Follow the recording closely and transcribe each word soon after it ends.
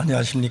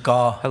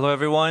안녕하십니까? Hello,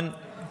 everyone.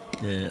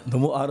 예,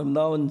 너무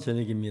아름다운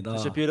저녁입니다.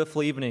 It's a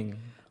beautiful evening.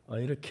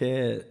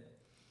 이렇게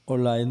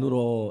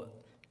온라인으로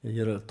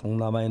여러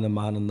동남아에 있는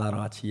많은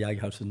나라와 같이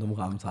이야기할 수 있는 너무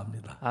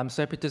감사합니다. I'm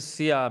so happy to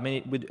see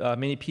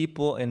many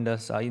people in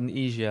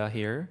Asia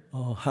here.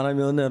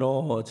 하나님의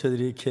은혜로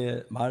저희들이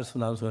이렇게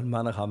말씀 나눠서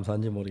얼마나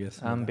감사한지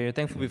모르겠습니다. I'm very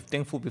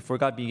thankful for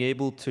God being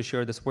able to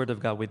share this word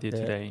of God with you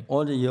today.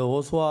 오늘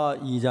여호수아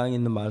 2장에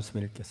있는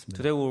말씀을 읽겠습니다.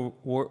 Today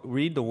we'll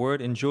read the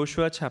word in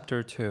Joshua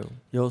chapter 2.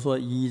 여호수아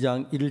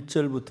 2장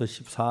 1절부터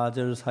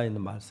 14절 사이에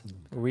있는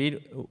말씀입니다. Read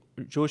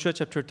Joshua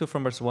chapter 2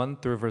 from verse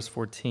 1 through verse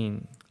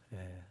 14.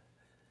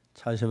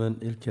 찾으면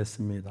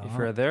읽겠습니다. If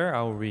you're there,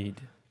 I'll read.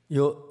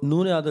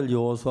 눈의 아들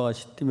여호수아가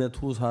시팀의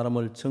두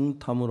사람을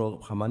정탐으로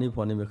가만히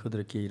보내며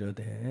그들에게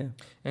이르되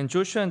And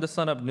Joshua and the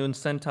son of Nun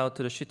sent out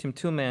to the Shittim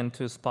two men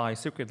to spy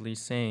secretly,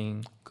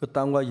 saying, 그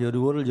땅과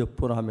여리고를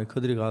엿보라 하며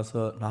그들이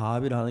가서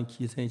라합이라는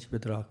기생의 집에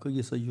들어가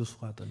거기서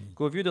유숙하더니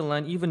Go view the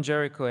land, even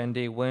Jericho. And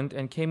they went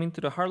and came into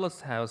the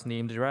harlot's house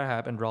named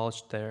Rahab and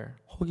lodged there.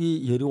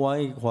 혹이 여리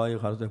왕에게 고하여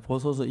가로되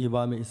보소서 이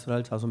밤에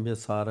이스라엘 자손 몇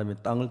사람이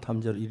땅을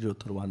탐지하러 이리로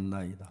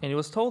들어왔나이다. And it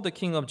was told the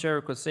king of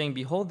Jericho, saying,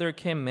 Behold, there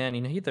came men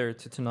in hither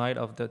tonight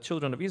of the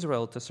children of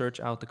Israel to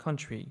search out the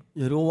country.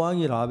 여리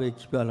왕이 라합에게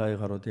기별하여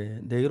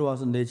가로되 내게로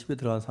와서 내 집에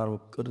들어간 사람을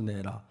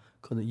끌어내라.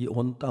 그는 이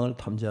온 땅을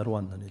탐지하러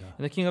왔느니라.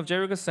 And the king of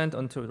Jericho sent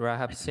unto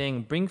Rahab,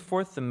 saying, Bring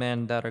forth the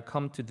men that are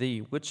come to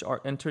thee, which are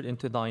entered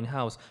into thine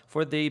house,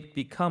 for they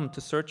be come to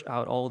search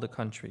out all the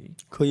country.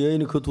 그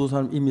여인이 그 두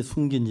사람 이미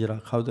숨긴지라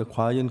가로되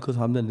과연 그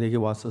사람들 내게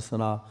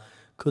왔었으나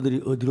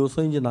그들이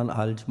어디로서인지 난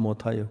알지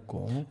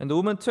못하였고. And the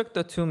woman took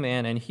the two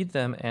men and hid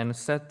them, and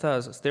said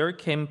thus, There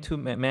came two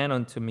men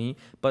unto me,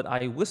 but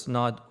I wist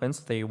not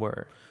whence they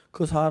were.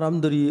 그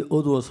사람들이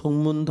어두워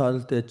성문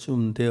닫을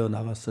때쯤 되어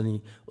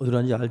나갔으니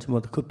어디란지 알지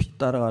못해 급히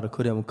따라가라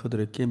그리하면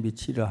그들에게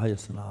미치려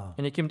하였으나.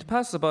 And it came to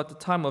pass about the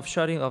time of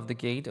shutting of the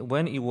gate,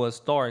 when it was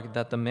dark,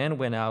 that the men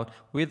went out,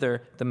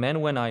 whither the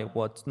men went I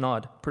wot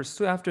not.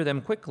 Pursue after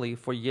them quickly,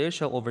 for ye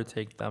shall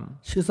overtake them.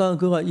 실상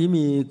그가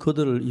이미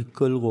그들을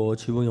이끌고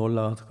지붕에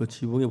올라가서 그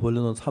지붕에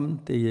벌려놓은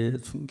삼대에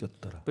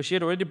숨겼더라. But she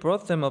had already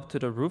brought them up to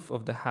the roof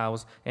of the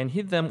house, and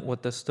hid them with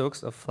the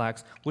stalks of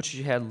flax, which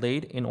she had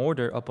laid in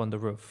order upon the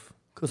roof.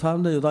 그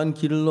사람들 요단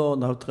길로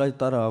나루트까지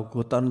따라가고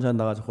그 다른 자에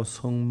나가지고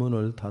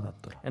성문을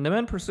닫았더라. And the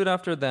men pursued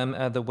after them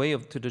at the way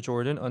to the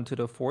Jordan unto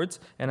the fords,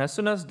 and as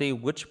soon as they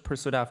which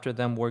pursued after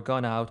them were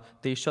gone out,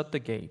 they shut the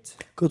gate.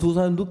 그 두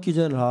사람이 눕기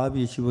전에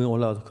라합이 지붕에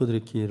올라가서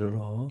그들에게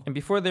이르러 And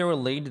before they were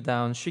laid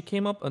down, she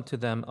came up unto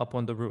them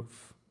upon the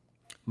roof.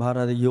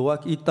 말하되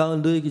여호와께 이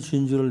땅을 너에게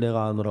준 줄을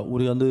내가 아노라.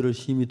 우리가 너희를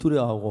심히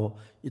두려워하고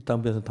이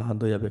땅 배에서 다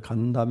너희 앞에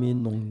간담이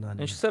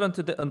녹나니. And she said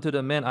unto the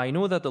men, I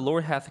know that the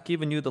Lord hath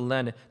given you the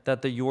land,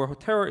 that your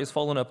terror is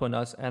fallen upon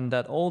us, and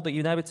that all the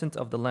inhabitants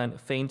of the land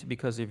faint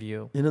because of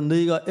you. 이는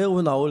너희가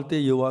애굽에 나올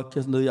때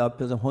여호와께서 너희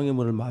앞에서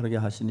홍해물을 마르게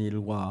하신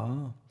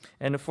일과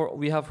And for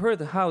we have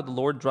heard how the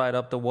Lord dried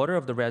up the water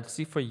of the Red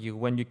Sea for you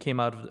when you came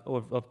out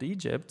of the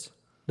Egypt.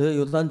 너희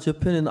요단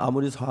저편에 있는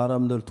아모리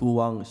사람들 두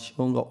왕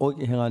시온과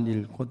옥이 행한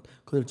일 곧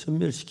그들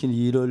전멸시킨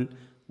일을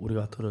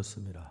우리가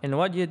들었습니다. And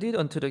what ye did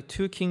unto the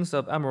two kings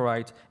of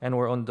Amorite, and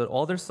were on the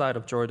other side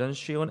of Jordan,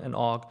 Sihon and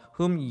Og,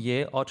 whom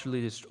ye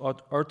utterly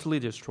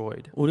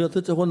destroyed. 우리가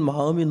듣자 곧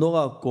마음이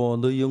녹았고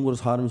너희 영으로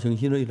사람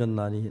정신을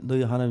잃었나니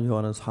너희 하나님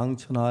여호와는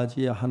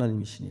상천하지의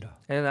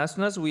하나님이시니라. And as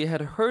soon as we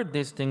had heard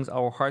these things,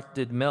 our heart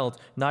did melt.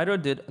 Neither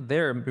did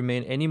there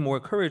remain any more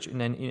courage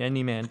in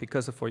any man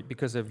because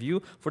of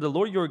you. For the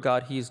Lord your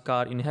God, He is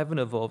God in heaven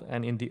above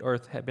and in the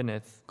earth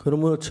beneath.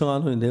 그러므로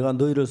청하노니 내가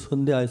너희를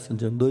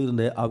선대하였은즉 너희도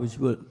내 아버지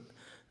집을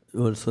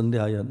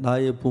선대하여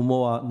나의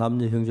부모와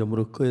남녀 형제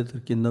무릇 그에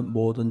들키는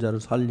모든 자를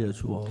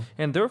살려주어.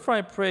 And therefore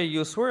I pray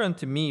you swear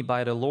unto me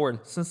by the Lord,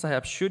 since I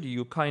have shewed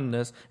you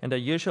kindness, and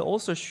that ye shall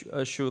also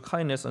shew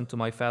kindness unto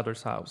my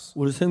father's house.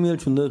 우리 생명을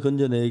준 너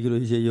건져내기로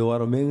이제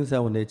여호와로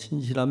맹세하고 내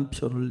진실한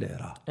표를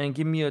내라. And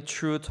give me a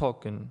true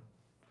token.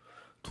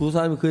 두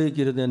사람이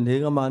그에게 이르되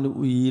내가 만일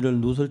이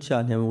일을 누설치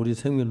아니하면 우리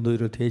생명을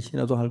너희를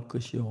대신하도 할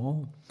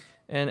것이요.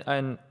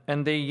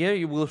 And they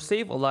ye will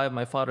save alive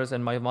my fathers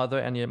and my mother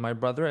and my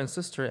brother and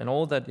sister and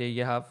all that ye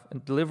have,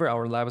 and deliver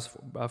our lives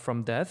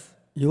from death.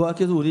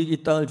 여호와께서 우리에게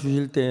이 땅을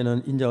주실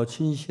때에는 인자와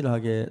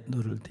진실하게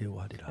너를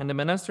대우하리라. And the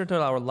minister to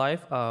our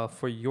life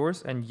for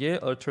yours, and ye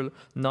utter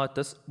not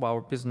this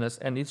our business,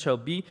 and it shall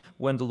be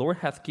when the Lord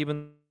hath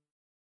given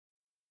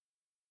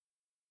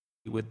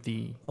with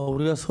thee.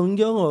 우리가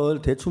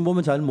성경을 대충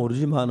보면 잘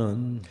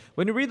모르지만은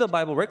When you read the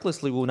Bible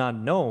recklessly, we will not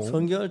know.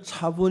 성경을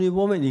차분히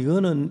보면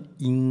이거는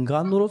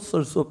인간으로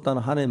쓸 수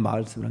없다는 하나님의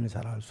말씀이라는 걸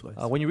잘 알 수가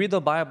있어요. When you read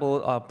the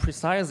Bible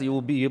precisely, you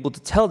will be able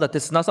to tell that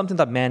this is not something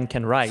that man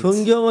can write.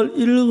 성경을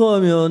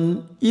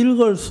읽으면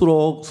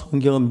읽을수록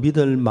성경은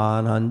믿을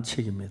만한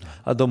책입니다.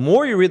 The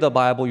more you read the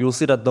Bible, you'll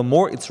see that the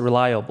more it's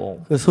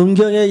reliable.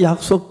 성경에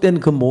약속된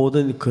그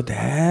모든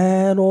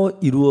그대로 그대로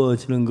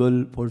이루어지는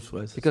걸 볼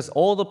수가 있어요. Because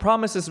all the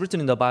promises written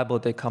in the Bible,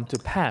 they come to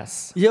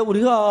pass. 이제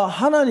우리가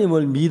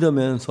하나님을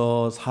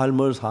믿으면서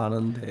삶을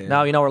사는데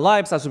Now, in our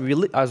lives, as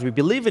we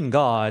believe in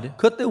God,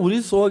 그때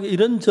우리 속에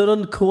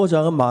이런저런 크고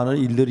작은 많은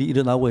일들이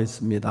일어나고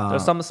있습니다. there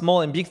are some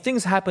small and big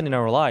things happen in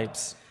our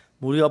lives.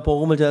 우리가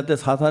복음을 전할 때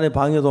사탄의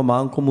방해도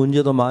많고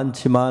문제도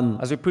많지만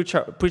As we preach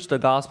the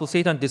gospel,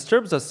 Satan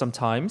disturbs us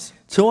sometimes.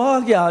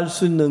 정확하게 알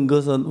수 있는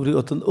것은 우리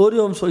어떤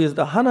어려움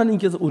속에서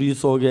하나님께서 우리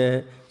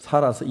속에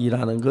살아서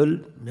일하는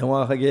걸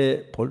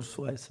명확하게 볼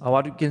수가 있습니다.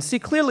 What you can see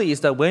clearly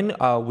is that when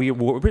we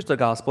preach the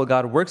gospel,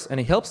 God works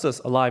and He helps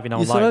us alive in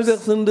our 이스라엘 lives.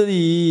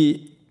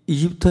 백성들이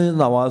이집트에서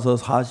나와서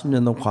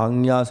 40년 동안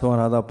광야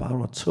생활하다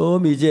바로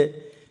처음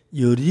이제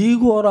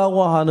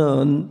여리고라고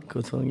하는 그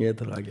성에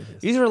들어가게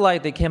됐어요.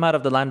 Israelite, they came out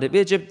of the land of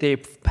Egypt. They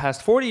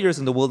passed 40 years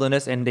in the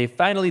wilderness, and they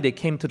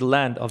came to the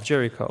land of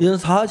Jericho. 이런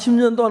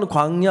 40년 동안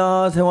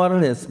광야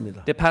생활을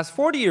했습니다. They passed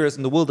 40 years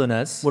in the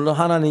wilderness. 물론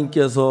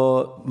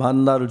하나님께서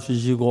만나를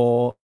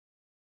주시고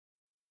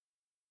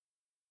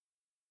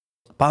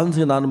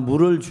반석에 나는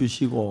물을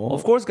주시고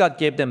Of course, God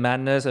gave them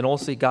manners, and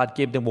also God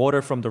gave them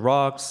water from the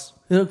rocks.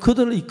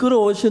 그들을 이끌어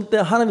오실 때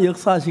하나님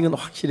역사하신 건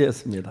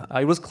확실했습니다.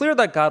 It was clear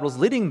that God was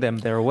leading them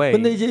their way.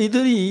 근데 이제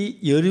이들이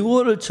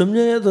여리고를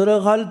점령해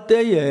들어갈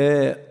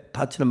때에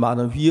닥치는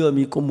많은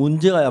위험이 있고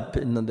문제가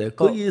옆에 있는데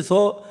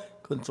거기서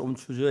그건 좀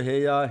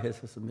주저해야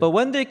했었습니다. But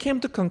when they came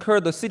to conquer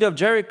the city of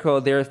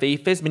Jericho, they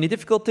faced many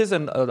difficulties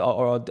and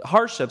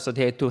hardships, so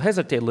they had to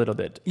hesitate a little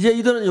bit. 이제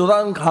이들은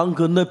요단 강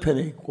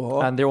건너편에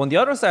있고 And they're on the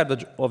other side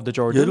of the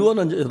Jordan.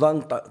 여리고는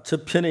요단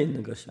저편에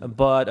있는 것입니다.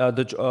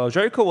 But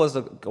Jericho was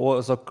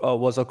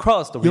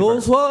across the river.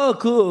 여호수아가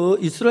그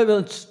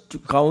이스라엘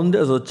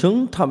가운데서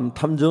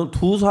탐정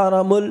두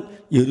사람을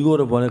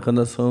여리고로 보내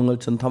건너 성을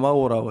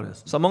전탐하고 오라고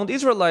그랬어요. So among the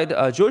Israelite,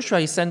 Joshua,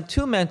 he sent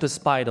 2 men to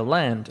spy the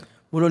land.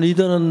 물론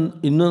이들은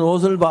입는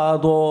옷을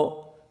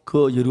봐도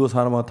그 여리고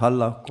사람하고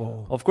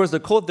달랐고 Of course, the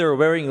coat they were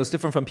wearing was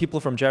different from people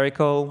from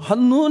Jericho.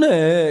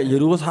 한눈에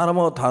여리고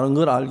사람하고 다른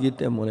걸 알기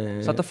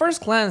때문에 So at the first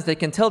glance, they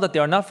can tell that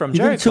they are not from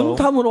이들 Jericho.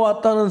 정탐으로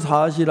왔다는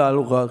사실을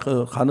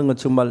알고 가는 건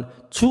정말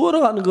죽으러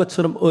가는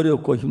것처럼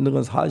어렵고 힘든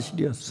건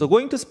사실이었어요. So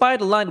going to spy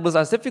the land was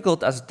as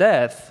difficult as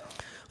death.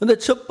 근데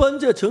첫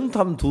번째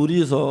정탐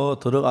둘이서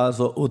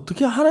들어가서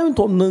어떻게 하나님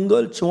돕는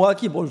걸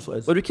정확히 볼 수가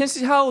있어요. But we can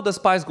see how the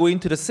spies go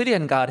into the city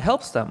and God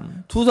helps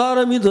them. 두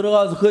사람이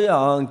들어가서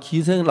그냥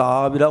기생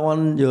라합이라고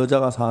하는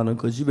여자가 사는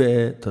그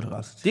집에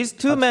들어갔어요. These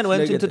 2 men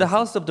went into the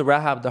house of the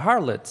Rahab the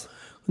harlot.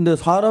 근데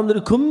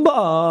사람들이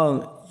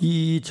금방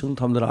이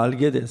정탐들을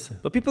알게 됐어요.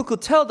 But people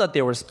could tell that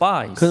they were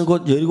spies. 그래서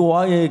곧 여리고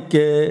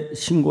왕에게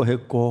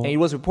신고했고 And it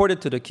was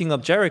reported to the king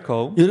of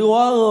Jericho. 여리고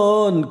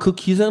왕은 그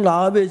기생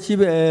라합의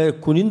집에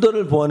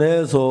군인들을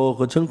보내서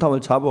그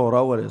정탐을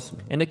잡아오라고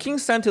그랬습니다. And the king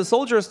sent his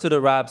soldiers to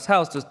the Rahab's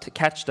house to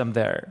catch them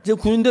there. 이제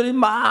군인들이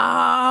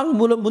막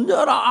문 열어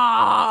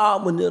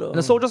문 열어. And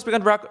the soldiers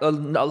began to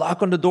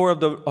knock on the door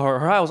of her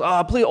house.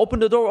 Please open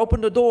the door,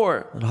 open the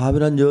door.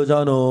 라합이란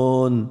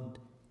여자는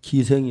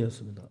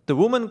기생이었습니다. The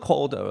woman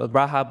called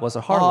Rahab was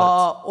a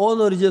harlot.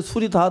 오늘 이제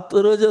술이 다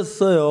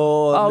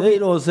떨어졌어요.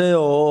 내일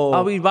오세요.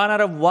 We ran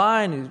out of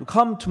wine.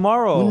 Come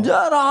tomorrow. 문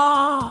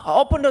열어.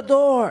 Open the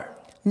door.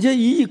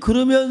 이제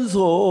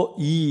그러면서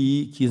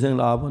이 기생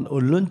라합은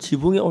얼른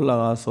지붕에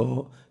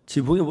올라가서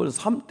지붕에 보면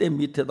 3대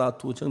밑에다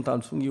두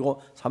정탐을 숨기고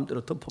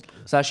 3대로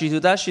덮어버렸어요. So as she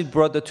did that, she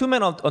brought the 2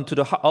 men onto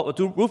the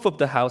roof of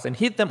the house and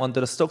hid them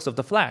under the stalks of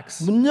the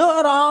flax. 문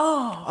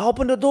열어.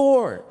 Open the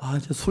door.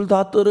 이제 술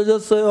다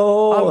떨어졌어요.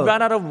 We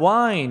ran out of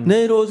wine.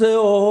 내일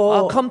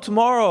오세요. Come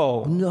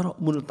tomorrow. 문 열어.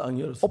 문을 딱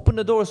열었어요. Open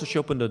the door. So she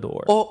opened the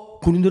door.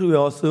 군인들이 왜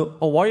왔어요?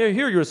 Why are you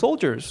here? You're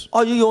soldiers.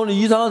 여기 오늘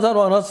이상한 사람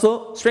안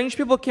왔어? Strange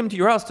people came to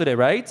your house today,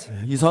 right?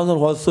 이상한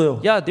사람 왔어요.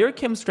 Yeah, there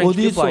came strange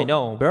어디 people 있어? I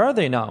know. Where are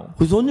they now?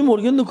 그래서 언니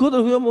모르겠는데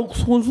그들 그냥 뭐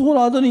수근수근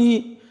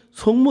하더니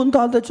성문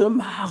닫대처럼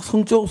막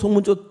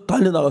성문 쪽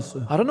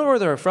달려나갔어요. I don't know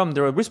where they're from. They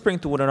were whispering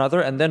to one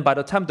another, and then by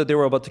the time that they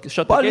were about to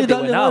shut the 빨리 gate, they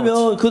went out.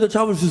 달려가면 그들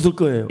잡을 수 있을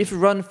거예요. If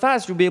you run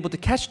fast, you'll be able to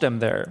catch them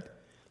there.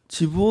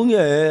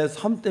 지붕에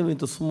 3대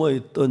밑에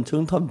숨어있던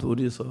정탐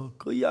둘이서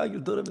그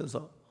이야기를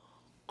들으면서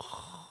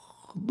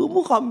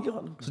너무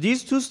감격하는 거예요. So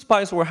these 2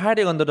 spies were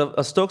hiding under the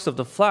stalks of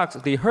the flax.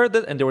 They heard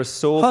it and they were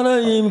so.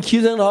 하나님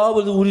기생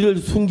라합을 우리를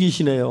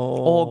숨기시네요.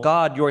 Oh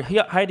God, you're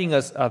hiding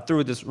us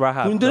through this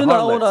Rahab. 군인들이 The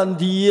나오고 harlot. 난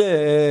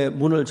뒤에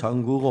문을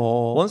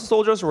잠그고 Once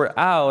soldiers were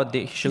out,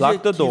 she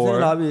locked the 기생 door.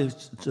 라합이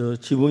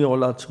지붕에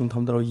올라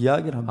정탐들하고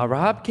이야기를 합니다.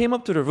 Rahab came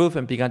up to the roof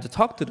and began to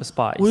talk to the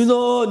spies. 우리는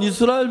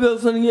이스라엘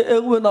백성이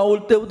애굽에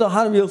나올 때부터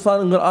하나님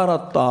역사하는 걸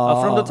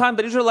알았다. From the time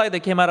that Israelite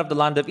they came out of the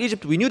land of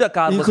Egypt, we knew that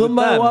God 이 was with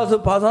근방에 them. 와서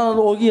바산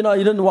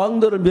옥이나 이런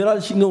왕들을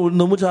멸하시는 걸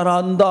너무 잘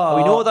안다.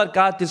 We know that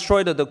God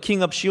destroyed the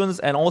king of Shions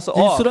and also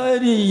Og.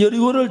 이스라엘이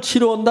여리고를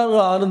치러 온다는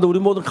걸 아는데 우리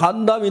모두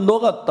간담이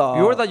녹았다.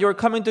 We know that you're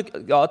coming to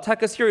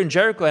attack us here in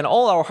Jericho, and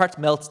all our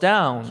hearts melts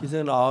down.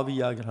 기생 라합이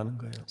이야기를 하는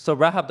거예요. So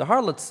Rahab the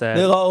harlot said,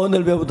 내가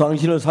은혜를 베풀어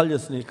당신을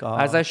살렸으니까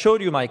as I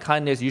showed you my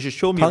kindness, you should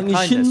show me your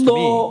kindness to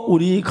me. 당신도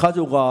우리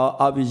가족과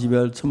아비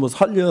집을 전부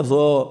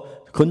살려서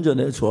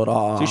건져내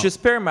주어라. So you should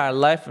spare my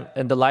life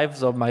and the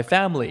lives of my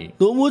family.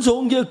 너무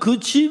좋은 게 그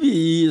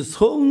집이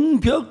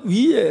성벽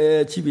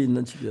위에 집이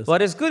있는 집이었어요.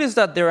 What is good is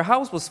that their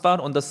house was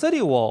found on the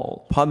city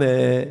wall.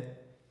 밤에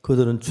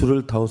그들은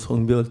줄을 타고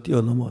성벽을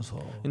뛰어넘어서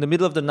In the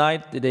middle of the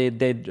night, they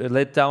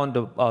let down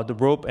the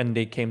rope and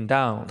they came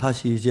down.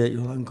 다시 이제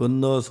요단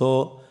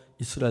건너서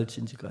이스라엘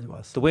진지까지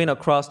왔어요. They went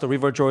across the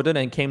river Jordan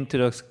and came to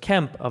the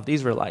camp of the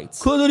Israelites.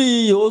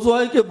 그들이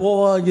여호수아에게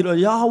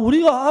보고하기를 야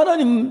우리가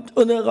하나님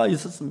은혜가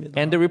있었습니다.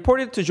 And they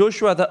reported to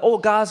Joshua that, oh,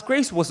 God's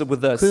grace was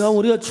with us. 그냥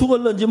우리가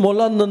죽을는지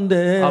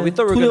몰랐는데 We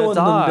thought we were going to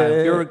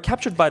die. We were 두려웠는데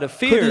captured by the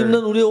그들 fear. 입는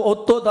우리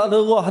옷도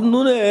다르고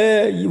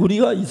한눈에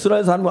우리가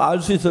이스라엘 사람을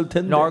알 수 있을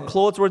텐데 And our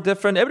clothes were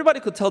different.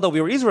 Everybody could tell that we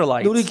were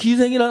Israelites. 우리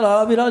기생이라는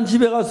아랍이라는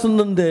집에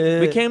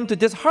갔었는데 We came to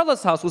this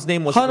harlot's house whose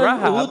name was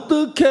하나님 Rahab.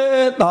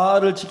 어떻게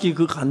나를 지키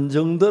그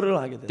간정들을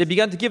하게 They 됐어요.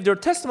 began to give their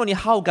testimony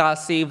how God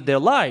saved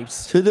their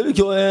lives. 저희들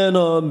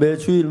교회는 매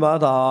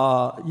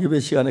주일마다 예배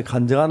시간에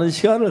간증하는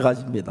시간을 In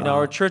가집니다.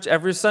 our church,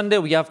 every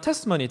Sunday, we have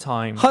testimony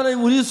time.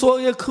 하나님 우리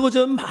속에 크고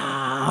전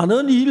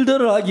많은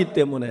일들을 하기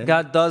때문에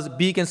God does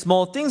big and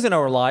small things in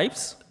our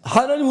lives.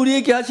 하나님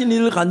우리에게 하신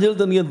일을 간증을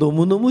듣는 게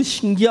너무너무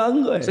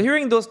신기한 거예요. So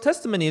hearing those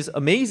testimonies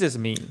amazes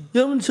me.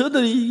 여러분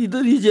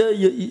이들이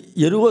이제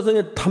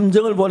예루살렘에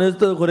탐정을 보냈을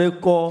때도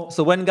그랬고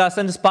So when God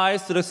sent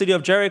spies to the city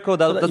of Jericho,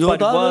 that's what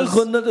it 요단을 was.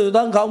 건널 때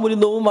요단 강물이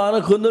너무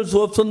많아 건널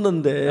수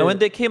없었는데 And when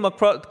they came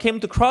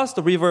to cross the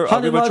river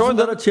하나님 Jordan,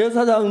 말씀대로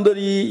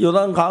제사장들이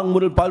요단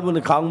강물을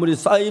밟으면 강물이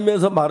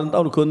쌓이면서 마른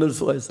땅으로 건널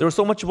수가 있어요. there was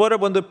so much water.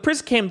 When the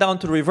priest came down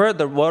to the river,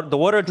 the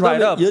water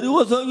dried up.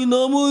 예루살렘이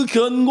너무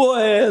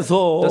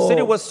견고해서 The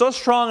city was so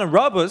strong and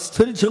robust,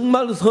 그들이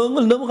정말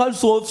성을 넘어갈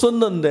수 they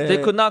없었는데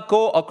could not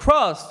go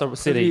across the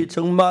city. 그들이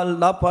정말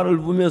나팔을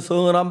부며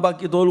성을 한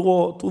바퀴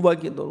돌고 두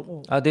바퀴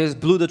돌고 They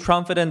blew the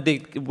trumpet and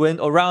they went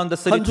around the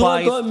city 한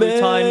주간 twice, 동안 three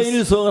times.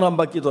 매일 성을 한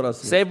바퀴 So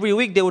돌았습니다. every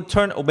week they would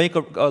make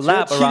a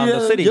lap around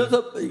the city.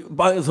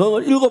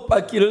 성을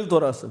 7바퀴를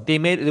돌았습니다. They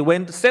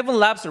went 7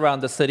 laps around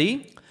the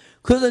city.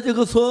 그래서 이제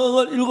그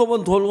성을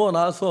 7번 돌고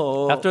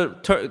나서 After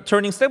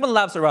turning 7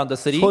 laps around the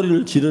city,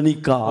 소리를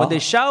지르니까 when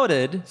they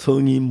shouted,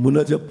 성이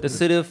무너져 the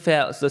city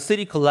fell. The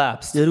city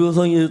collapsed.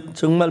 예루살렘이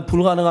정말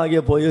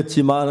불가능하게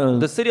보였지만은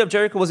The city of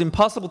Jericho was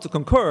impossible to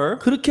conquer.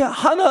 그렇게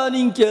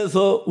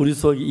하나님께서 우리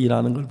속에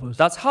일하는 걸 보였어요.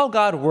 That's how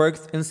God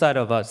works inside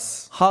of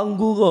us.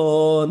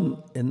 한국은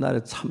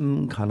옛날에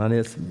참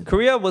가난했습니다.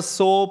 Korea was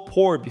so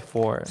poor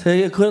before.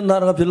 세계 그런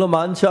나라가 별로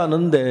많지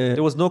않은데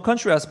There was no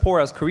country as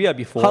poor as Korea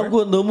before.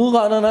 한국은 너무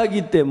가난하기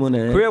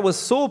때문에 Korea was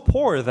so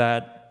poor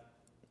that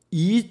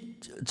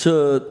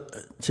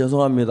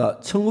죄송합니다.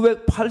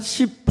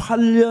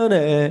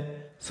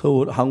 1988년에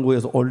서울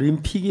한국에서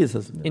올림픽이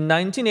있었습니다. in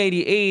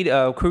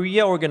 1988,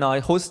 Korea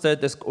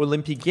hosted this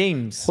Olympic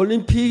Games.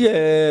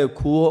 올림픽의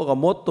구호가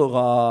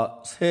모토가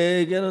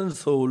세계는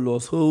서울로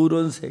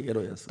서울은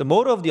세계로였어요. The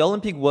motto of the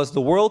Olympic was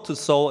the world to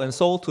Seoul and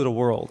Seoul to the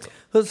world.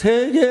 그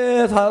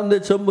세계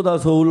사람들 전부 다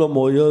서울로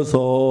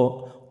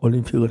모여서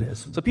올림픽을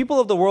했습니다. So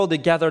people of the world, they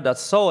gathered at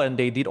Seoul and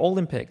they did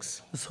Olympics.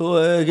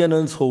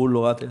 세계는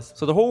서울로가 됐습니다.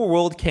 So the whole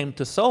world came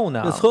to Seoul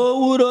now.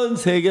 서울은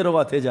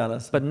세계로가 되지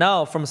않았습니다. But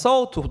now from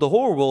Seoul to the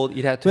whole world,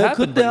 it had to 왜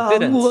happen, 그때 but it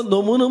didn't. 한국은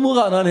너무너무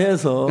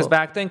가난해서 Because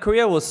back then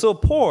Korea was so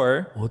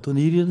poor, 어떤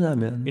일이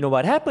일어나면 you know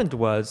what happened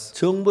was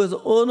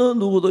정부에서 어느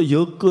누구도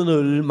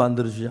여권을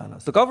만들어주지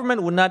않았어요. the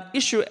government would not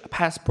issue a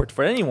passport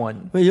for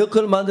anyone. 왜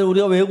여권을 만들어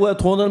우리가 외국에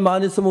돈을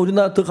많이 쓰면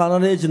우리나라 더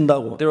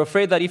가난해진다고. They were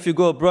afraid that if you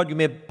go abroad, you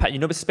may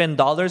spend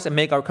dollars and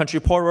make our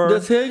country poorer. 근데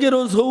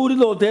세계로는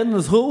서울로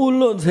되는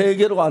서울은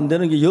세계로가 안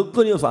되는 게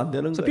여건이어서 안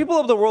되는 So 거예요. people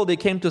of the world, they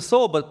came to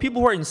Seoul, but people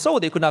who are in Seoul,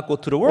 they could not go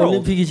to the world.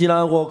 올림픽이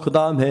지나고 그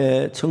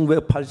다음에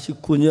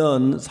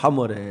 1989년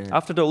 3월에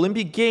After the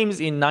Olympic Games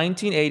in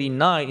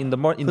 1989, in the 그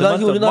month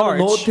당시 of 우리나라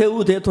March,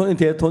 노태우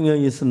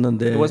대통령이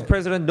있었는데 it was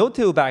President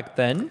Notil back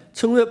then.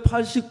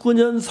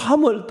 1989년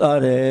 3월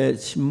달에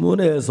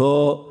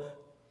신문에서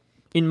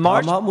In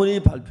March 담화문이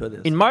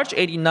발표됐어요. In March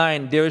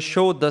 89, they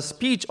showed the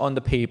speech on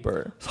the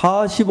paper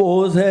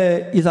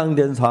 45세 이상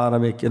된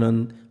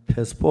사람에게는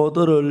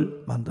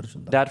패스포드를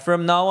만들어준다. that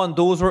from now on,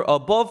 those who are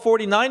above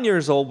 49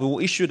 years old, we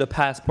will issue the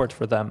passport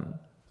for them.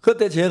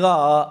 그때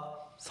제가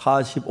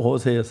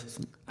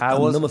 45세였습니다. I 안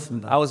was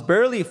넘었습니다.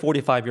 barely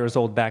 45 years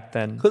old back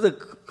then. 그래서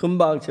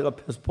금방 제가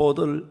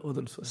패스포드를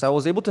얻을 수 있어요. So I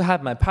was able to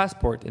have my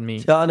passport in me.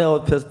 제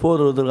아내가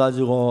패스포드를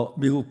얻어가지고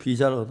미국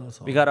비자를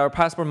얻어서 We got our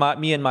passport,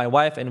 me and my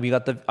wife, and we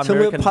got the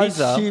American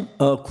visa.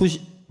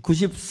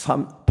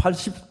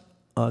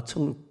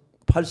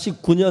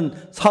 89년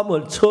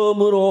 3월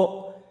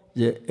처음으로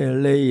이제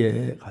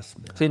LA에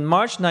갔습니다. So in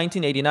March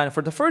 1989,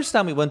 for the first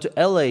time, we went to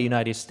LA,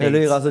 United LA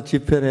States. 가서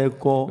집회를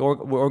했고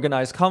We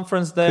organized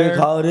conference 그 there.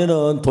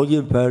 가을에는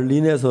독일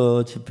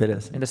베를린에서 집회를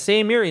했습니다. In the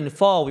same year, in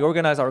fall, we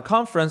organized our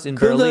conference in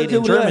그래서 Berlin, 이제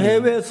in 우리가 Germany.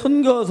 해외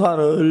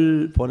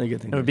선교사를 보내게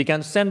된 And we 거예요.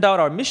 began to send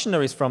out our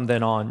missionaries from then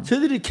on.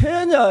 저희들이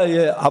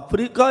케냐에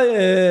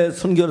아프리카에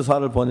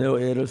선교사를 보내고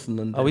애를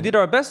썼는데 We did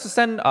our best to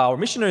send our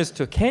missionaries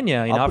to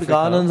Kenya in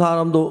아프리카 아는 Africa,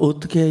 사람도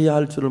어떻게 해야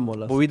할 줄을 but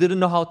몰랐어요. we didn't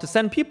know how to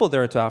send people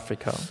there to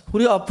Africa.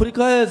 우리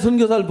아프리카에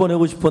선교사를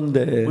보내고 We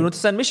싶은데 want to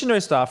send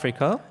missionaries to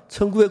Africa,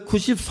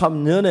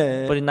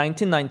 1993년에 but in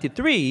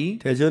 1993,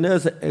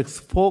 대전에서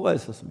엑스포가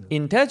있었습니다.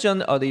 in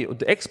Daejeon, the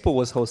expo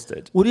was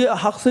hosted. 우리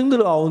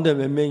학생들 가운데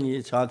몇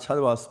명이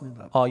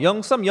찾아왔습니다.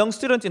 Some young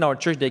students in our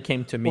church, they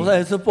came to me 목사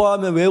엑스포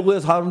하면 외국에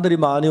사람들이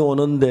많이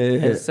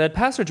오는데 and said,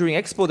 Pastor, during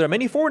expo, there are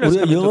many foreigners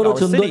우리가 coming to 영어로 our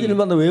city. 전도지를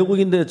만나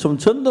외국인데 좀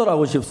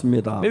전도하고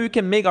싶습니다. Maybe we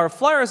can make our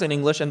flyers in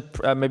English and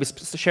maybe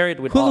share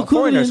it with 그래서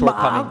foreigners 그들이 who are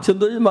coming. 막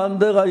전도지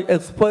만들어가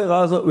엑스포에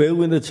가서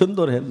외국인들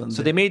전도를 했는데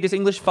So they made these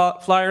English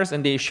flyers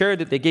and they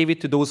shared it. They gave it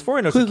to those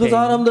foreigners who 그 came.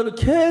 사람들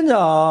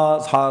케냐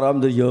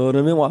사람들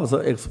여러 명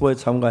와서 엑스포에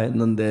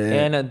참가했는데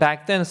And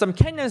back then, some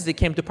Kenyans they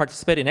came to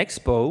participate in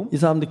expo. 이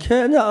사람들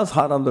케냐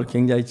사람들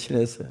굉장히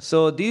친했어요.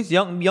 So these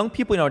young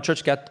people in our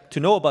church got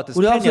to know about these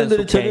우리 Kenyans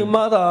학생들이 who came.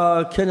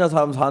 저녁마다 케냐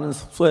사람 사는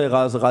숙소에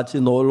가서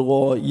같이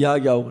놀고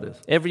이야기하고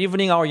그랬어요. Every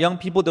evening, our young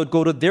people they would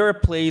go to their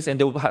place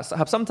and they would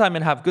have some time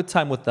and have good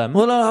time with them.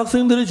 어느 날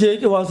학생들이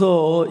저에게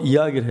와서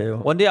이야기를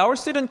해요. One day, our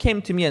student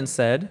came to me and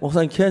said,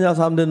 목사님 케냐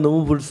사람들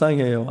너무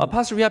불쌍해요.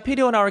 Pastor, we have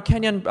pity on our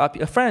Kenyan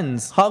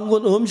friends.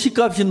 한국은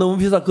음식값이 너무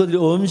비싸 그들이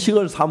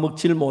음식을 사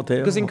먹지를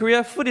못해요. Because in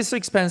Korea, food is so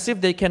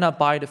expensive, they cannot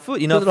buy the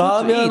food, enough 그들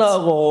food to eat.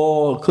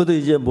 라면하고 그들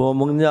이제 뭐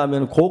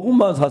먹냐면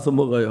고구마 사서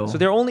먹어요. So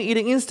they're only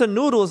eating instant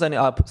noodles and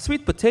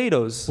sweet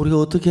potatoes. 우리가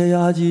어떻게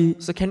해야 하지?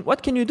 So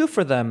what can you do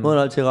for them? 어느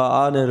날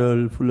제가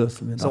아내를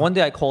불렀습니다. So one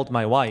day I called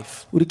my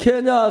wife. 우리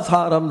케냐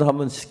사람들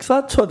한번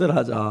식사 초대를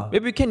하자.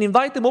 Maybe we can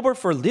invite them over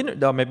for dinner,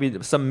 maybe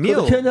some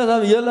그래서 meal. 케냐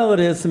사람 연락을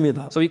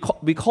했습니다. So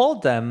we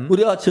called them.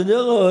 우리가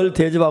저녁을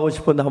대접하고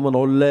싶은데 한번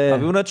올래?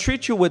 We want to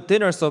treat you with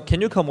dinner, so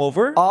can you come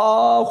over?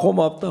 아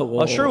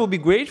고맙다고. Sure, we'll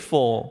be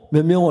grateful.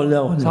 몇 명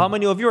올려고 So how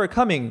many of you are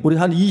coming? 우리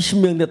한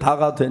 20명인데 다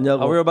가도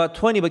되냐고. We're about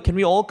 20, but can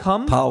we all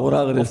come? 다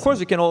오라 Of 그랬어요. course,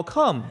 we can all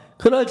come.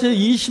 그날 제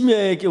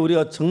 20명에게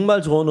우리가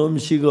정말 좋은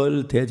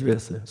음식을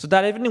대접했어요. So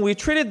that evening, we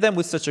treated them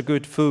with such a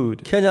good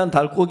food. 케냐는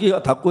닭고기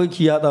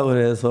귀하다고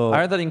그래서 I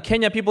heard that in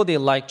Kenya, people they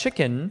like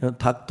chicken,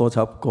 닭도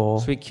잡고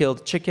so we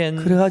killed chicken.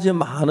 그래가지고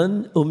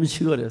많은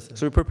음식을 했어요.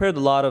 So we prepared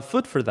a lot of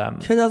food for them.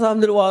 케냐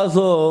사람들이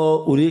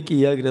와서 우리에게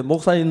이야기를 해.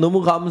 목사님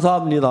너무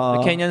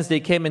감사합니다. The Kenyans they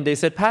came and they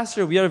said,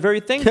 Pastor, we are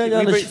very thankful.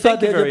 케냐는 식사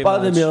Thank you 대접 very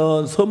much.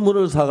 받으면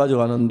선물을 사가지고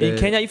가는데 In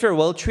Kenya, if you're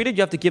well treated,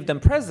 you have to give them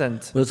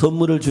present.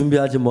 선물을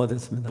준비하지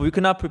못했습니다. But we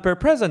could not prepare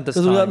present this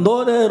그래서 우리가 time.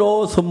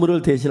 노래로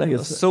선물을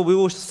대신하겠어요. So we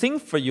will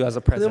sing for you as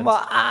a 그래서 present.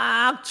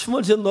 막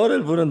춤을 춰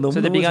노래를 부르는 So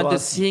they 너무 began to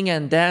좋았어요. sing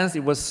and dance.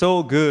 It was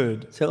so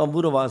good. 제가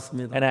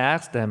물어봤습니다. And I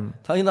asked them,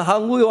 당신은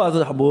한국에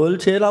와서 뭘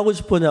제일 하고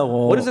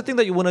싶으냐고. what is the thing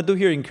that you want to do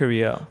here in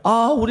Korea?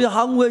 아 우리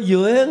한국에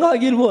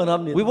여행하길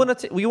원합니다. We want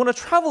to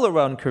travel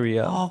around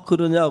Korea. 아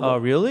그러냐고.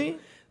 Really?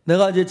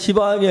 내가 이제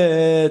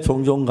지방에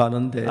종종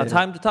가는데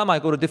Time to time, I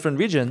go to different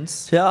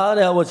regions. 제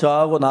아내하고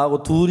저하고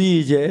나하고 둘이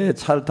이제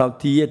차를 타고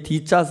뒤에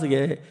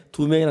뒷좌석에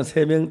 2명이나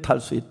 3명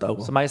탈 수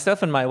있다고. So myself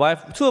and my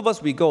wife, two of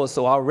us, we go.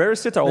 So our rear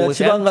seats are 내가 always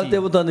지방 갈 empty.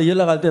 때부터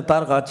연락할 때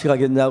따라 같이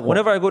가겠냐고.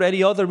 Whenever I go to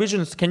any other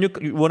regions, you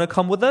want to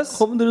come with us?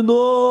 그분들이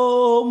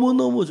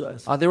너무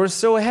좋아했어요. They were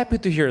so happy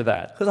to hear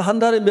that. 그래서 한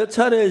달에 몇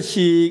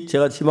차례씩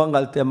제가 지방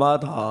갈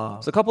때마다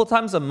So a couple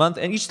times a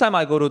month, and each time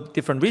I go to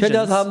different 케냐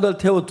regions, 사람들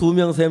태워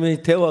 2명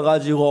 3명이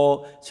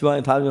태워가지고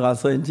지방에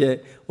다녀가서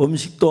이제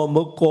음식도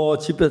먹고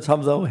집회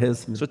참석하고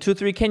했습니다. so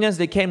 2-3 Kenyans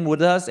they came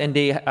with us, and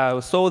they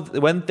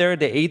went there.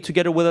 They ate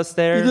together with us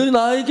there. 이들이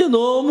나에게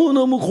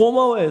너무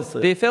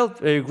고마워했어요. They felt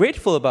very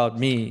grateful about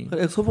me.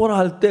 엑스포를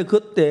할 때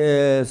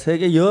그때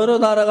세계 여러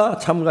나라가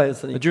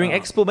참가했으니까 During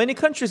Expo, many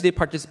countries they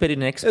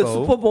participated in Expo.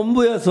 엑스포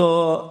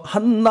본부에서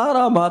한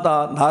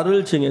나라마다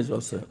날을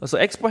정해줬어요. So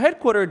Expo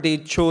headquarters they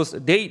chose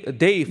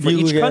day for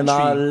each 미국의 country.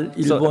 날,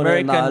 So 일본의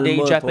American 날, day,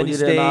 뭐 Japanese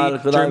독일의 day,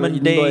 날, 그다음에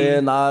German day,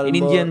 인도의 날, 뭐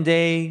Indian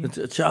day.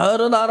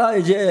 여러 나라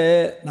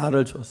이제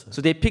날을 줬어요.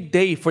 So they picked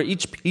day for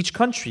each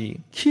country.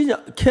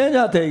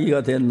 케냐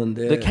대기가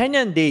됐는데 The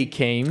Kenyan day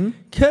came.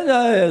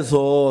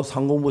 케냐에서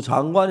상공부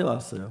장관이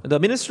왔어요. The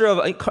Minister of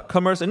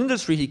Commerce and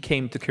Industry he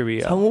came to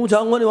Korea. 상공부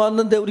장관이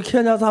왔는데 우리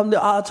케냐 사람들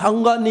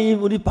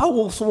장관님 우리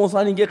박옥수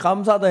목사님께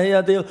감사다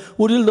해야 돼요.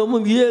 우리를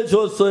너무 위해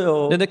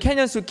줬어요. Then the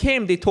Kenyans who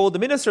came, they told the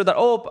minister that,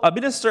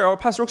 minister or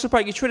Pastor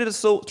Oksuprak, he treated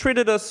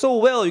us so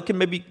well. You can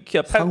maybe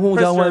상공부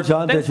press 장관이 your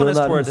저한테 thankfulness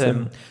toward 전화를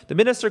him. The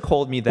minister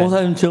called me then.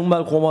 목사님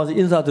정말 고마워서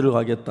인사드리러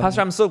가겠다.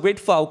 Pastor, I'm so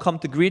grateful. I'll come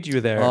to greet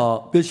you there.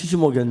 몇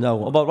시쯤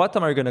오겠냐고. About what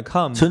time are you going to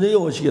come? 저녁에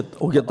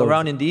오겠다고.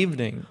 Around in the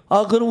evening.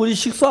 그럼 우리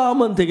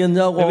식사하면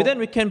되겠냐고. Maybe then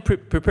we can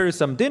prepare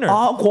some dinner.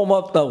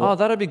 고맙다고.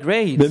 That'll be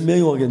great. 몇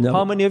명이 오겠냐고.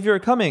 How many of you are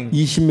coming?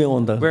 20명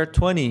온다. We're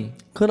 20.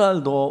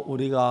 그날도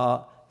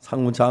우리가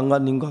상무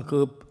장관님과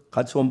그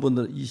같이 온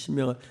분들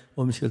 20명을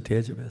음식을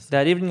대접했어요.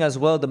 That evening as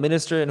well, the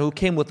minister and who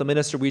came with the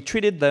minister, we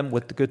treated them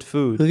with good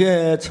food.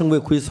 그게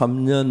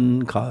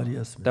 1993년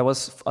가을이었습니다. That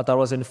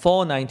was in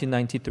fall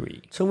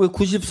 1993.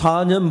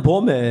 1994년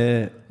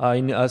봄에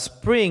In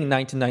spring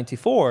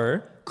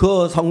 1994,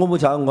 그 상무부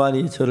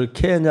장관이 저를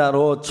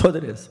케냐로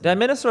초대를 했습니다. The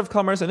Minister of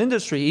Commerce and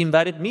Industry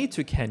invited me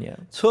to Kenya.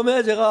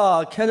 처음에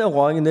제가 케냐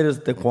공항에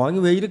내렸을 때 공항이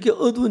왜 이렇게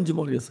어두운지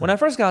모르겠어요. When I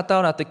first got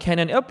down at the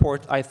Kenyan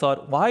airport, I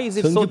thought, why is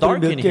it so 전기불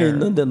dark 몇 in 개 here?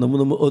 있는데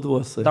너무너무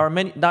어두웠어요.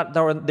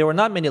 There were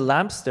not many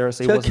lamps there,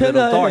 so it 제가 was a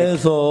little dark.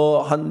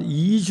 케냐에서 한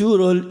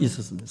 2주를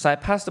있었습니다. So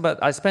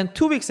I spent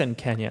 2 weeks in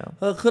Kenya.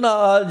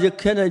 그날 이제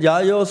케냐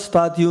야요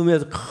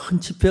스타디움에서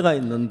큰 집회가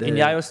있는데 In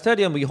Yayo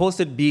Stadium, we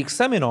hosted big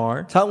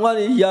seminar.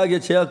 장관이 이야기에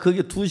제가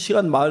거기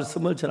 2시간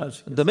말씀을 전할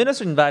수 있어요. The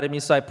minister invited me,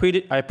 so I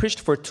preached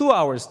for 2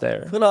 hours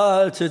there.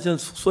 그날 전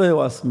숙소에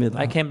왔습니다.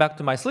 I came back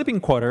to my sleeping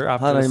quarter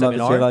after the 하나님 앞에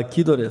seminar. 제가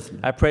기도를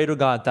했습니다. I prayed to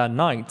God that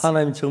night.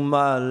 하나님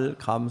정말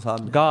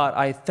감사합니다. God,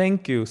 I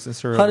thank you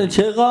sincerely. 하나님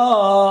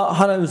제가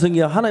하나님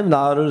섬겨 하나님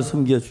나를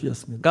섬겨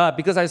주셨습니다. God,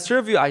 because I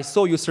serve you, I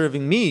saw you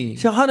serving me.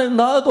 하나님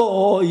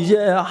나도 이제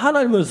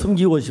하나님을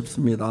섬기고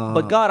싶습니다.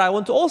 But God, I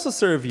want to also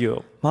serve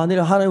you.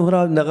 만일 하나님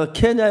허락하면 내가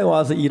케냐에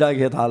와서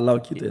일하게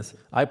해달라고 기도했어요.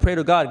 I pray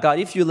to God, God,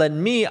 if you let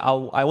me,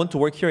 I want to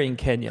work here in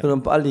Kenya.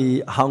 그럼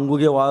빨리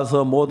한국에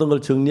와서 모든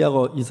걸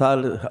정리하고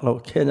이사를 하러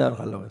케냐로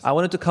가려고 했어요. I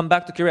wanted to come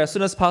back to Korea as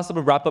soon as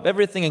possible, wrap up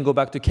everything, and go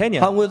back to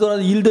Kenya. 한국에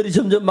돌아서 일들이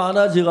점점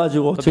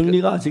많아져가지고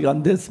정리가 아직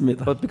안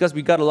됐습니다. But because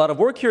we got a lot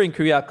of work here in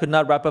Korea, I could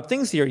not wrap up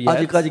things here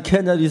yet. 아직까지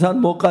케냐 이사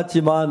못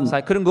갔지만 So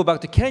I couldn't go back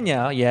to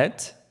Kenya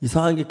yet.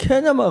 이상한 게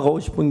케냐만 가고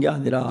싶은 게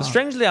아니라 But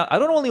strangely, I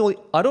don't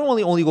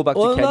only go back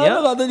to 어느 나라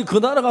Kenya. 가든지 그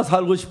나라가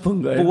살고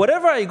싶은 But 거예요.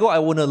 wherever I go, I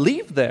want to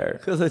live there.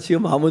 그래서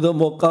지금 아무도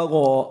못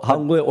가고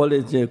한국에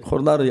원래 이제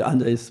코로나로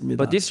앉아 있습니다.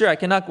 But this year, I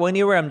cannot go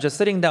anywhere. I'm just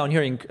sitting down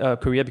here in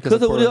Korea because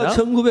of 그래서 우리가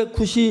Corona.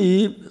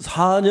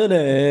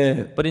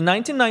 1994년에 But in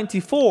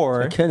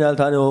 1994, 케냐를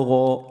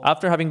다녀오고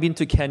after having been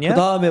to 그 Kenya,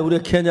 다음에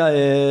우리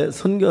케냐에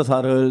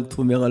선교사를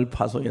 2명을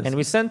파송했어요. and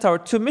we sent our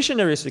 2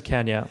 missionaries to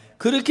Kenya.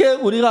 그렇게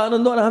우리가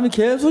하는 동안 하면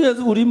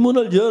계속해서 우리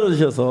문을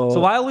열으셔서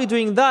So while we're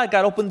doing that,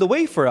 God opened the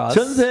way for us.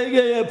 전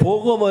세계에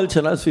복음을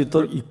전할 수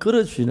있도록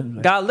이끌어 주시는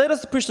거예요. God led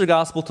us to preach the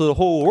gospel to the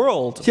whole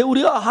world. 제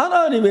우리가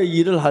하나님의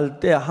일을 할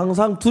때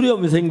항상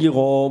두려움이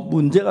생기고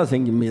문제가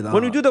생깁니다.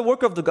 When we do the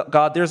work of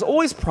God, there's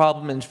always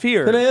problem and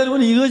fear. 그러나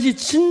여러분 이것이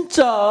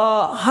진짜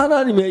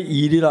하나님의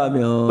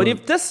일이라면 But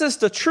if this is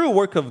the true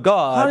work of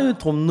God, 하나님이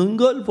돕는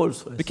걸 볼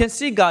수 있어요. we can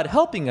see God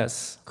helping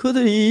us.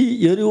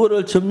 그들이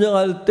여리고를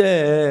점령할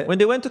때 When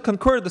they went to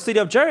conquer the city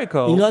of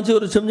Jericho,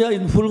 인간적으로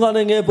점령하기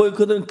불가능해 보여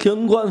그들은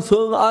견고한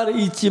성 안에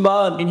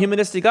있지만 in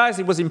humanistic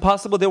eyes, it was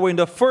impossible. They were in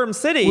the firm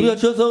city. 우리가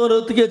저 성을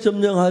어떻게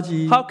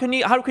점령하지? How can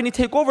he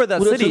take over that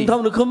우리가 city?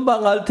 정탐으로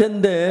금방 알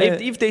텐데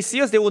If they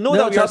see us, they will know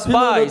that we 내가 are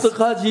잡히면 spies.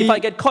 어떡하지? If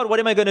I get caught,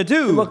 what am I going to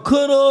do? 막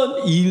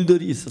그런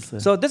일들이 있었어요.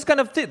 So this kind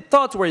of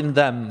thoughts were in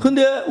them.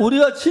 근데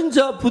우리가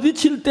진짜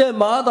부딪힐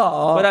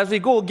때마다 But as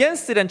we go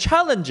against it and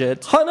challenge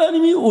it,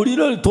 하나님이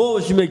우리를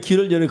도우심의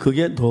길을 여는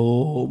그게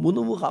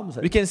너무너무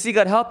감사해요. we can see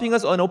God helping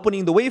us and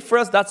opening the way for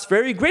us. That's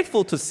very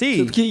grateful to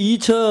see. 특히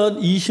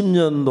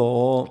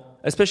 2020년도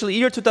Especially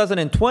year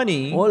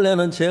 2020,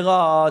 원래는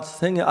제가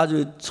생애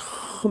아주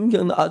처음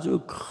겪는 아주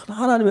큰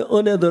하나님의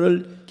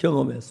은혜들을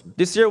경험했습니다.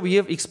 this year we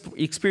have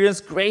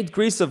experienced great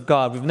grace of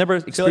God. We've never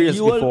제가 experienced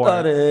 2월 before.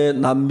 달에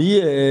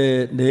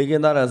남미에 4개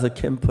나라에서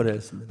캠프를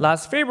했습니다.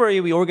 Last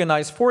February, we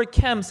organized 4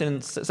 camps in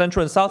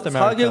Central and South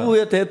America.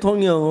 4개국의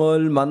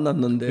대통령을 We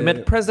만났는데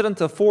met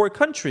presidents of 4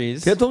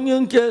 countries.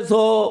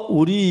 대통령께서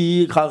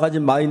우리가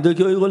가진 마인드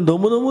교육을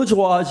너무너무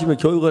좋아하시며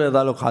교육을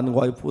해달라고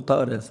간곡하게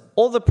부탁을 했어요.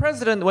 All the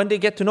president, when they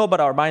get to know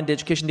about our mind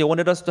education, they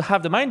wanted us to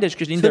have the mind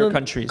education in their 저는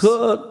countries.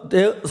 그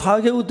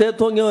 4개국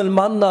대통령을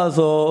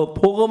만나서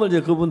복음을 이제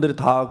그분들이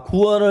다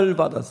구원을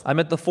받았어요. I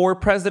met the 4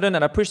 president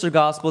and I preached the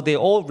gospel. They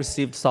all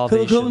received 그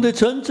salvation. 그분들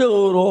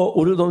전적으로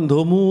우리도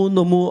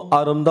너무너무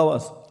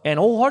아름다웠어요. And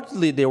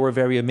wholeheartedly, they were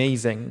very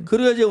amazing.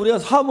 그래서 이제 우리가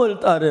 3월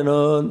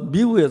달에는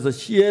미국에서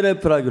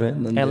CLF를 하기로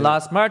했는데 And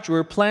last March, we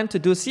were planned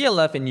to do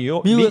CLF in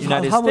미국에서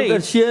United 3월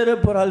달 States.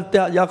 CLF를 할 때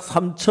약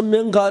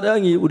 3,000명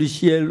가량이 우리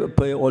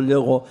CLF에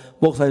오려고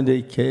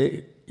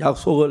목사님들이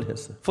약속을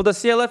했어요. For the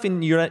CLF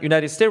in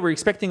United States, we're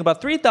expecting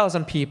about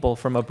 3,000 people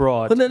from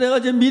abroad. 근데 내가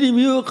이제 미리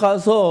미국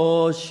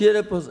가서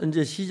CLF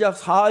이제 시작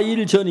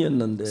 4일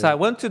전이었는데 So I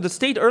went to the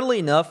state early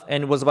enough,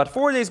 and it was about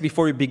 4 days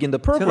before we begin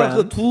the 제가 program.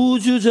 그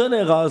 2주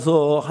전에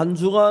가서 한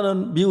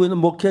주간은 미국에 있는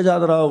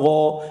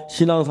목회자들하고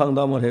신앙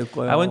상담을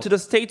했고요. I went to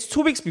the States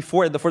 2 weeks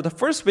before, and for the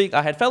first week,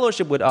 I had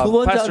fellowship with 두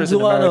번째 한 pastors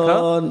in America.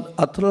 주간은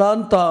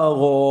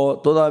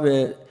아틀란타하고 또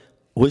다음에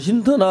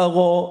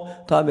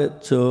워싱턴하고 다음에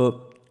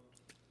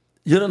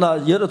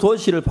여러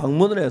도시를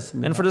방문을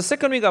했습니다. And for the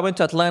second week, I went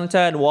to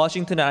Atlanta and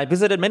Washington, and I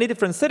visited many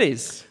different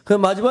cities. 그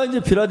마지막 이제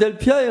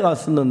필라델피아에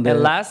갔었는데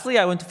And lastly,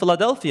 I went to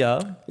Philadelphia,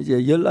 이제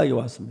연락이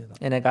왔습니다.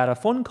 and I got a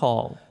phone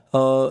call.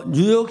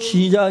 뉴욕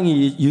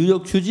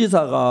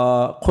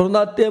주지사가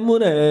코로나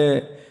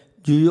때문에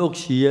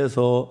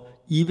뉴욕시에서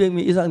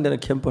 200명 이상 되는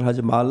캠프를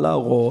하지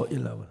말라고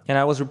일러요. And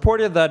I was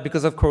reported that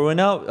because of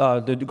Corona,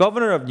 the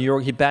governor of New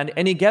York, he banned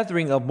any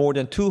gathering of more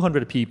than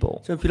 200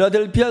 people. 저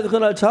필라델피아에서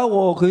그날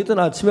자고 그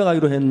이튿날 아침에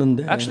가기로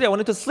했는데 Actually, I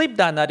wanted to sleep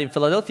that night in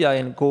Philadelphia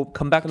and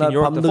come back to 그날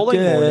New York the following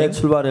밤늦게 morning.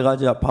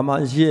 출발해가지고 밤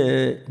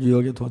 1시에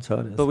뉴욕에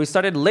도착을 했어요. But we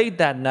started late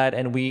that night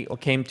and we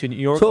came to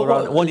New York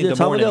around 1 in 이제 the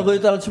자모니가 morning. 그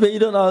이튿날 아침에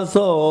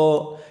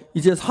일어나서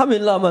이제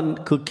 3일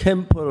남은 그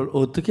캠프를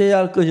어떻게 해야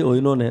할 것이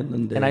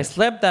의논했는데 And I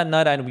slept that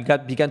night and we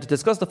began to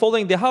discuss the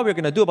following day how we're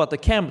going to do about the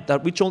camp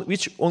that which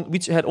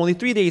had only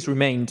 3 days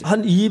remained.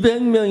 한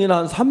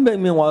 200명이나 한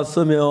 300명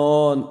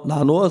왔으면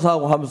나누어서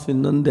하고 할 수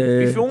있는데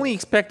If you only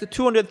expect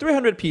 200,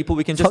 300 people,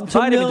 we can just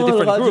divide them into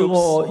 3,000명을 different groups.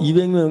 가지고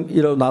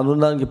 200명이라고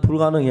나눈다는 게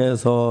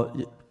불가능해서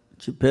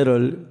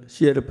집회를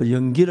CLF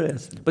연기를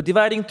했습니다. But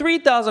dividing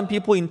 3,000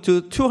 people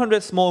into 200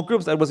 small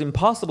groups, that was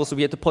impossible, so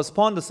we had to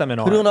postpone the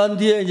seminar. 그러고 난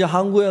뒤에 이제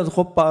한국에서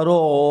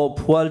곧바로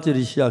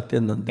부활절이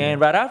시작됐는데 And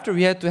right after,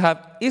 we had to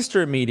have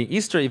Easter 우리가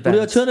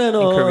events in 전에는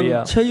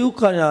Korea.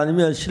 체육관이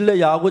아니면 실내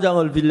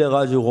야구장을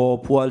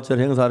빌려가지고 부활절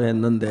행사를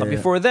했는데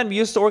Before then, we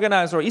used to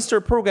organize our Easter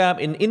program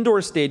in indoor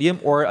stadium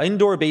or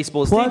indoor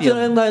baseball 부활절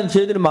stadium. 행사에는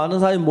저희들이 많은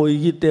사람이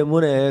모이기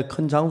때문에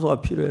큰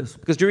장소가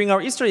필요했습니다. Because during our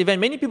Easter event,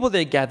 many people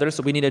they gather,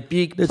 so we needed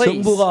big 근데 place.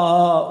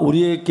 정부가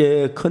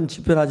우리에게 큰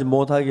집회를 하지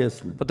못하게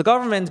했습니다. But the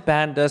government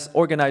banned us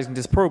organizing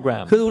this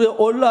program. 그래서 우리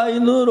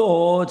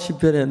온라인으로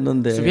집회를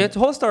했는데 So we had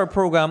to host our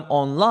program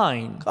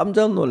online.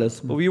 깜짝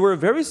놀랐습니다. But we were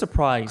very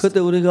surprised. 그때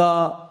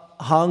우리가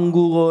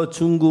한국어,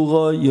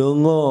 중국어,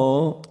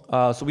 영어,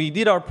 So we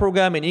did our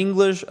program in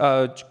English,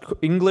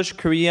 English,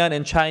 Korean,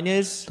 and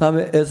Chinese.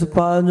 그다음에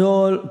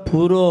에스파뇰,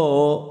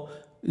 불어,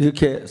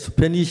 이렇게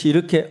스페니시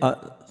이렇게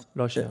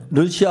Russian.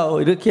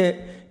 러시아어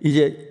이렇게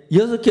이제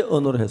 6개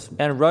언어로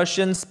했습니다. And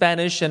Russian,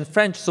 Spanish, and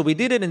French. So we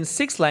did it in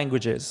 6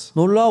 languages.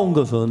 놀라운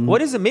것은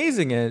What is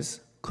amazing is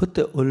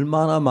그때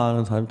얼마나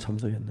많은 사람이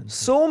참석했는지.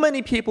 so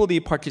many people they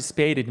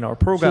participated in our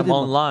program 저희들이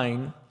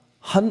online.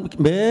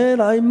 매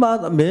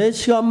라인마다 매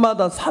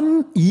시간마다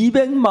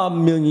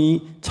 200만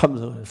명이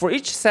참석했어요. For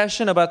each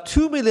session, about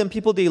 2 million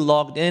people they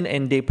logged in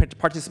and they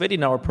participated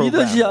in our program.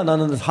 믿으지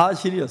않았는데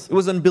사실이었어요. It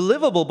was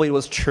unbelievable, but it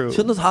was true.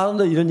 저도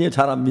사람들 이런 얘기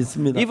잘 안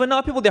믿습니다. Even now,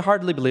 people they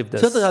hardly believe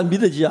this. 저도 잘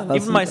믿지 Even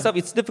않았습니다. myself,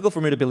 it's difficult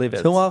for me to believe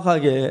it.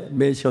 정확하게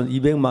매 시간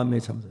 200만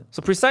명이 참석. So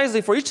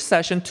precisely for each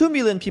session, 2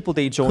 million people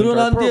they joined 그러고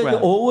our 난 뒤에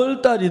program.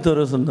 5월 달이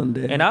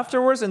들었었는데 And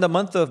afterwards, in the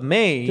month of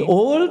May,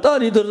 5월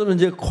달이 들어서면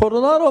이제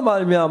코로나로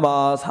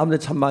말미암아 사람들이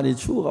참 많이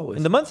죽어가고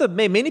in 있어요. the month of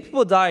May, many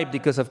people died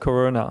because of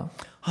Corona.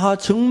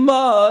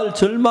 정말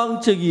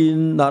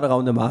절망적인 나라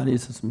가운데 많이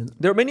있었습니다.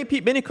 There were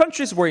many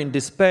countries were in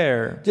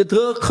despair. 이제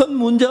더 큰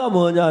문제가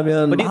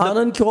뭐냐면 But in the-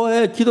 많은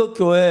교회,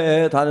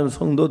 기독교회에 다니는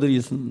성도들이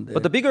있었는데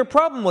But the bigger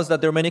problem was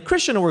that there were many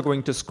Christians who were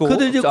going to school,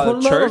 그들 이제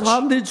코로나로 church.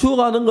 사람들이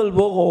죽어가는 걸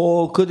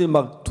보고 그들이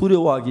막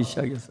두려워하기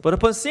시작했어요. But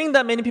upon seeing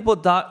that many people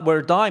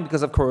were dying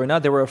because of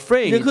Corona, they were 이제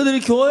afraid. 그들이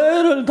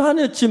교회를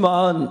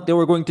다녔지만 They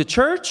were going to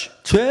church,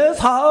 죄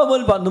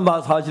사함을 받는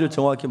사실을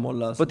정확히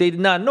몰랐어요. but they did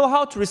not know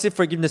how to receive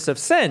forgiveness of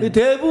sin.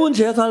 대부분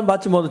재산을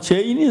받지 못한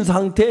죄인인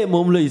상태에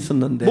머물러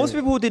있었는데 Most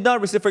people who did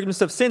not receive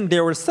forgiveness of sin, they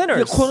were 이제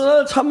sinners.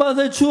 코로나를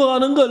참아서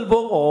죽어가는 걸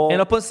보고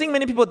And upon seeing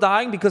many people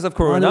dying because of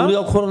아니 Corona,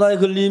 우리가 코로나에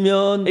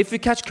걸리면 if we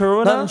catch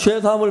나는 Corona,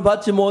 죄 사함을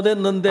받지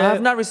못했는데 I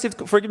have not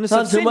received forgiveness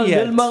난 of sin 정말 yet.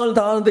 멸망을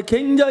당하는데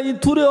굉장히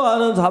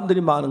두려워하는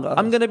사람들이 많은 거야.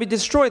 I'm going to be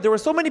destroyed. There were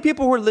so many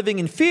people who were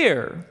living in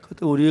fear.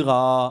 그때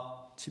우리가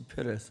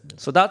집회를 했습니다.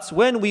 So that's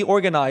when we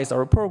organized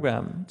our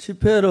program.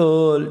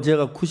 집회를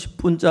제가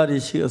 90분짜리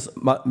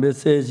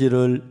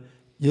메시지를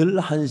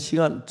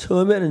 11시간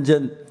처음에는 이제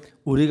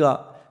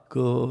우리가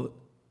그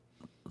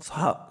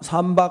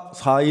 3박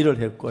 4일을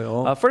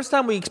했고요. First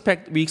time we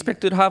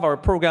expect to have our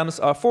programs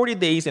 40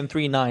 days and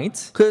 3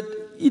 nights.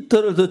 그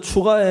이틀을 더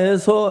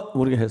추가해서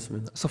우리가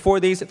했습니다. So 4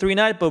 days, 3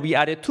 nights, but we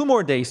added 2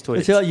 more days to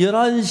it. 제가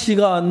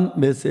 11시간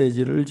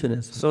메시지를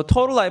전했습니다. So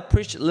total I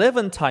preached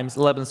 11 times,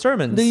 11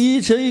 sermons.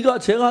 근데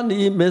제가 한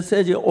이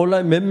메시지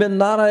온라인 몇몇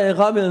나라에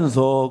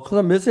가면서 그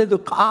메시지도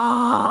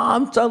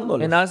깜짝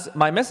놀랐어요. And as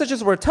my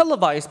messages were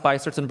televised by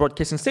certain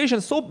broadcasting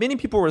stations, so many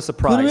people were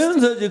surprised.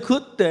 그러면서 이제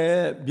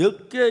그때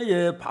몇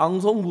개의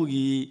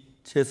방송국이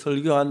제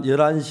설교 한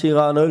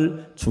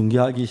 11시간을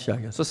중계하기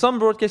시작했어요. So some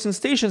broadcasting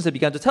stations they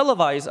began to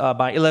televise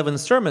my 11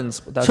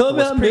 sermons that 처음에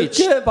was 한 몇 preached.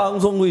 개의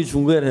방송국이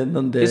중계를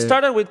했는데 It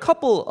started with a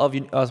couple of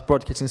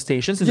broadcasting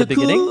stations in 이제 the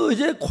beginning.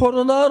 이제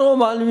코로나로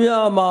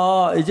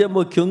말미암아 이제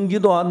뭐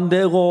경기도 안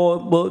되고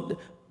뭐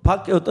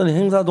밖에 어떤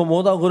행사도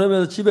못 하고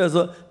그러면서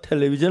집에서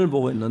텔레비전을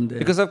보고 있는데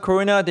Because of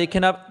Corona, they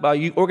cannot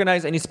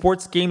organize any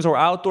sports games or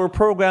outdoor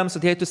programs, so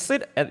they had to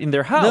sit in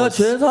their 내가 house.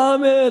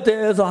 죄사함에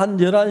대해서 한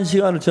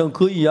 11시간을 전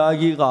그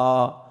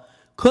이야기가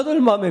그들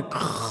마음에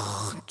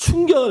큰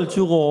충격을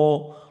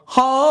주고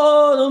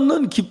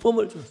한없는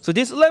기쁨을 줬어요. So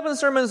these 11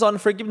 sermons on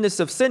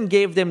forgiveness of sin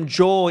gave them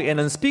joy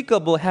and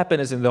unspeakable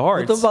happiness in their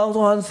어떤 hearts.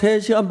 방송 한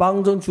 3시간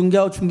방송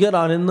중계하고 중계를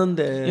안 In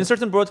했는데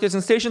certain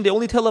broadcasting station, they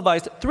only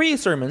televised 3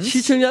 sermons,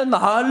 시청자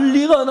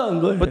난리가 난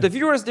거예요. but the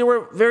viewers they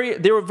were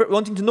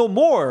wanting to know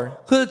more.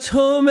 그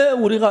처음에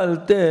우리가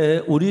할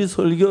때 우리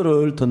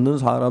설교를 듣는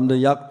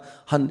사람들 약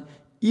한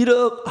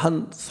 1억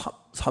한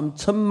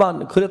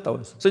 3천만 그랬다고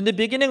했어요. So in the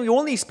beginning, we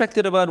only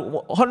expected about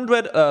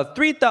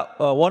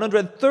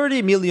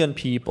 130 million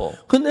people.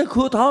 근데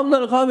그 다음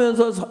날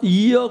가면서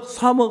 2억,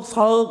 3억,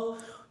 4억,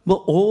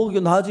 뭐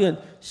 5억이 나중에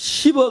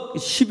 10억,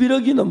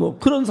 11억이나 뭐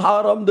그런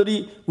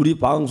사람들이 우리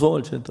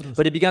방송을 들었어요.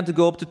 But it began to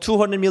go up to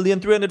 200 million,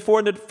 300,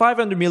 400,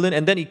 500 million,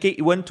 and then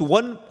it went to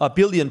 1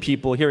 billion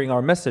people hearing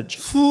our message.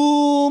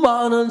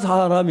 수많은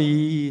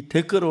사람이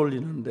댓글을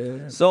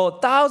올리는데 So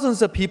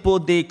thousands of people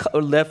they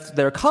left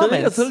their 저희가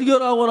comments.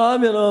 설교를 하고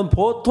나면은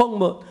보통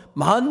뭐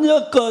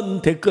만여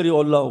건 댓글이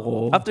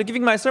올라오고 After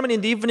giving my sermon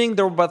in the evening,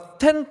 there were about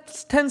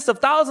tens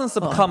of thousands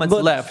of comments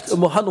left.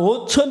 뭐한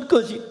 5천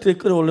건씩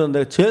댓글이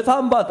올렸는데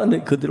죄산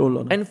받았는데 그들이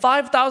올라오는. And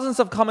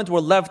 5,000s of comments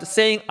were left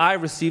saying, I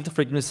received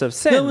forgiveness of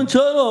그러면 sin.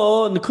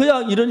 저는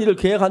그냥 이런 일을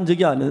계획한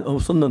적이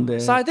없었는데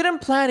So I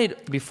didn't plan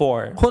it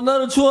before.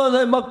 코로나를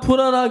주어서 막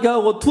불안하게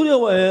하고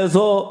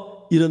두려워해서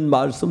이런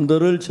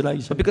말씀들을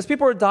전하기 시작했어요. Because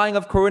people were dying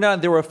of corona and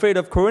they were afraid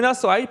of corona,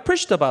 so I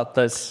preached about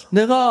this.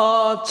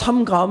 내가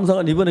참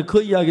감사한 이번에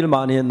그 이야기를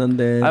많이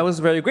했는데 I was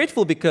very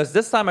grateful because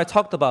this time I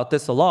talked about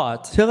this a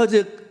lot. 제가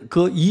이제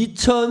그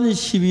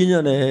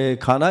 2012년에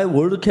가나의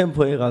월드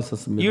캠프에 Year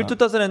갔었습니다.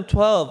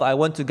 2012, I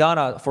went to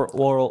Ghana for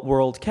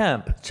World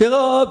Camp.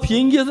 제가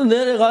비행기에서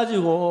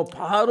내려가지고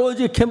바로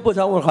이제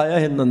캠프장으로 가야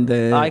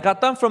했는데 I got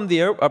down from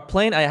the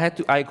plane. I had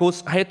to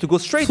go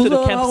straight to the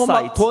수선하고 막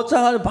campsite.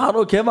 도착하면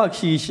바로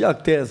개막식이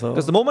시작돼서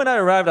Because the moment I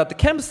arrived at the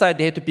campsite,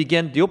 they had to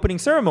begin the opening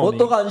ceremony.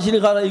 옷도 간신히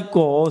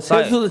갈아입고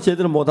세수도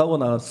제대로 못하고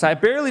나왔어요. So I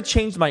barely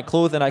changed my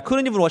clothes and I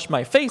couldn't even wash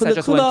my face. I 근데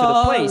just went to the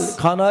그날 place.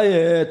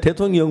 가나의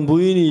대통령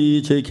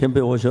부인이 저희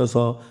캠프에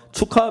오셔서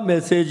축하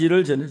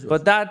메시지를 전해줬어요.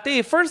 But that day,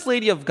 First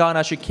Lady of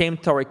Ghana, she came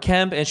to our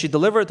camp and she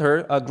delivered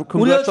her a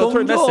우리가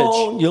congratulatory message.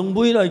 종종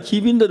영부인이나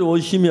기빈들이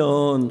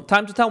오시면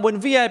Time to time,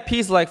 when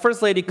VIPs like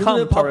First Lady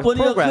come to our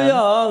바쁘니까 program,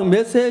 그냥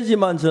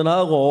메시지만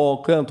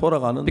전하고 그냥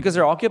돌아가는. because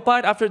they're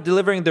occupied after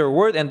delivering their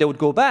word and they would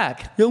go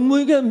back.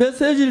 영부인께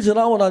메시지를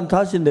전하고 난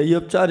다시 내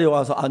옆자리에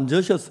와서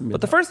앉으셨습니다.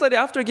 But the First Lady,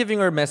 after giving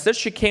her message,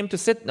 she came to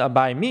sit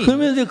by me.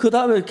 그러면 이제 그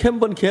다음에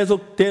캠프는 계속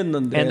And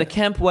됐는데 the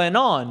camp went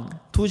on.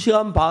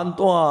 2시간 반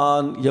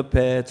동안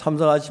옆에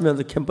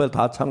참석하시면서 캠프에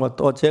다 참가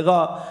또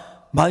제가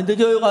마인드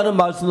교육하는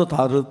말씀도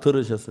다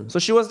들으셨습니다. So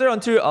she was there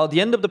until the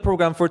end of the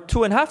program for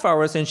 2.5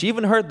 hours, and she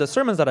even heard the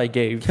sermons that I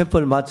gave.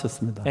 캠프를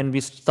마쳤습니다. And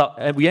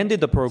we ended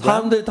the program.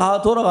 사람들이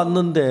다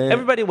돌아갔는데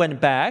Everybody went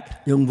back,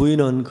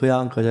 영부인은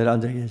그냥 그 자리에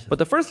앉아 계셨어요.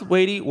 but the First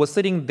Lady was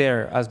sitting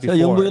there as 제가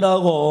before.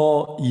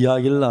 영부인하고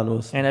이야기를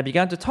나누었어요. And I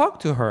began to talk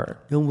to her.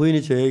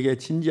 영부인이 저에게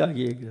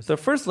진지하게 얘기했어요. The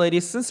First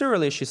Lady,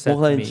 sincerely, she said to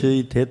목사님 me,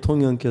 저희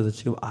대통령께서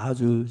지금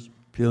아주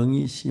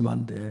병이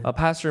심한데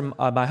Pastor,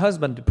 my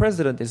husband, the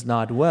president, is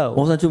not well.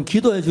 목사님 좀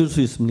기도해 줄 수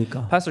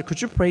있습니까? Pastor,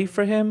 could you pray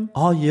for him?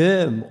 아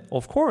예.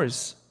 Of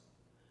course.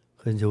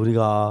 그래서 이제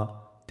우리가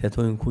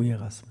대통령 궁에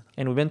갔습니다.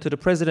 And we went to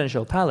the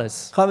presidential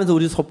palace. 가면서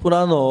우리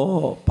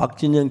소프라노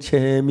박진영,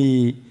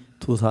 최혜미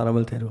두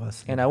사람을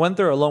데려갔습니다. And I went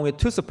there along with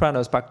 2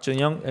 sopranos, Park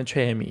Jun-young and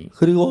Choi Mi.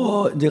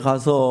 그리고 이제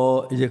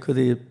가서 이제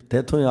그들이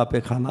대통령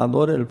앞에 가나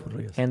노래를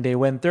부르겠어요. And they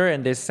went there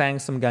and they sang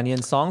some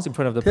Ghanaian songs in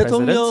front of the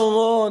president.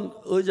 대통령은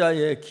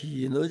의자에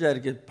긴 의자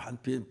이렇게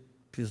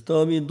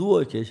비스듬히 누워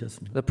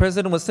계셨습니다. The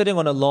president was sitting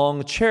on a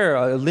long chair,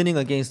 leaning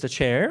against the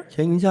chair,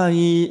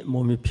 굉장히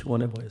몸이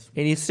피곤해 보였습니다.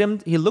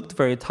 and he looked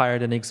very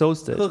tired and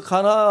exhausted. 그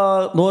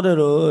가나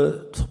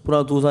노래를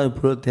소프라노 두 사람이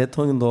부를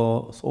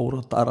대통령도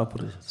속으로 따라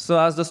부르셨어요. So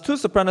as the 2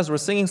 sopranos were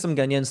singing some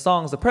Ghanaian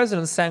songs, the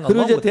president sang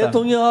그리고 이제 along with them.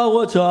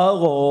 대통령하고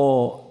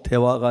저하고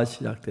대화가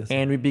시작됐어요.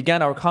 And we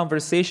began our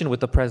conversation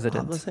with the 그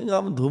president.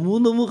 생각하면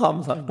너무너무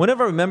감사합니다.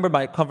 Whenever I remember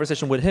my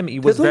conversation with him,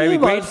 he was very 대통령이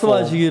grateful.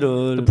 The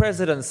말씀하시기를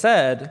president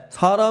said,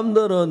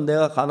 사람들은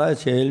내가 가나에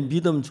제일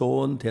믿음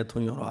좋은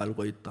대통령으로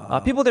알고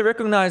있다. people they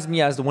recognize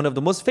me as one of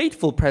the most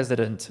faithful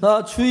president.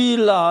 나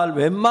주일날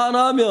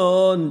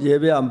웬만하면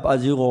예배 안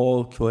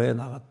빠지고 교회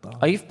나갔다.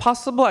 If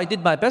possible, I did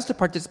my best to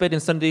participate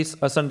in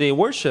Sunday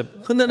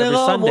worship 근데 every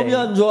내가 몸이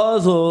Sunday. 안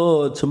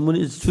좋아서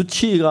전문의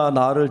주치의가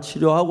나를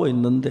치료하고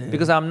있는데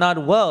Because I'm not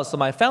well, so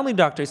my family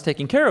doctor is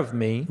taking care of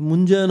me.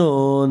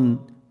 문제는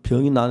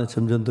병이 나는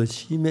점점 더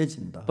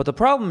심해진다. But the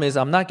problem is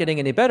I'm not getting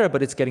any better,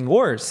 but it's getting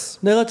worse.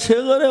 내가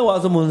최근에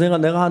와서 뭔 생각?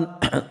 내가 한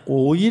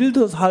 5일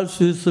더 살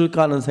수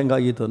있을까 하는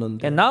생각이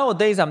드는데. And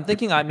nowadays I'm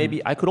thinking I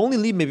could only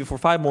live maybe for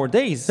 5 more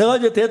days. 내가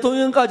이제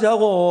대통령까지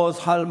하고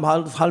살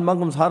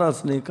만큼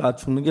살았으니까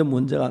죽는 게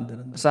문제가 안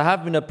되는데. So I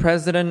have been a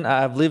president.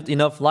 I've lived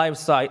enough lives,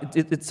 so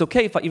it's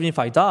okay even if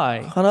I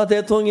die. 하나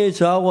대통령이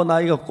저하고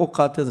나이가 꼭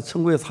같아서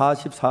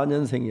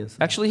 1944년생이었어요.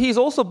 Actually, he's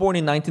also born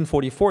in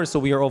 1944, so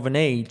we are of an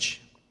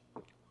age.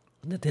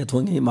 근데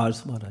대통령이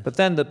말씀하라. But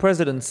then the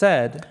president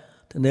said,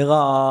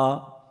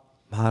 내가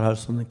말할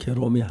수 없는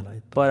괴로움이 하나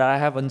있다. but I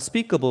have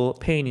unspeakable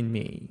pain in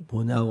me.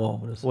 뭐냐고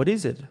그래서 What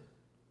is it?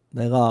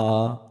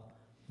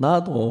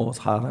 나도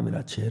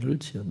사람이라 죄를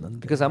지었는데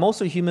Because I'm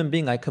also a human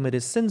being, I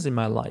committed sins in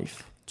my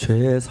life,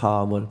 죄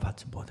사함을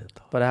받지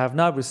못했다. but I have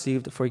not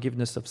received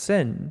forgiveness of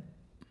sin.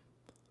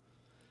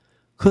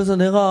 그래서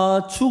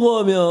내가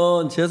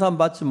죽으면 재산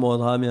받지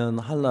못하면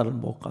할날을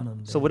못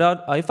가는데 So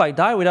if I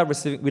die without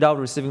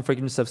receiving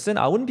forgiveness of sin,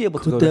 I wouldn't be able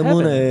to 그 go to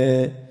heaven.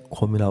 때문에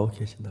고민하고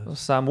계신다.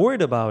 So I'm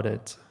worried about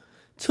it.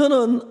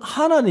 저는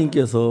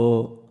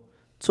하나님께서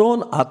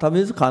존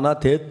아타미스 가나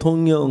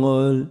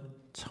대통령을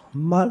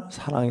정말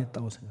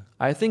사랑했다고 생각해요.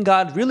 I think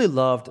God really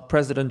loved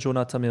President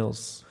Jonathan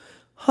Mills.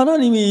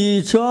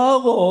 하나님이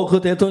저하고 그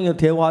대통령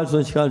대화할 수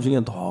있는 시간 중에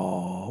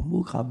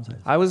너무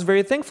감사해요. I was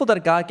very thankful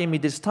that God gave me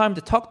this time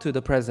to talk to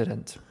the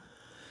president.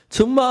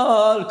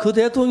 정말 그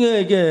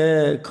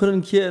대통령에게 그런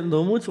기회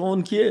너무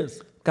좋은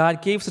기회였어요. God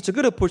gave such a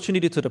good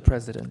opportunity to the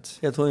president.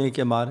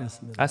 대통령에게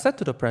말했습니다. I said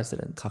to the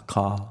president,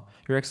 카카,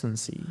 Your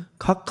Excellency,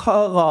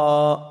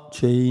 카카가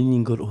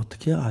죄인인 걸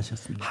어떻게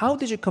아셨습니까? how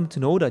did you come to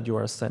know that you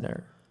are a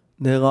sinner?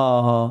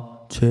 내가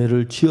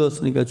죄를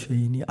지었으니까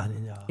죄인이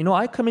아니냐. You know,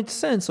 I commit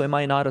sin, so am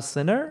I not a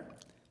sinner?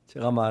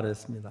 제가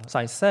말했습니다. So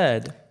I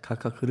said,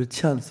 카카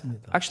그렇지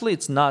않습니다. Actually,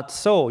 it's not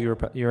so, Your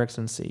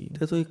Excellency.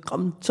 대통령이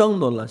깜짝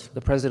놀라시고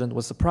The president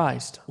was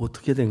surprised.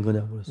 어떻게 된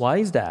거냐고 그랬어요. Why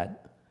is that?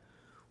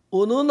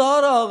 어느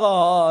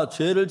나라가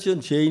죄를 지은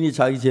죄인이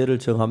자기 죄를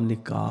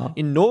정합니까?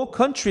 In no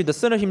country, the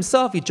sinner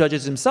himself, he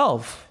judges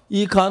himself.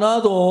 이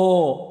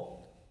가나도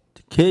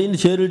개인이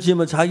죄를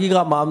지으면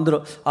자기가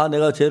마음대로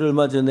내가 죄를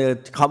얼마 전에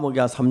내가 감옥에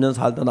한 3년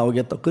살다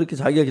나오겠다 그렇게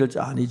자기가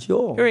결정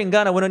아니죠. Here in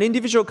Ghana, when an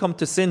individual comes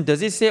to sin,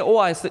 does he say, "Oh,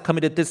 I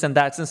committed this and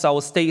that, since I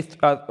will stay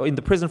in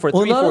the prison for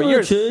 3-4 어느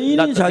years"? 죄인이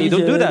They 자기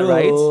don't do that,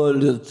 right?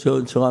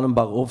 죄를 정하는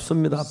바가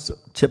없습니다.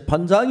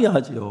 재판장이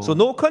하지요. So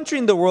no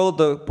country in the world,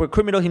 the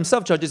criminal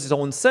himself judges his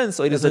own sin,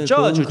 so it is the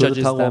judge who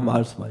judges 그렇다고 them.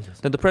 말씀하셨어요.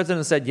 Then the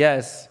president said,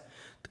 "Yes."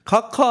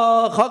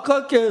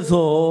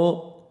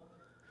 각하께서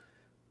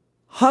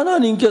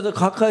하나님께서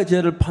각하의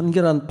죄를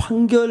판결한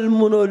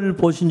판결문을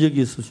보신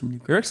적이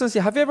있으십니까? Your Excellency,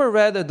 have you ever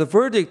read the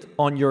verdict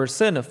on your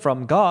sin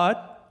from God?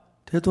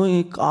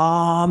 대통령이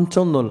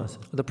깜짝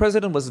놀랐어요. The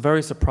president was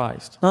very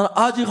surprised. 나는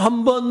아직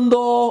한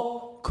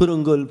번도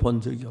그런 걸 본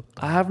적이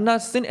없다. I have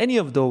not seen any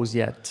of those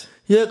yet.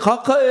 예,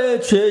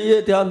 각하의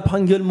죄에 대한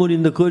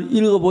판결문인데 그걸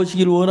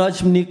읽어보시길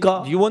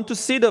원하십니까? Do you want to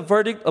see the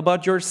verdict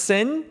about your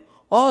sin?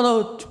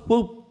 나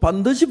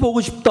반드시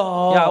보고 싶다.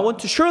 Yeah, I want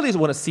to surely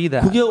want to see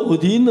that. 그게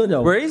어디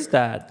있느냐고. Where is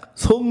that?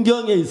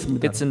 성경에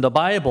있습니다. It's in the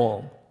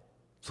Bible.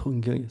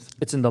 성경에 있습니다.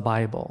 It's in the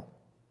Bible.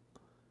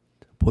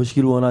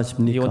 보시길 You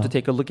원하십니까? want to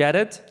take a look at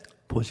it?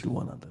 보시길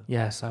원한다.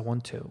 Yes, I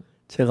want to.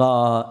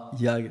 제가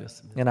이야기를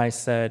했습니다. And I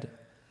said,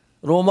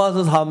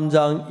 로마서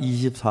 3장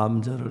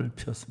 23절을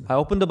폈습니다. I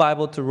opened the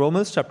Bible to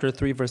Romans chapter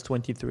 3, verse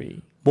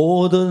 23.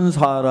 모든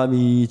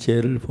사람이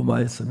죄를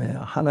범하였음에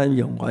하나님의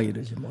영광에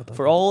이르지 못하다.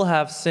 For all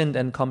have sinned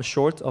and come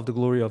short of the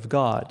glory of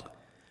God.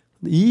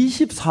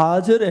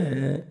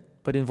 24절에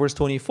But in verse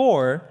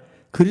 24,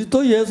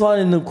 그리스도 예수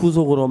안에 있는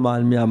구속으로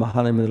말미암아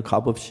하나님을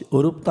값없이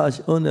어렵다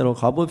하시 은혜로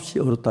값없이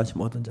어렵다 하시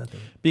모든 자들.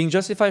 being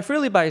justified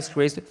freely by His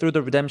grace through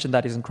the redemption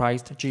that is in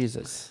Christ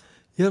Jesus.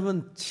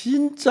 여러분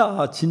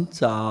진짜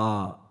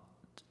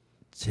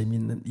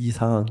재밌는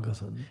이상한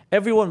것은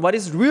Everyone, what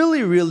is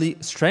really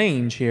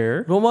strange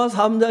here, 로마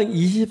 3장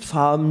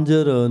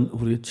 23절은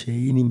우리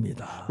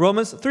죄인입니다.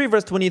 Romans 3,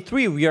 verse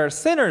 23, we are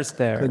sinners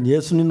there. 그건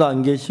예수님도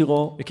안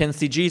계시고 We can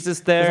see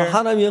Jesus 그래서 there.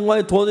 하나님의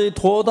영광에 도저히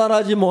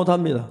도달하지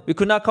못합니다. We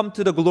could not come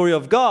to the glory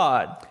of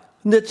God.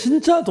 근데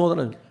진짜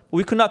도달합니다.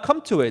 We could not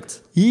come to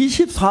it.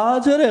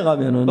 24절에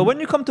가면은 But when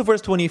you come to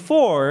verse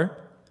 24,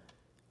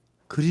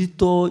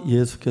 그리스도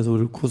예수께서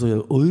우리를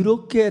구속해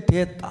의롭게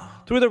됐다.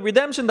 through the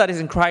redemption that is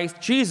in Christ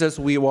Jesus,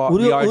 we are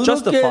우리가 의롭게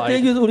justified.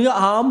 되기 위해서 우리가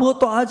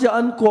아무것도 하지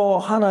않고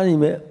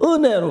하나님의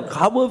은혜로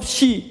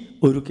값없이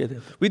의롭게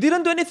됐다. We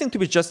didn't do anything to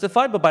be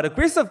justified, but by the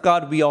grace of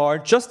God, we are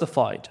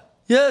justified.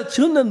 예,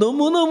 그런데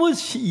너무너무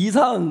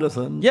이상한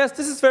것은 Yes,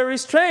 this is very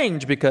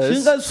strange because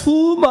지금까지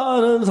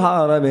수많은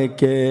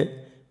사람에게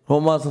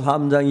로마서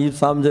 3장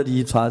 23절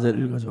 24절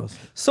읽어줬어요.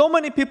 so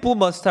many people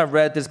must have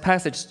read this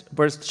passage,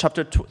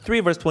 chapter 3,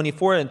 verse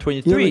 24 and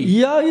여러분 23.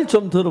 이야기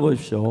좀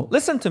들어보십시오.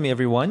 Listen to me,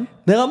 everyone.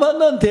 내가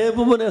만난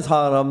대부분의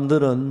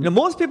사람들은 You know,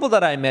 most people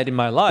that I met in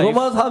my life,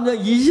 로마 3장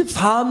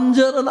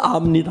 23절은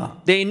압니다.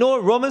 they know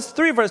Romans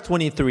 3, verse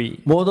 23.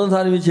 모든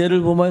사람이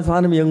죄를 범하여서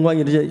하나님의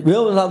영광이 이르지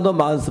외우는 사람도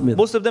많습니다.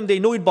 Most of them, they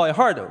know it by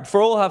heart.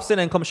 For all have sinned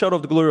and come short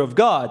of the glory of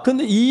God.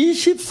 근데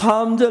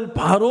 23절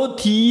바로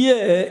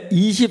뒤에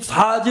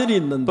 24절이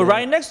있는데 But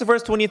right next to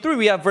verse 23,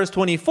 we have verse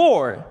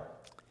 24.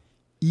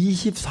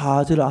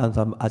 24절을 아는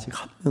사람 아직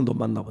한 명도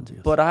만나본 적이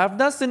없어요. But I have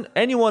not seen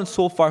anyone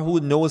so far who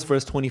knows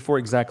verse 24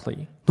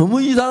 exactly.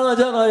 너무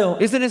이상하잖아요.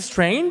 Isn't it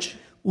strange?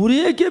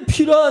 우리에게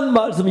필요한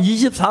말씀은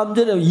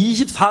 23절이에요.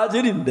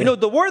 24절인데 You know,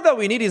 the word that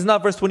we need is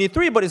not verse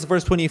 23, but it's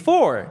verse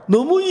 24.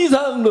 너무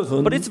이상한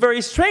것은 But it's very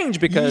strange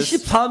because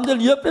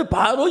 23절 옆에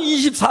바로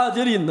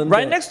 24절이 있는데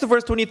right next to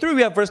verse 23,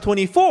 we have verse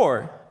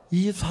 24.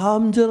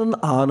 23절은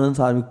아는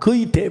사람이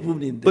거의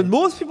대부분인데 But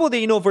most people,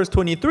 they know verse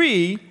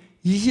 23,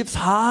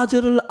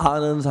 24절을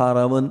아는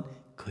사람은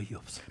거의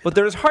없어요. but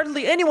there's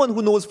hardly anyone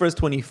who knows verse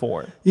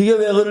 24. 이게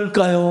왜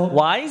그럴까요?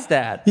 Why is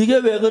that? 이게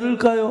왜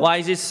그럴까요? Why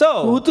is it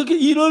so? 어떻게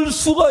이럴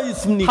수가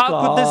있습니까?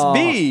 How could this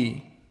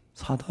be?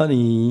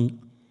 사탄이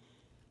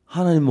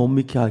하나님 못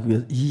믿게 하기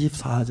위해서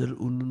 24절을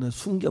우리 눈에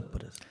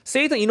숨겨버렸어요.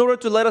 Satan, in order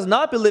to let us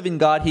not believe in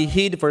God, he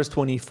hid verse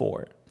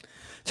 24.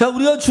 자,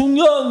 우리가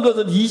중요한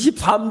것은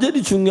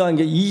 23절이 중요한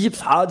게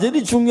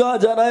 24절이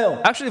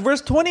중요하잖아요. Actually,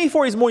 verse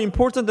 24 is more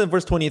important than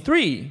verse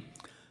 23.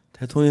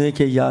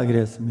 대통령에게 이야기를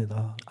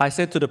했습니다. I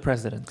said to the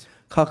president,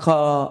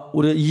 카카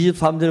우리가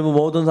 23절에 보면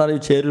모든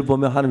사람이 죄를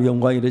보면 하나님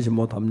영광이 이르지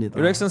못합니다.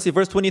 Your Excellency,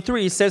 verse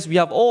 23 says we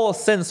have all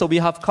sinned, so we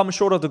have come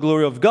short of the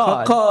glory of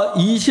God. 카카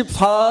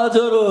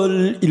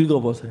 24절을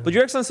읽어보세요. But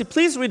Your Excellency,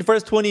 please read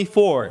verse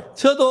 24.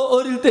 저도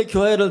어릴 때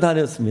교회를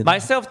다녔습니다.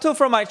 Myself too,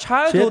 from my 죄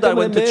childhood, I 때문에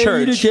went to 매일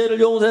church,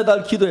 죄를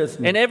용서해달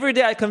기도했습니다. and every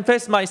day I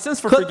confessed my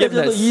sins for 그때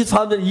저도 forgiveness.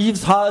 23절,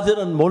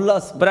 24절은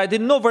몰랐습니다. But I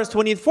didn't know verse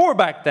 24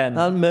 back then,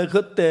 난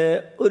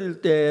그때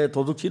어릴 때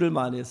도둑질을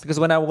많이 했어요. because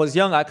when I was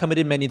young, I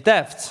committed many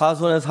thefts.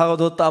 사손의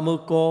사과도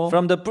따먹고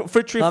From the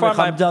fruit tree 다음에 farm,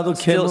 I 감자도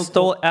still 캐먹고.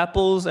 stole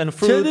apples and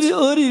쟤들이 fruits.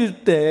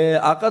 어릴 때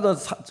아까도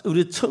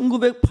우리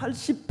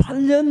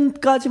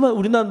 1988년까지만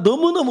우리나라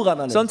너무너무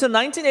가난해. So until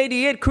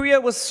 1988, Korea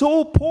was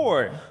so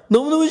poor.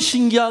 너무너무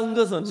신기한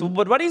것은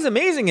But what is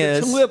amazing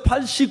is,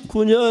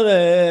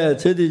 1989년에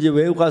저희들이 이제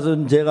외국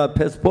가서 제가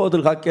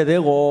패스포트를 갖게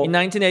되고 in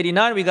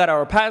 1989, we got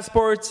our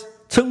passports.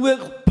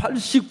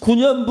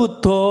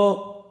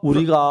 1989년부터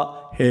우리가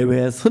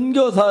해외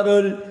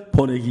선교사를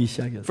보내기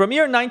시작했어요. From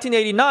year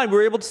 1989, we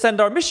were able to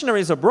send our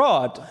missionaries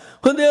abroad.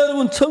 근데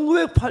여러분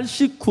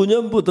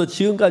 1989년부터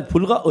지금까지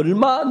불과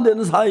얼마 안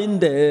되는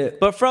사이인데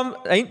But from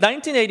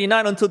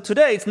 1989 until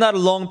today, it's not a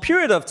long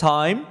period of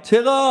time.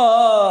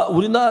 제가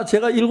 7살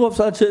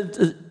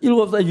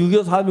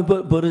 6.25 사람이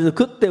벌어져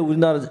그때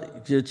우리나라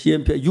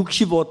GNP가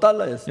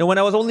 $65였어요. You know, when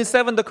I was only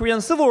 7, the Korean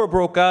Civil War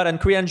broke out, and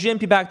Korean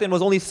GNP back then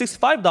was only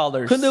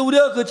 $65. 근데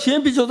우리가 그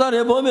GNP 조사를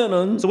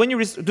해보면은 So when you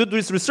do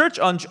this research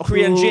on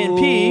Korean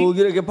GNP, 쭉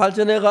이렇게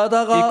발전해 it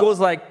가다가 goes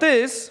like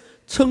this.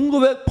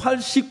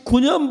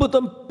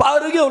 1989년부터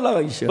빠르게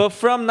올라가기 시작. But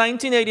from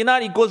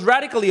 1989, it goes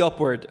radically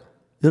upward.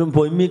 여러분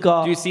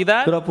보입니까? Do you see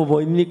that? 그래프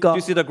보입니까? Do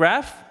you see the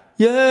graph?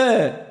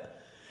 예.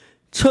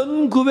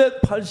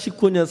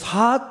 1989년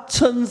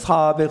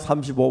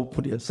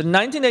 4,435불이었어요. So in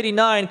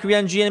 1989,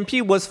 Korean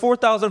GNP was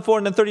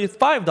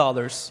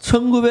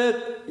 $4,435.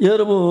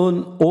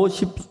 여러분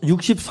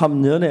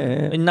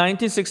 63년에 In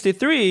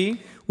 1963,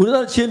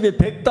 우리나라 GNP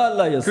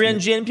 $100였어요. Korean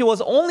GNP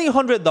was only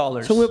 $100.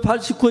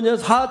 1989년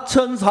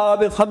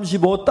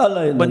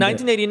 4,435달러였는데 But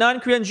 1989,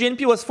 Korean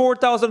GNP was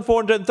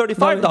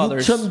 $4,435.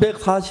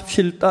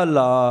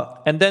 $6,147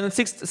 And then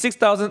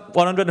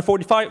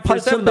 $6,147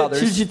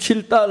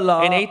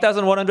 $8,177 and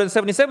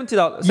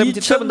 $8,177.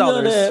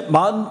 2000년에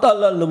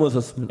 $10,000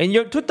 넘어섰습니다. In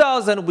year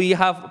 2000, we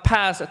have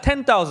passed 그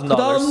 $10,000.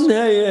 다음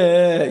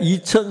해에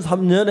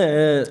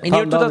 2003년에 In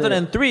year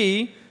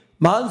 2003,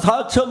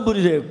 14,000불이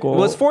it 됐고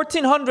was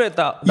 $1,400.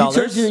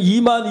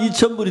 2010년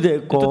 22,000불이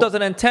됐고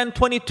 2010,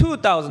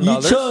 $22,000.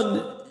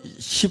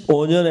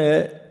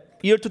 2015년에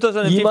Year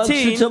 2015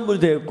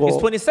 27,000불이 됐고 is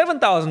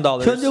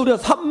 $27,000. 현재 우리가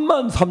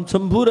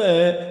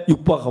 33,000불에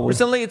육박하고 있습니다.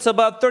 Recently, it's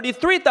about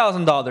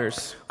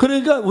 $33,000.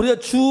 그러니까 우리가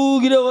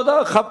쭉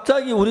이러다가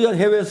갑자기 우리가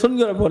해외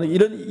선교를 보내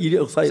이런 일이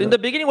역사에 So in the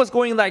beginning, it was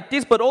going like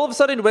this, but all of a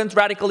sudden, it went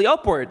radically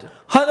upward.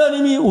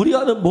 하나님이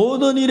우리가 하는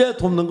모든 일에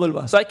돕는 걸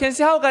봤어요. So I can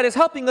see how God is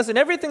helping us in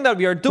everything that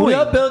we are 우리 doing.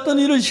 앞에 어떤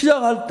일을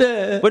시작할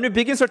때 When we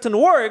begin certain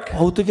work,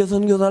 어떻게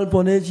선교사를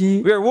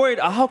보내지? we are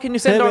worried, how can you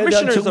send our 해외에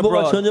대한 missionaries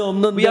정보가 abroad? 전혀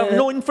없는데 We have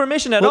no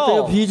information at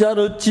all. 어떻게 비자를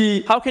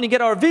얻지? How can you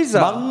get our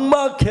visa?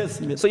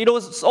 막막했습니다. So it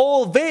was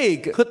all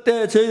vague.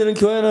 그때 저희들은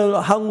교회는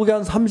한국에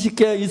한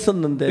 30개 We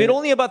있었는데 had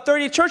only about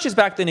 30 churches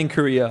back then in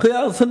Korea.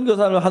 그냥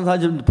선교사를 한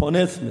사람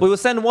보냈습니다. We would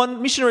send one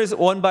missionaries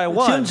one by 지금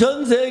one.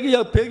 전 세계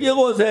약 100여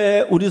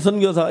곳에 우리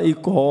선교사가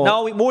있고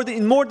Now, in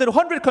more than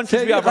 100 countries,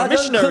 we 세계 have our 가장 큰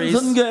missionaries.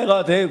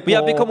 선교회가 되고 We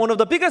have become one of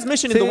the biggest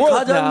mission in the 세계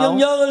world 가장 now.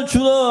 영향을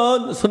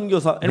주는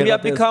선교사회가 And we have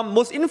됐어요. become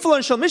most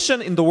influential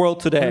mission in the world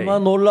today. 얼마나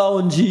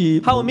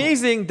놀라운지 How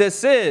amazing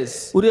this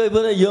is. 우리가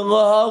이번에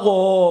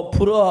영어하고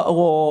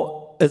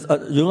불어하고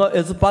영어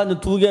에스파뇰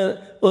두 개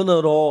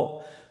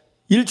언어로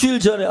일주일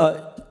전에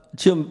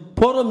지금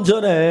보름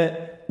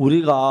전에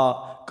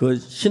우리가 그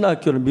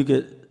신학교를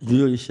미국에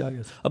뉴욕에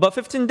시작했어요. About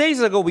 15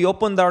 days ago, we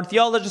opened our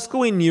theology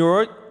school in New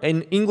York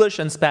in English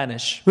and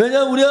Spanish.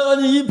 왜냐하면 우리가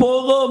가진 이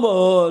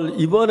복음을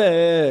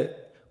이번에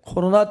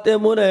코로나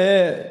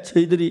때문에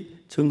저희들이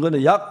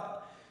전거는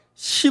약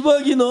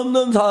 10억이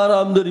넘는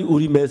사람들이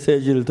우리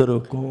메시지를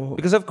들었고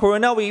Because of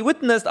Corona, we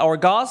witnessed our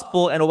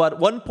gospel, and about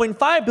 1.5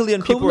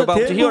 billion people were 그보다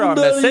about to hear our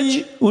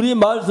message. 대부분들이 우리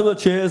말씀을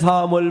죄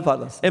사함을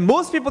받았어요. And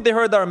most people, they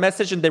heard our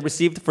message and they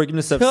received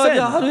forgiveness of 제가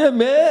이제 sin. 하루에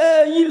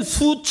매일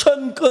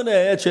수천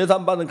건의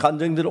죄산 받은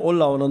간증들이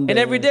올라오는데 And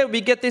every day we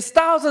get these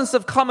thousands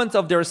of comments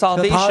of their 다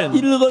salvation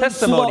읽을 수가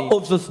testimony.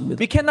 없었습니다.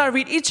 We cannot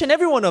read each and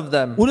every one of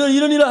them. 우리는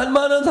이런 일을 할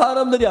만한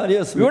사람들이 We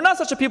아니었습니다. were not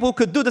such a people who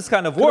could do this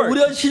kind of work.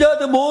 우리가 시작할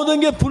때 모든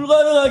게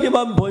불가능하게만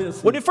When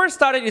보였습니다. we first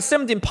started, it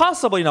seemed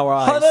impossible in our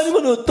eyes.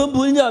 하나님은 어떤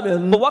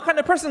분이냐면 But what kind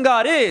of person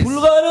God is?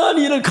 불가능한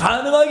일을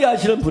가능하게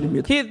하시는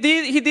분입니다. He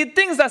did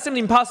things that seemed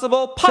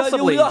impossible 자, 이제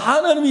possibly. 우리가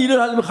하나님의 일을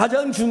하려면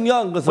가장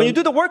중요한 When you 것은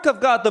do the work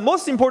of God, the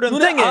most important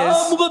눈에 thing is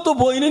아무것도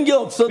보이는 게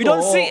없어도 we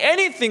don't see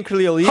anything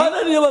clearly.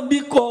 하나님만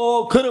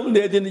믿고 걸음을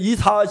내야 되는 이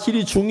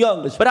사실이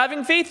중요한 것입니다. But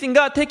having faith in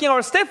God, taking our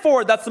step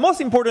forward, that's the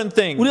most important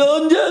thing. 우리가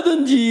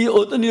언제든지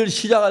어떤 일을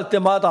시작할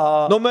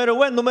때마다 No matter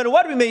when, no matter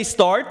what we may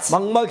start,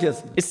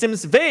 막막했습니다. it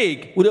seems vague.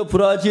 우리가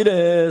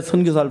브라질에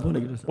선교사를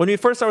보내기로 했어요. When we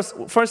first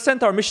sent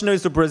our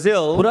missionaries to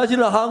Brazil,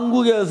 브라질은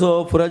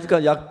한국에서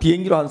브라질까지 약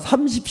비행기로 한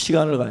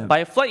 30시간을 가요.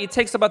 by flight, it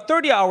takes about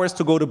 30 hours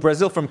to go to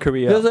Brazil from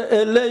Korea. 그래서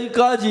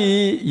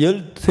LA까지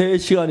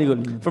 13시간이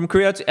걸립니다. From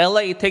Korea to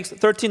LA, it takes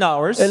 13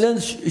 hours. LA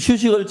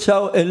휴식을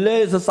취하고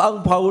LA에서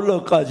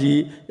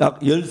상파울로까지 약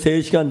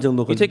 13시간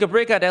정도 You 걸립니다. take a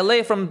break at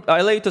LA, from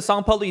LA to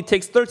São Paulo, it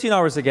takes 13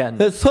 hours again.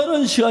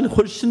 30시간이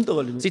훨씬 더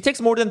걸립니다. So it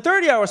takes more than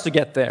 30 hours to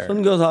get there.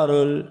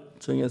 선교사를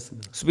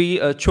정했습니다. So we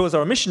chose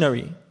our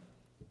missionary.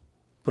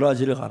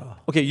 브라질에 가라.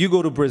 Okay, you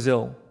go to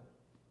Brazil.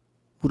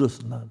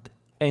 물었어 나한테.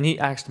 And he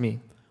asked me,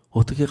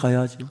 어떻게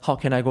가야지? how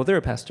can I go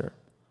there, Pastor?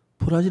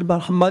 브라질 말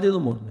한마디도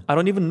모릅니다. I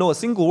don't even know a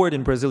single word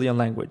in Brazilian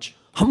language.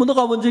 한 번도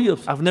가본 적이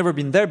없어. I've never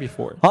been there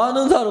before.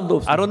 아는 사람도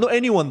없어. I don't know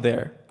anyone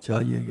there.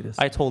 제가 얘기를 했어요.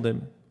 I told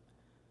him,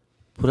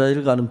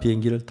 브라질 가는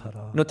비행기를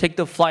타라. take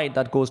the flight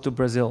that goes to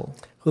Brazil.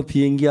 그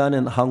비행기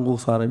안에는 한국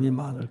사람이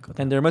많을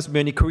거다. And there must be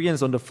many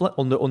Koreans on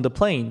the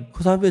plane.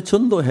 그 사람에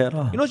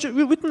전도해라.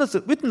 We witness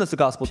the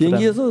gospel to them.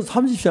 비행기에서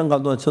 30시간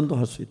간 동안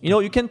전도할 수 있다.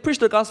 You can preach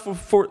the gospel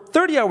for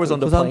 30 hours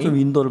on 그 the 사람 좀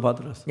plane, 인도를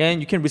받으랬어. and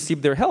you can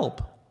receive their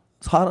help.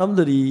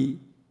 사람들이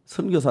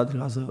선교사들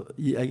가서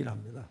이야기를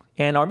합니다.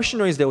 And our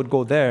missionaries, they would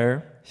go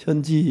there,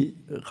 현지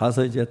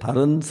가서 이제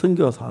다른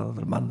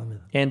선교사들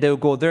만납니다. and they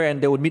would go there, and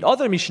they would meet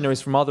other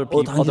missionaries from other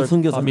people, 당신 other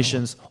선교사냐고.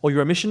 missions. Oh,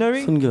 you're a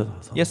missionary?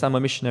 선교사. Yes, I'm a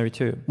missionary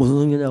too.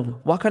 무슨 선교냐고?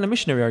 What kind of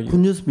missionary are you?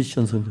 굿뉴스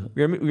미션 선교.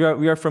 We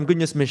are from Good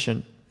News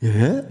Mission.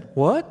 예?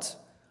 What?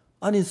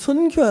 아니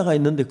선교회가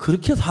있는데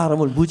그렇게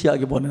사람을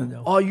무지하게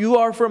보내느냐고. Oh, you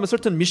are from a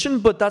certain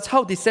mission, but that's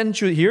how they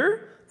sent you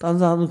here? 딴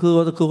사람은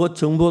그거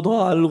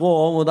정보도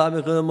알고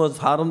그다음에 그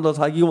사람도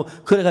사귀고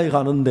그래가지고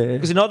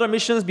가는데 Because in other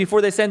missions,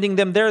 before they sending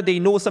them there,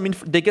 they know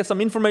they get some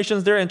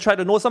information there and try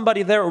to know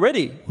somebody there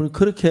already. 우리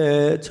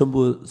그렇게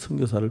전부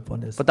선교사를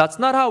보냈어. But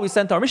that's not how we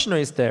sent our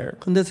missionaries there.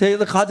 근데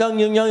세계에서 가장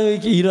영향력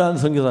있게 일하는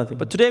선교사들.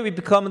 But today we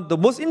become the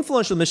most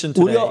influential mission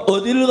today. 우리가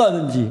어디를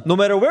가든지 No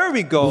matter where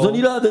we go, 무슨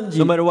일을 하든지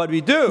no matter what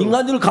we do,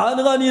 인간적으로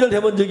가능한 일을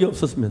해본 적이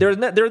없었습니다.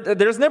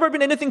 there's never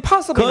been anything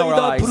possible in 거의 our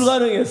다 eyes.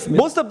 불가능했습니다.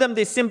 Most of them,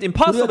 they seemed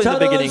impossible 우리가 in the 자랑할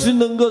beginning. 수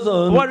있는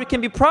것은 What we can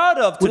be proud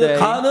of 우리가 today,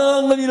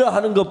 가능한 일을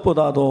하는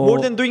것보다도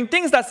more than doing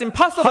things that's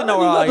impossible in our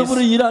하나님과 eyes,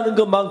 더불어 일하는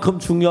것만큼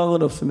중요한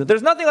건 없습니다.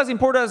 there's nothing as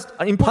important as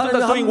하나님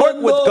doing 한 work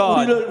with 번도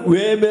God. 우리를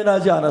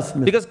외면하지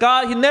않았습니다. Because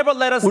God, He never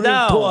let us 우리를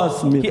down.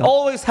 도왔습니다. He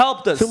always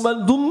helped us.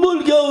 정말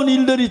눈물겨운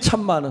일들이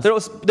참 많았어요.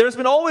 There's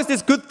been always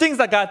these good things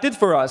that God did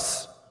for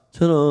us.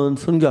 저는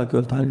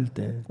선교학교를 다닐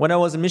때 When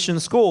I was in mission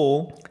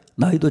school,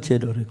 나이도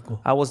제일 어렸고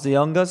I was the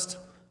youngest,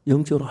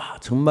 영적으로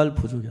정말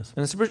부족했어요.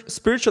 and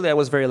spiritually I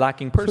was very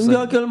lacking person.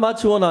 선교학교를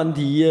마치고 난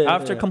뒤에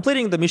After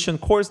completing the mission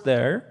course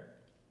there,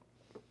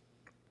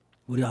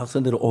 우리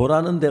학생들이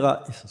오라는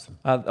데가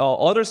있었습니다.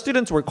 other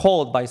students were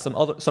called by some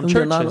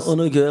근데 나는 churches.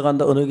 어느 교회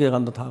간다 어느 교회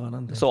간다 다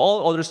가는데 So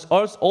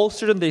all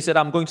students, they said,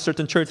 I'm going to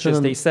certain churches,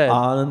 저는 they said.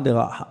 아는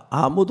데가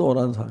아무도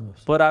오라는 사람이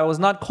없어요. But I was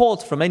not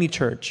called from any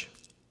church.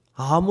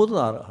 아무도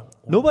알아.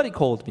 Nobody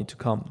called me to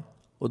come.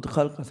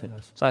 어떡할까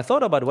생각했어요. So I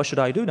thought about it, what should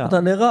I do now?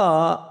 그러다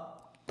내가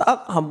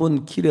딱 한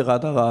번 길에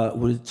가다가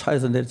우리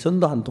차에서 내려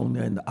전도한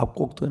동네가 있는데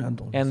앞곡동에 한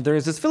동네. And there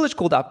is this village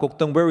called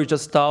Apgokdong where we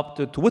just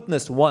stopped to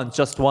witness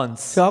just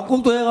once. 제가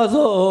앞곡동에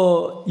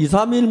가서 2,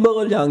 3일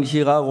먹을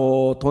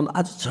양식하고 돈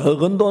아주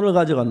적은 돈을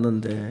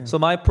가져갔는데 So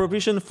my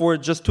provision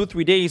for just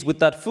 2-3 days with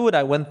that food,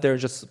 I went there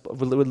just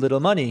with little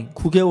money.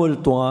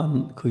 9개월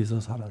동안 거기서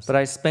살았어요. But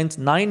I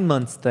spent 9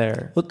 months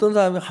there. 어떤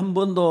사람이 한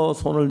번도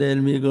손을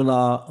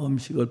내밀거나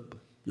음식을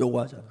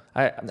요구하잖아요.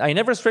 I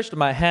never stretched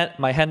my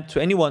hand to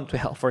anyone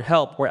for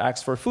help or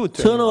asked for food.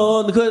 To 저는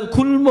anyone. 그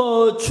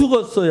굶어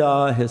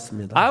죽었어야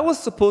했습니다. I was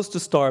supposed to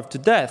starve to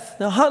death.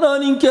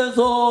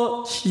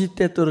 하나님께서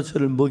시시때때로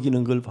저를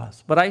먹이는 걸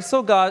봤습니다. But I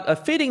saw God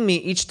feeding me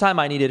each time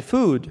I needed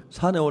food.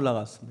 산에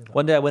올라갔습니다.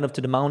 One day I went up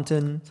to the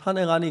mountain.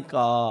 산에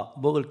가니까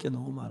먹을 게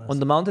너무 많았어요. On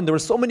the mountain there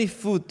was so many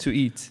food to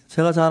eat.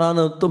 제가 잘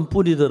아는 어떤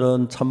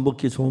뿌리들은 참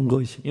먹기 좋은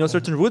것이고 You know,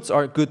 certain roots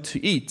are good to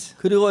eat.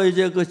 그리고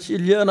이제 그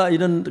찔려나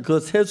이런 그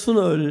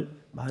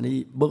새순을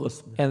많이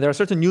먹었습니다. And there are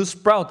certain new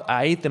sprout.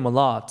 I ate them a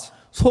lot.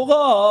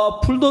 소가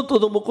풀도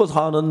뜯어먹고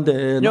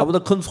사는데 나보다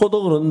큰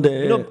소도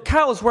그런데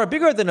Cows who are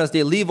bigger than us,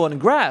 they live on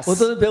grass.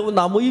 어떤 배고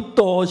나무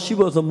잎도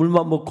씹어서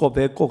물만 먹고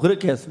뱉고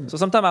그렇게 했습니다. So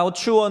sometimes I would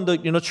chew on the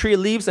tree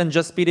leaves and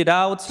just spit it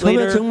out 처음에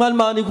later. 정말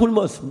많이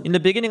굶었습니다. In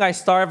the beginning, I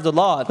starved a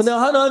lot. 근데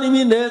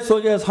하나님이 내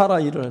속에 살아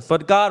일어났어요.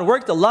 But God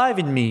worked alive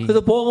in me.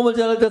 그래서 복음을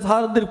전할 때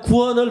사람들이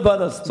구원을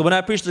받았습니다. So when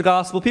I preached the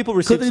gospel, people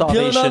received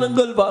그들이 변하는 salvation.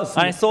 걸 I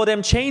봤습니다. saw them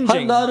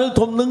changing. 나를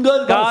돕는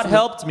걸 God 봤습니다.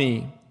 helped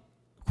me.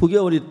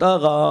 9개월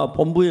있다가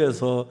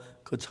본부에서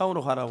그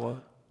차원으로 가라고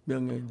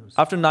명령이 내렸어요.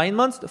 After 9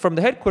 months, from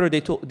the headquarters,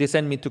 they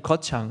sent me to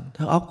Kochang.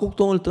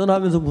 압곡동을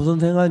떠나면서 무슨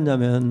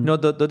생각했냐면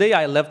The day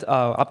I left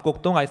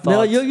Apgokdong, I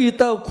내가 thought, 여기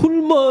있다가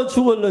굶어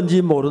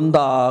죽을는지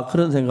모른다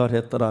그런 생각을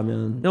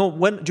했더라면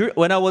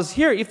when I was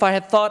here, if I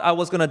had thought I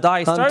was going to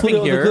die 난 starving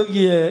두려워서 here,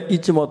 거기에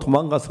있지 못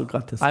도망갔을 것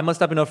같았어. I must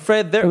have been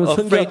afraid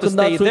성경이 to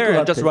stay 끝났을 there 것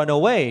and just 같아. run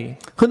away.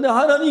 근데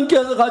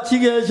하나님께서 같이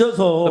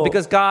계셔서 But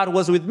because God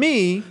was with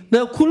me,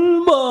 내가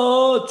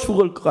굶어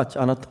죽을 것 같지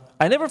않았다.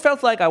 I never felt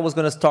like I was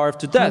going to starve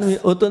to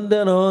하나님이 death. 어떤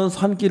데는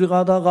산길을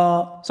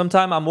가다가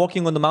Sometime I'm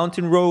walking on the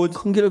mountain road,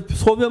 큰 길을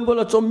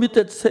소변보다 좀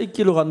밑에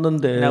새길로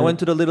갔는데 and I went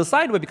to the little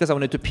side way because I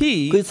wanted to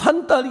pee. 그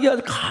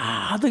산딸기가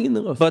가득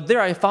있는 거. But there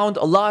I found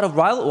a lot of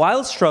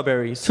wild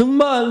strawberries.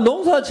 정말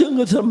농사 지은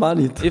것처럼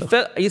많이 있다.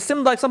 It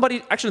seemed like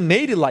somebody actually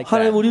made it like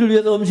하나님 that. 우리를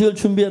위해서 음식을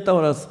준비했다고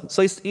알았어.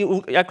 So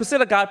I could say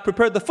that God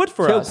prepared the food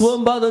for 제가 us.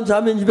 구원받은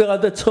자매 집에 갈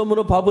때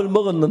처음으로 밥을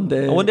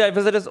먹었는데 One day I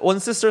visited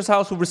one sister's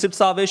house who received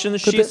salvation.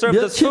 She 그때 served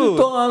us 며칠 food.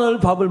 동안을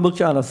밥을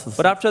먹지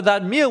않았었어. But after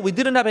that meal, we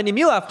didn't have any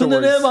meal 근데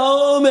내 afterwards.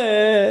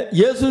 마음에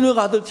예수님이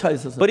가득 차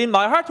있었어. But in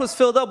my heart was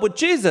filled up with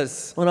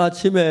Jesus. 오늘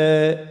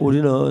아침에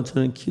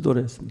저는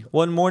기도를 했습니다.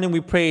 One morning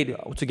we prayed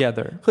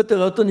together. 그때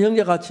어떤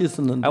형제 같이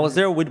있었는데 I was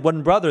there with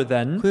one brother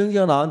then. 그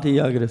형제가 나한테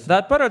이야기를 했어.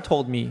 That brother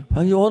told me,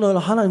 방금 오늘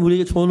하나님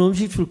우리에게 좋은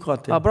음식 줄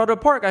것 같아. Brother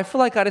Park, I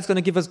feel like God is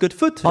going to give us good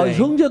food 아, today.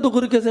 형제도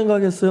그렇게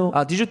생각했어요.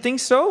 Did you think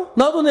so?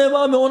 나도 내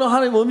마음에 오늘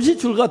하나님 음식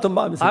줄 것 같은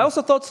마음이 I 있어요.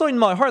 also thought so in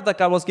my heart that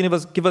God was going to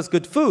give us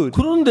good food.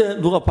 그런데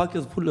누가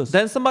밖에서 불렀어.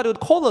 Then somebody would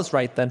call us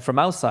right then from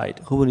outside.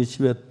 그분이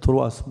집에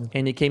들어왔습니다.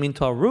 And he came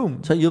into our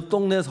room. 저 옆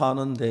동네 And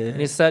사는데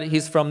he said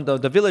he's from the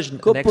village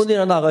next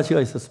끝분이라는 아가씨가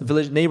있었습니다.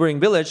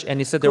 neighboring village. And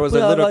he said there was a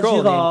끝분 little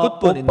girl named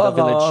아가씨가 Gutbun in the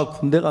village. 오빠가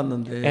군대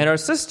갔는데 And her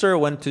sister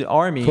went to the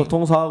army.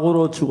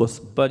 교통사고로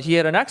죽었습니다. But he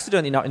had an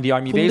accident in the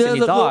army base and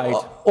he 군대에서 died.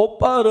 그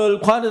오빠를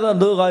관에다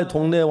넣어가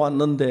동네에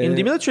왔는데 In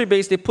the military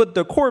base, they put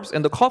the corpse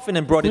in the coffin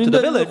and brought it to the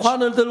군대에서 village.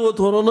 관을 들고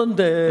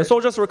들어오는데 The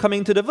soldiers were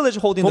coming to the village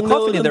holding the 동네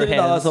coffin in their 어른들이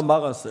hands. 나가서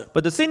막았어요.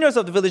 But the seniors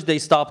of the village, they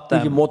stopped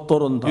여기 them. 못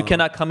들어온다. You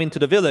cannot come into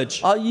the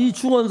village. 아, 이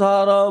죽은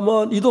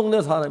사람은 이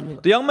동네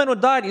사람입니다. The young man who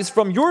died is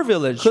from your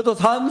village. 그래도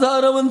산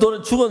사람은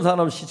죽은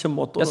사람 시체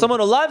못 들어.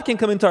 Someone alive can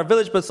come into our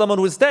village, but someone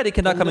who is dead, he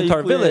cannot come into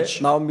our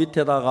village. 나온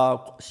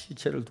밑에다가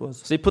시체를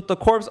두었어. So he put the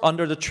corpse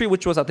under the tree,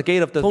 which was at the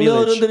gate of the 동네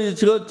village. 어른들이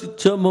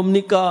저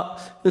뭡니까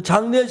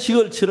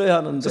장례식을 치러야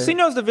하는데 The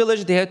seniors of the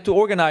village, they had to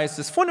organize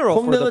this funeral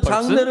for 동네 the 그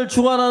person. 장례를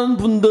주관하는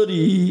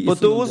분들이 But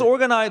those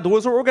있었는데 who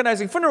were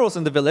organizing funerals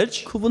in the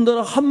village,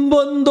 그분들은 한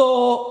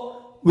번도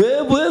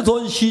외부에서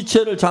온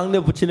시체를 장례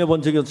지내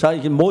본 적이 없어.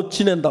 자기 못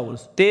지낸다고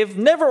그랬어. they've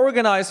never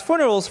organized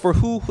funerals for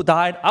who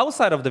died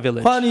outside of the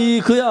village.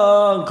 관이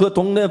그냥 그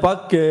동네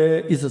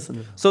밖에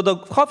있었습니다. So the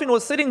coffin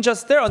was sitting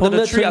just there under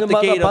동네 the tree at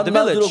the gate 청년마다 of the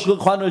밤낮으로 village. 그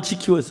관을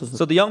지키고 있었어.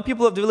 So the young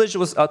people of the village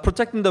was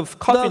protecting the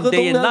그 coffin day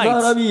동네 and night.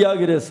 사람이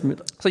이야기를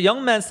했습니다. So a young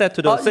man said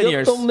to the 옆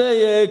seniors,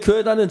 동네에 교회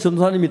다니는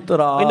전사님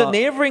있더라. in the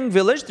neighboring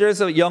village, there's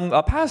a young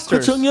그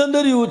pastor. So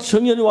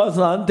청년이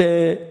와서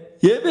나한테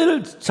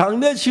예배를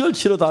장례식을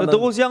치러달라.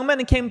 those young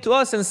men came to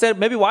us and said,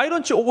 maybe why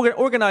don't you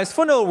organize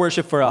funeral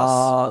worship for us?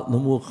 아,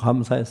 너무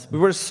감사했습니다.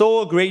 We were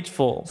so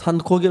grateful.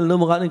 산고개를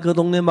넘어가는 그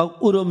동네 막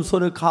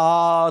울음소리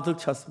가득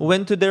찼습니다. We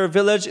went to their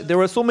village. There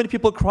were so many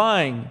people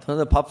crying.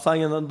 그런데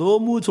밥상에는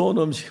너무 좋은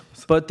음식이 없어요.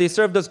 But they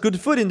served us good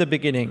food in the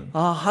beginning.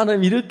 아,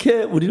 하나님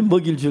이렇게 우리를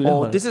먹일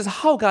줄이야. This is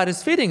how God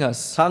is feeding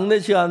us.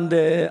 장례식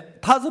한데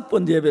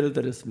 5번 예배를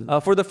드렸습니다.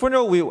 For the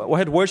funeral, we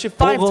had worship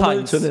 5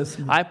 복음을 times.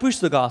 전했습니다. I preached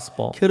the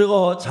gospel.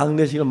 그리고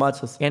장례식을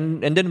마쳤습니다.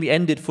 And then we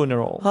ended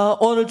funeral. 아,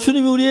 오늘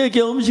주님이 우리에게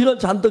음식을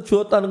잔뜩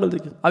주었다는 걸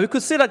느꼈어요. We could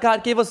see that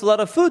God gave us a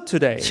lot of food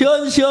today.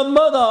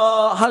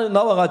 시간마다 하나님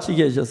나와 같이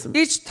계셨습니다.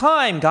 Each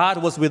time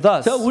God was with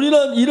us. 자,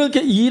 우리는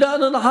이렇게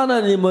일하는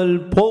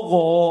하나님을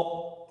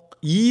보고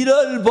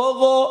일을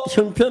보고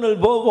형편을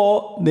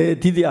보고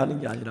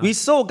내디뎌하는 게 아니라 We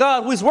saw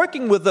God who is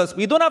working with us.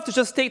 We don't have to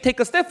just take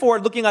a step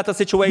forward looking at the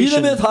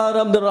situation. 믿음의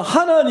사람들은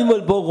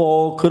하나님을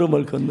보고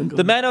걸음을 걷는 The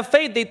겁니다. men of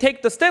faith, they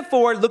take the step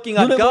forward looking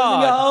at 눈에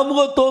보이는 게 God.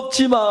 아무것도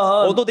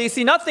없지만 Although they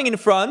see nothing in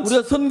front,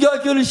 우리가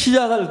선교학교를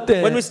시작할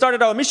때 when we started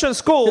our mission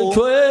school,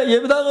 교회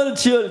예배당을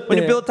지을 when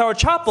we 때 built our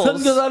chapels,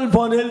 선교사를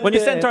보낼 when we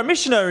때 sent our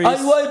missionaries,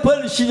 IYF를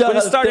when we 시작할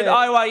started 때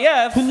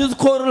IYF,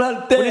 군주스코어를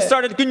할 때 when we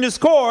started Good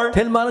News Corps,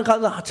 될 만한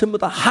가는 전부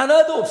다 하나도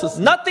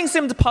없었어요. nothing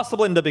seemed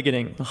possible in the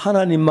beginning.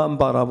 하나님만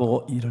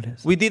바라보고 일을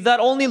했어요. We did that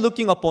only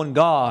looking upon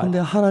God. 근데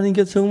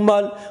하나님께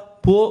정말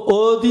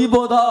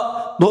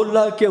어디보다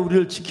놀랍게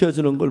우리를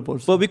지켜주는 걸 볼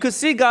수. But we could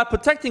see God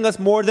protecting us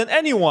more than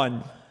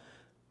anyone.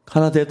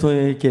 가나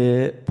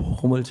대통령에게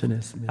복음을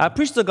전했습니다. I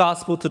preached the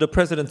gospel to the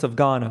president of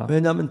Ghana.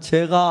 왜냐하면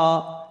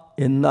제가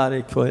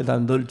옛날에 교회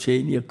다니면 늘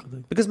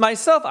죄인이었거든요. Because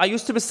myself, I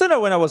used to be a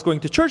sinner when I was going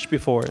to church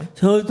before.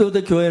 저는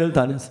그때 교회를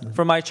다녔습니다.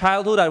 From my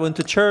childhood, I went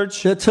to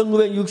church. 제가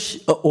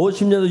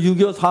 1950년도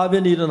 6.25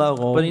 사변이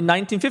일어나고 But in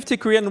 1950,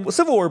 Korean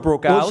Civil War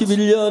broke out.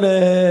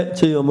 51년에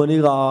저희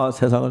어머니가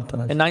세상을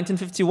떠났어요. In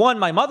 1951,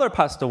 my mother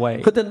passed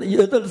away. 그때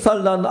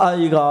 8살 난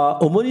아이가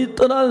어머니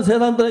떠난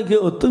세상 떠난 게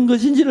어떤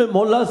것인지를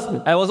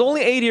몰랐습니다. I was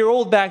only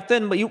 8-year-old back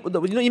then, but you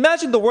know,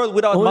 imagine the world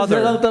without 어머니 mother.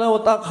 세상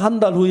떠나고 딱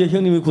한 달 후에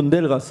형님이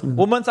군대를 갔습니다.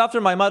 1 month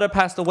after my mother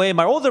passed away,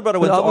 my older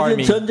brother went to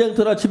army. 아버지는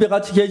전쟁터라 집에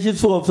같이 계실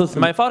수가 없었습니다.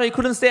 My father, he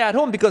couldn't stay at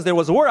home because there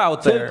was war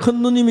out 제 there. 큰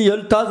누님이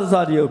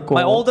 15살이었고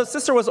My oldest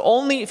sister was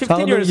only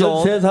 15 years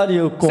old.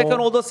 13살이었고 Second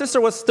oldest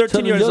sister was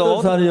 13 years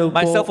old.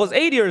 Myself was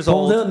 8 years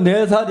old. 동생은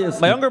 4살이었습니다.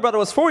 My younger brother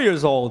was 4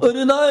 years old.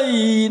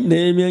 어린아이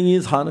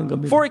 4명이 사는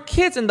겁니다. 4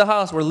 kids in the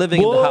house were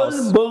living in the 뭘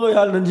house.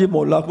 먹어야 하는지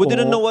몰랐고 We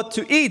didn't know what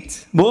to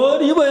eat.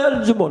 뭘 입어야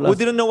하는지 We 몰랐어요.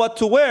 didn't know what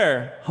to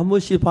wear. 한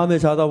번씩 밤에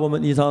자다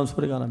보면 이상한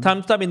소리가 납니다.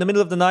 Time to time in the middle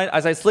of the night,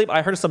 as I sleep,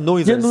 I heard some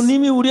이제 noises.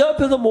 누님이 우리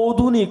앞에서 못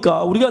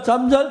우니까 우리가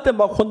잠잘 때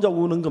막 혼자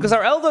우는 Because 겁니다.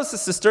 our eldest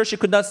sister, she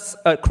could not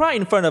cry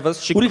in front of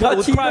us. She 우리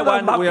would 같이 cry 일어나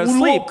when 막 we were 울고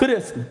asleep.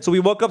 그랬습니다. So we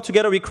woke up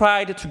together, we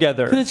cried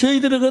together. 그래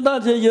저희들은 그러다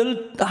제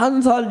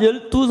 11살,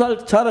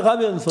 12살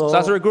자라가면서 So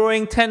as we were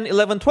growing 10,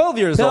 11, 12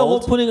 years 배가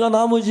old, 고프니까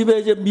나무 집에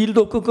이제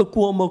밀도 끄끄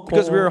구워 먹고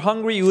because we were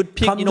hungry, you would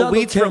pick, 감자도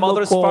weeds from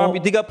others' 캐먹고, farm,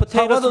 you dig up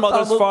potatoes from 사과도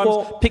others' farms,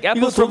 따먹고, pick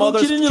apples 이거 from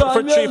others' 도둑질인 줄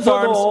tree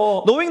farms,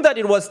 알면서도 knowing that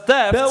it was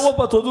theft, 배가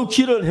고파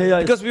도둑질을 해야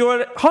했어요. because we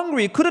were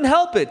hungry, couldn't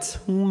help it.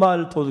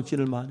 정말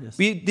도둑질을 많이 했어요.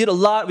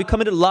 We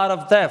committed a lot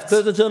of thefts.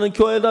 그래서 저는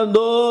교회다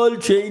늘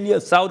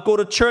죄인이었어요. So I would go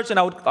to church and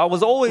I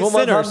was always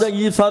로마 sinners. 3장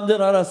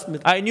 23절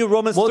알았습니다. I knew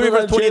Romans 3 모든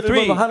verse 사람 죄를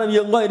 23. 범하고 하나님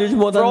영광 이르지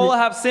For all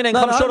못하니 have sinned and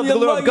come short of the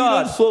glory of 하나님 영광 God.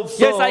 이룰 수 없어.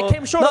 Yes, I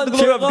came short of 난 the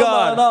glory of 죄가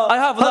God. 많아. I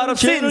have a lot 하나님 of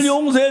죄를 sins.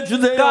 용서해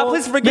주세요. God,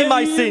 please forgive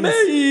my sins.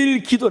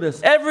 매일 기도를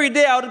했어요. Every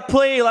day I would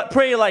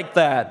pray like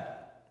that.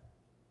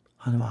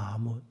 하나님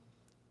아무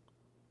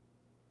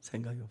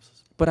생각이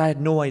없었어요. But I had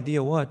no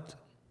idea what.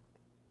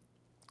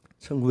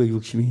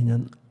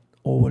 1962년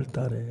 5월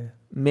달에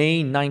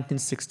May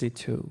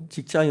 1962.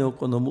 직장이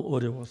없고 너무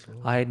어려워서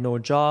I had no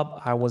job.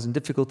 I was in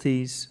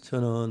difficulties.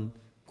 저는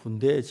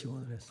군대에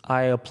지원을 했어요.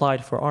 I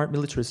applied for armed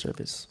military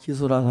service.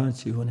 기술하나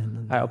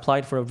지원했는데 I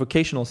applied for a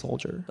vocational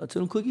soldier.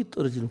 저는 거기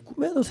떨어지는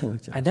꿈에도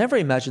생각지 않아요. I never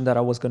imagined that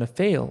I was going to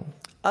fail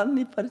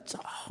앞니빨이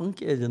좀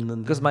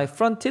깨졌는데 because my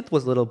front teeth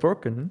was a little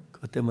broken.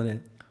 그것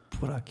때문에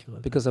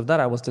불합격을. Because of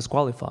that, I was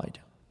disqualified.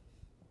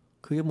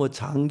 그게 뭐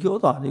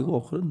장교도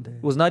아니고 그런데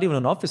It was not even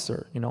an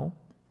officer, you know.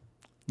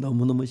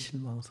 너무너무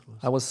실망스러웠어요.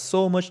 I was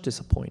so much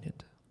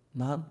disappointed.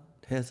 난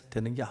해서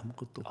되는 게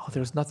아무것도 없어. Oh,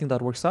 there's nothing that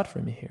works out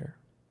for me here.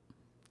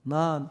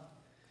 난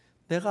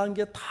내가 한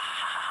게 다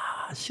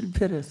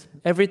실패를 했어요.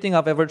 Everything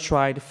I've ever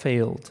tried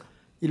failed.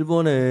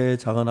 일본의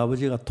작은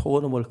아버지가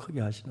토건음을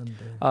크게 하시는데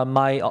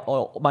My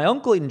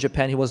uncle in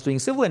Japan, he was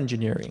doing civil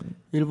engineering.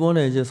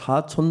 일본의 이제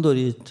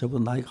사촌들이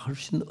저보다 나이가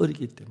훨씬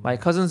어리기 때문에 My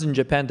cousins in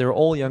Japan, they're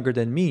all younger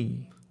than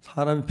me.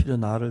 사람이 필요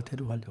나를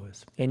데려가려고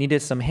했습니다. I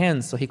needed some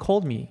hands, so he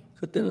called me.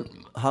 그때는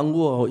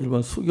한국하고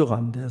일본 수교가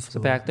안 돼서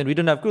Back then, we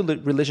didn't have good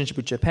relationship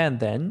with Japan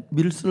then,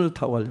 밀선을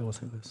타고 가려고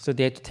생각했어요. so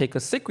they had to take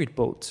a secret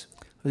boat.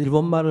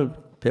 일본 말을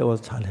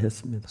배워서 잘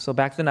했습니다. So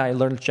back then, I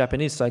learned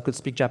Japanese, so I could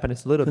speak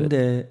Japanese a little bit.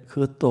 근데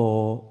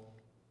그것도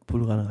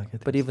불가능하게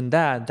됐어요. But even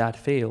that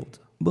failed.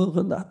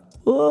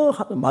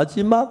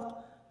 마지막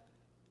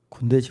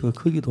군대 지원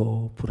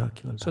거기도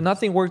불합격을. So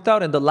nothing worked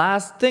out, and the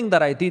last thing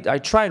that I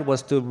tried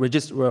was to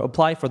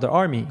apply for the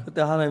army.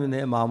 그때 하나님이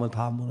내 마음을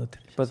다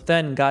무너뜨리셨어요. But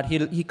then God,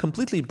 He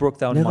completely broke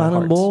down 내가 my 하는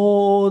heart.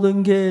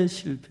 모든 게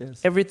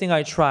실패했어. Everything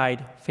I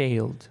tried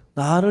failed.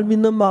 나를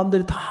믿는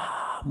마음들이 다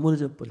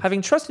무너져 버렸어.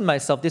 Having trust in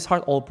myself, this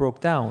heart all broke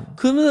down.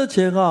 그러면서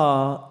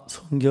제가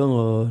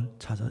성경을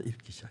찾아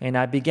읽기 시작했어요. And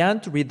I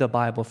began to read the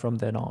Bible from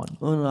then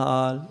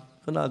on.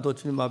 그날도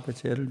주님 앞에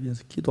죄를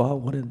위해서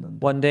기도하고 그랬는데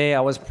One day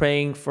I was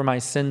praying for my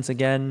sins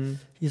again.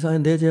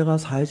 이상하게 내 죄가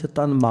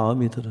사해졌다는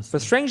마음이 들었어요.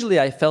 But strangely,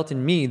 I felt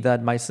in me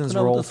that my sins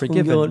were all 그날부터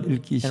성경을 forgiven.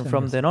 읽기 And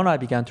from 시작했어요. then on, I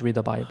began to read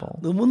the Bible.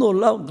 너무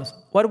놀라운 것은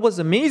What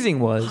was amazing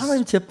was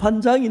하나님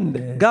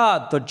재판장인데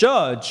God, the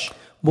judge,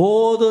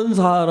 모든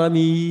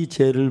사람이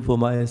죄를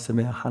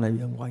범하였으며 하나님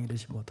영광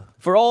이르시 못하다.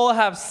 for all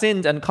have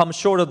sinned and come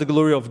short of the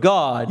glory of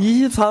God.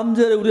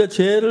 23절에 우리가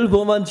죄를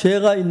범한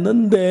죄가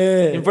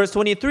있는데 In verse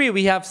 23,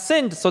 we have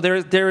sinned, so there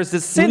is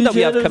this sin 우리 that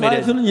we have 죄를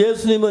committed. 사해주는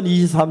예수님은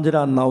 23절에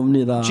안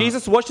나옵니다.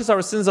 Jesus washes our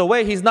sins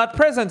away. He's not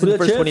present in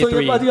우리가 verse 죄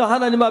속에 23. 빠지고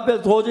하나님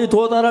앞에 도저히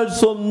도달할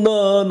수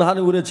없는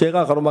하나님 우리의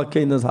죄가 가로막혀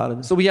있는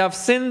사람입니다. So we have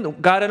sinned,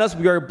 God in us,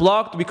 we are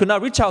blocked, we could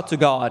not reach out to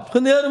God.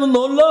 근데 여러분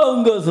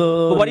놀라운 But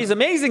what 것은 is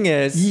amazing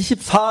is,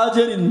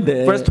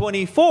 24절인데 verse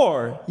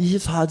 24,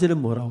 24절은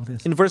뭐라고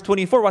됐어요? in verse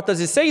 24, what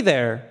does it say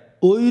there?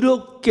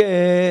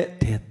 의롭게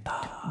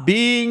됐다.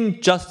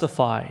 Being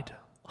justified.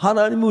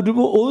 하나님 우리를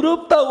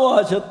어렵다고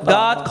하셨다.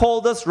 God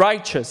called us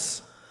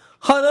righteous.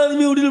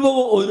 하나님이 우리를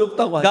보고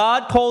어렵다고 하시.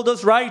 God called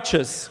us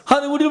righteous.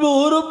 하나님 우리를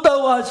보고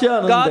어렵다고 하시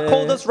God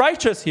called 하는데 us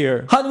righteous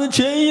here. 하나님은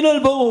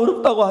죄인을 보고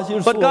어렵다고 하실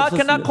But 수가 God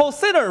cannot 없었습니다. call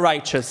sinner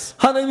righteous.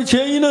 하나님이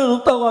죄인을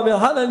어렵다고 하면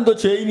하나님도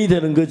죄인이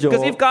되는 거죠.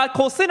 Because if God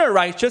calls sinner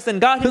righteous, then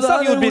God 그래서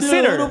himself he would 하나님 be 우리를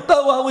sinner.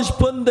 어렵다고 하고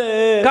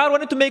싶은데 God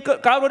wanted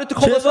to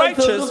call us 죄가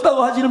righteous,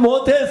 어렵다고 하지를 but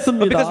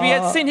못했습니다. because we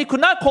had sinned, he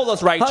could not call us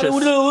하나님 righteous.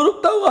 우리를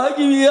어렵다고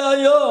하기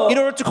위하여 In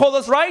order to call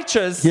us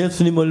righteous,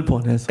 예수님을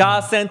보내서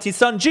God sent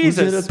his son 우리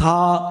죄를 Jesus,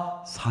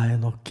 다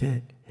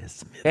사해놓게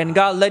했습니다. and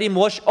God let him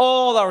wash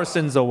all our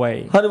sins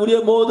away. 하나님 우리의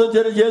모든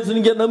죄를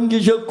예수님께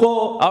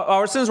넘기셨고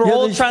Our sins were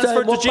all 예수님 십자가에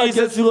transferred to 못 박혀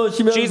Jesus.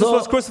 죽으시면서 Jesus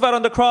was crucified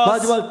on the cross.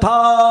 마지막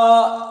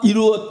다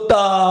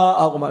이루었다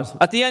하고 말씀.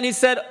 At the end, he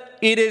said,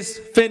 "It is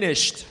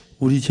finished."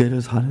 우리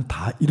죄를 사는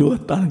다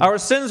이루었다는 거. Our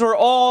sins were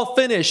all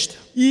finished.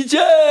 이제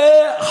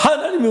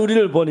하나님이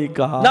우리를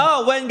보니까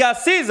Now, when God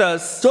sees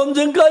us, 좀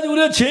전까지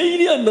우리가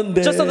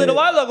죄인이었는데 just a little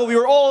while ago, we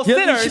were all 예수님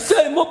sinners.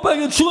 십자가에 못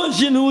박혀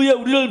죽으신 후에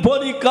우리를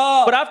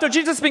보니까 But after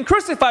Jesus being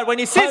crucified, when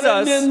he sees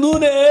us 하나님의 in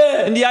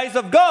눈에 the eyes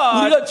of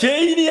God, 우리가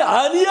죄인이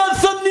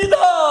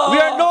아니었습니다. we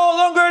are no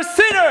longer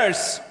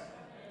sinners.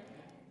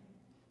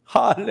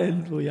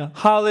 할렐루야.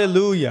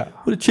 Hallelujah.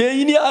 우리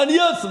죄인이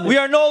아니었습니다. We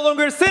are no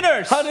longer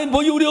sinners. 하나님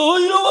보기 우리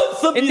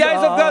어이로웠습니다. In the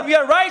eyes of God, we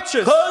are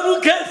righteous.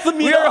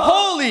 거룩했습니다. We are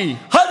holy.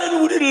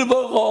 하나님 우리를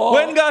보고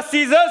When God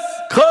sees us,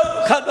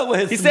 거룩하다고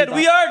했습니다. he said,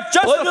 we are 어렵다고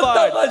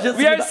justified. 하셨습니다.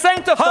 We are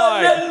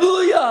sanctified.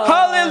 할렐루야.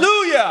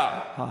 Hallelujah.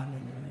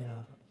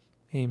 할렐루야.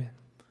 Amen.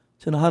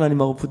 저는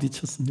하나님하고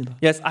부딪혔습니다.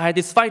 Yes, I had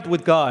this fight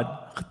with God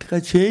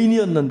그때까지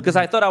죄인이었는데 because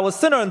I thought I was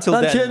sinner until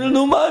난 then. 죄를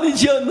너무 많이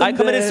지었는데 I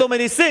committed so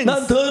many sins.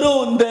 난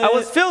더러운데 I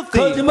was filthy.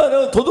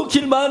 거짓말하고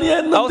도둑질 많이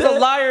했는데 I was a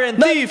liar and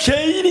난 thief.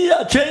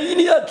 죄인이야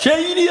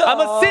죄인이야 I'm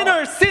a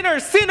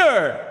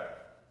sinner.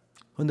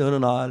 근데 어느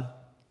날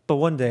But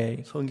one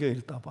day, 성경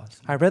읽다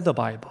봤습니다. I read the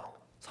Bible.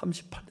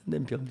 38년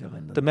된 병자가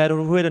있는데 The man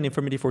who had an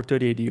infirmity for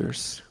 38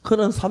 years.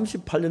 그는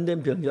 38년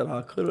된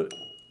병자라 그를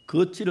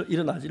걷지를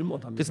일어나지를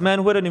못합니다. This man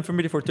who had an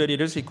infirmity for 38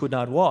 years, he could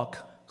not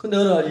walk. 근데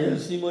어느 날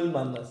예수님을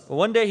만났어. But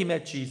one day he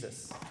met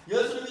Jesus.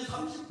 예수님이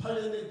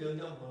 38년 된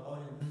병자가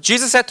뭐라고 했냐면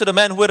Jesus said to the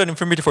man who had an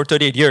infirmity for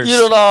 38 years,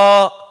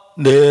 일어나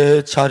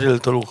내 자리를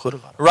들고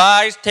걸어가라.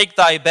 rise, take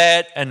thy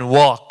bed, and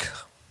walk.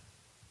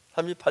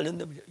 38년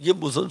된 병자. 이게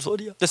무슨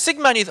소리야? The sick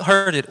man he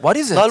heard it. What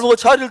is it? 날 보고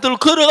자리를 들고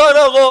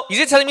걸어가라고.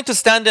 Is he telling me to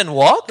stand and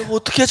walk?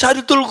 어떻게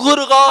자리를 들고 How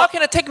걸어가? can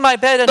I take my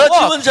bed and 나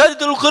walk? 지금 자리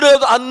들고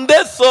걸어도 안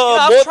됐어.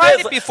 I've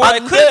tried it 못했어. before. I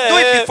안 couldn't do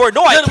it 돼. before.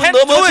 No, I 여러분 can't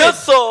do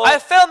넘어졌어. it. I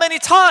fell many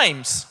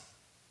times.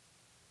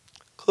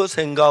 그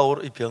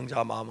생각으로 이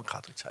병자가 마음은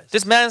가득 차 있어.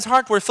 This man's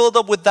heart were filled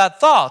up with that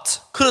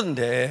thought.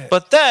 그런데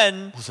But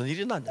then, 무슨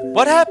일이 났냐?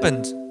 what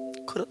happened?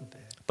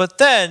 그런데 But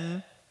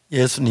then,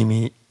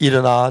 예수님이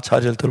일어나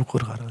자리를 들고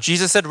걸어가라.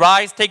 Jesus said,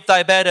 rise, take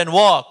thy bed, and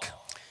walk.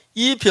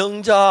 이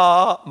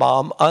병자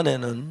마음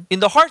안에는 In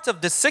the heart of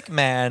this sick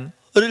man,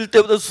 어릴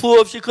때부터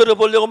수없이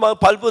걸어보려고 막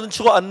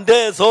발버둥치고 안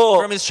돼서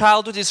from his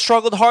childhood, he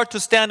struggled hard to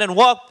stand and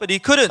walk, but he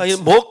couldn't.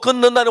 못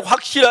걷는다는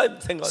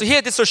확실한 생각. So he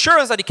had this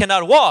assurance that he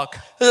cannot walk.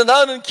 그래서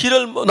나는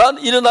난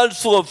일어날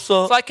수가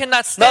없어. So I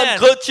cannot 난 stand.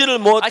 걷지를 I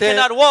못해.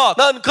 cannot walk.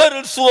 난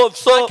걸을 수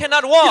없어. I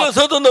cannot walk.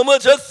 일어서도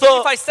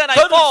넘어졌어. If I stand, I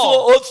걸을 fall.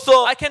 수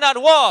없어. I cannot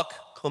walk.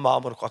 그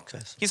마음으로 꽉 차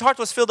있어. His heart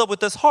was filled up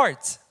with this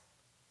heart.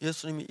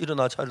 예수님이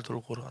일어나 자리를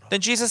들고 걸어가라.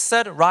 Then Jesus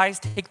said, rise,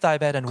 take thy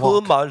bed, and 그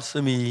walk.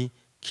 말씀이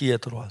귀에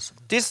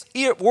들어왔습니다. This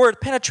word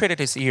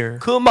penetrated his ear.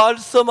 그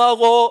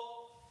말씀하고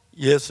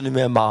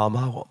예수님의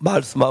마음하고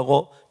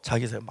말씀하고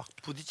자기 생각 막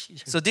부딪히기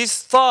시작. So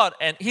this thought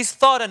and his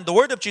thought and the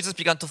word of Jesus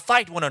began to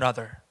fight one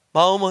another.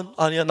 마음은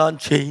아니야 난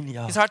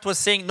죄인이야. His heart was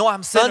saying, no,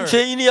 I'm sinner. 난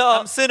죄인이야.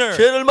 I'm sinner.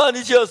 죄를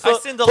많이 지었어. I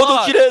sinned a lot.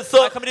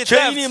 도둑질했어. I committed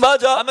theft. 죄인이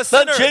맞아. I'm a 난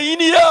sinner.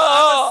 죄인이야.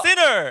 I'm a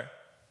sinner.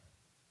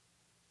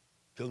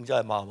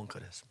 병자의 마음은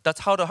그랬습니다.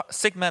 That's how the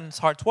sick man's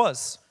heart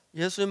was.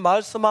 예수님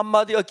말씀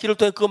한마디가 귀를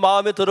통해 그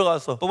마음에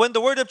들어가서 But when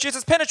the word of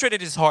Jesus penetrated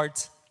his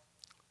heart,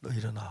 너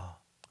일어나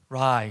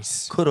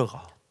rise,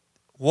 걸어가.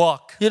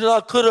 walk,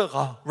 일어나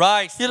걸어가.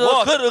 rise, 일어나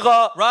walk,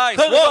 걸어가. rise,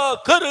 걸어가.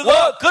 walk, 걸어가.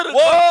 walk, 걸어가.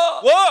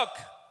 walk, walk.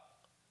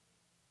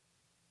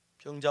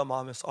 병자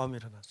마음에 싸움이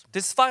일어났습니다.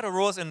 This fight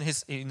arose in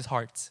his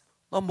heart.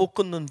 난 못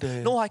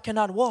걷는데. No, I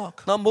cannot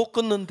walk. 난 못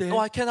걷는데. No,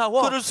 I cannot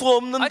walk. 걸을 수가 I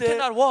없는데.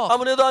 cannot walk.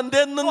 아무래도 안 No,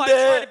 I tried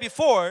됐는데. it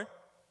before.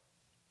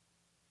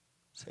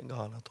 생각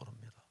하나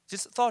돌아옵니다.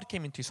 This thought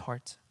came into his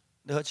heart.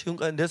 내가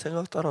지금까지 내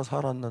생각 따라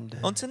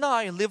살았는데 Until now,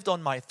 I lived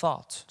on my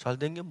thought, 잘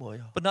된 게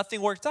뭐야? but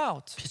nothing worked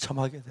out.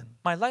 비참하게 된.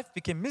 My life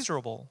became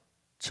miserable.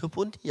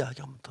 저분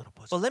이야기 한번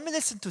들어보자. But let me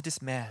listen to this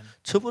man.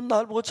 저분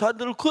날 보고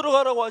자리를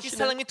걸어가라고 He's 하시네.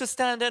 telling me to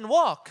stand and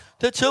walk.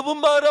 내 저분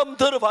말 한번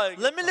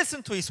들어봐야겠다. Let me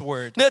listen to his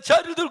word. 내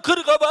자리를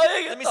걸어가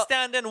Let me 봐야겠다.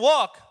 stand and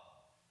walk.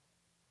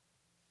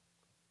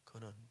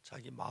 그는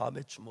자기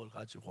마음의 주먹을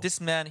가지고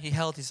This man, he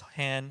held his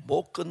hand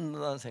못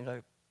걷는다는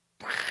생각이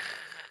팍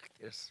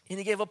이랬어. and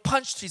he gave a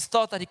punch to his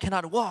thought that he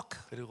cannot walk.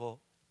 그리고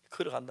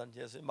걸어간다는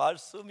예수의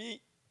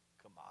말씀이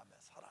그 마음에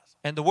살아서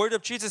And the word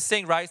of Jesus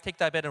saying, rise, take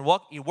thy bed and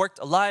walk, it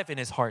worked alive in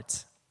his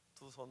heart.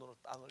 두 손으로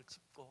땅을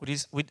짚고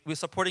with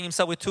supporting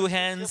himself with two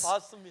hands.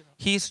 봤습니다.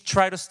 He's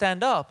trying to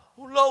stand up.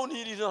 놀라운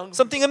일이 일어난 거예요.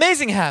 Something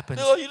amazing happened.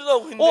 내가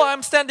일어나고 있는데 Oh,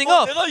 I'm standing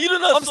up. 내가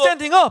일어났어. I'm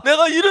standing up.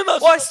 내가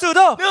일어났어. Oh, I stood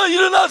up. 내가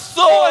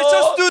일어났어. Oh, I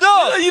just stood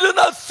up. 내가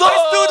일어났어. I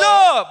stood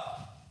up.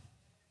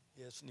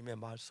 예수님의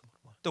말씀으로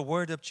The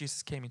word of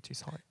Jesus came into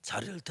his heart.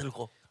 자리를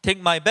들고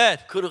Take my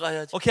bed.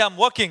 걸어가야지. Okay, I'm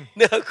walking.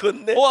 내가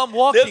걷네. Oh, I'm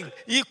walking.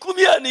 이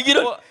꿈이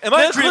아니기를. Am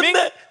I 내가 dreaming?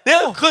 걷네.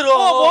 내가 걸어. Oh,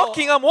 I'm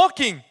walking. I'm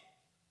walking.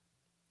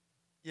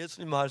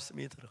 예수님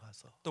말씀이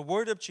들어가서 The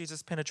word of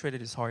Jesus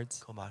penetrated his heart,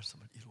 그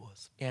말씀을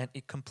이루었습니다. and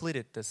it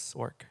completed this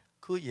work.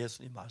 그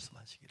예수님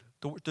말씀하시기를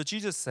The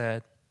Jesus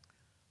said,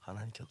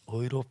 하나님께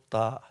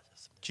의롭다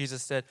하셨습니다.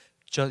 Jesus said,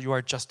 you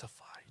are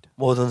justified.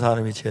 모든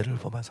사람이 죄를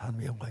범해서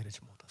하나님의 영광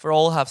이르지 못하다. For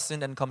all have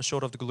sinned and come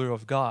short of the glory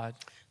of God.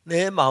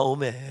 내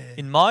마음에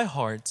In my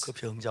heart, 그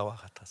병자와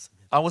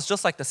같았습니다. I was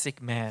just like the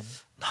sick man.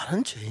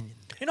 나는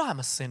죄인인데 You know, I'm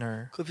a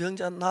sinner. 그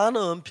병자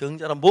나는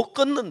병자라 못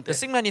걷는데 The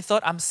sick man, he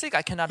thought, I'm sick,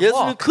 I cannot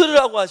예수님이 walk.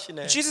 걸으라고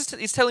하시네. Jesus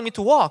is telling me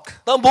to walk.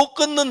 나 못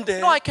걷는데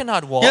No, I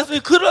cannot walk. 예수님이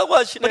걸으라고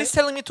하시네. But he's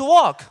telling me to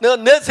walk. 내가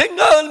내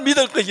생각을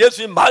믿을 거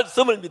예수님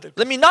말씀을 믿을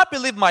거. Let me not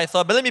believe my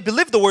thought, but let me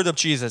believe the word of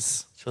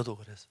Jesus. 저도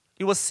그랬어요.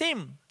 It was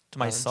same to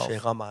나는 myself.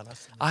 죄가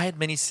많았습니다. I had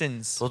many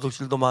sins.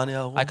 도둑질도 많이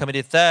하고 I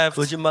committed theft.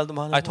 거짓말도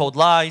많이 I 하고 told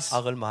lies.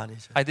 악을 많이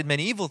했어요. I did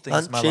many evil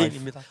things in 난 my life.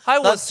 죄인입니다. I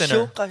난 was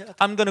sinner. 지옥 가야 돼.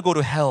 I'm going to go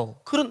to hell.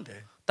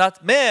 그런데 But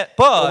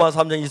로마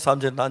 3장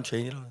 23절에 난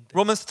죄인이라는데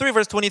Romans 3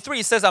 verse 23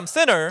 says I'm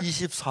sinner.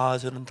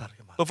 24절은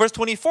다르게 말해. But verse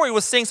 24 it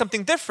was saying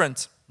something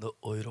different. 너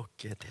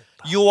의롭게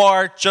됐다. You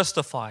are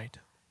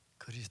justified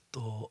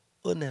그리스도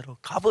은혜로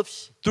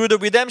값없이 through the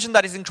redemption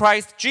that is in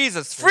Christ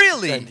Jesus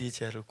freely, 네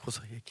죄를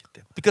구속했기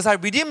때문에 because I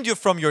redeemed you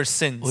from your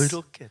sins.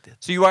 의롭게 됐다.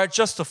 So you are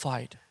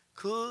justified.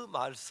 그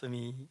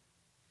말씀이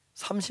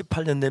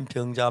 38년 된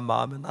병자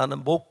마음에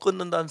나는 못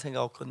걷는다는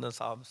생각하고 걷는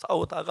싸움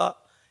싸우다가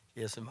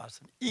예수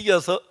말씀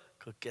이겨서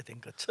걷게 된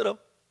것처럼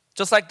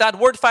Just like that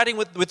word fighting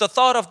with the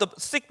thought of the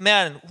sick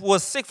man who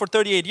was sick for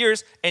 38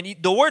 years, and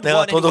the word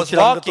내가 won and he was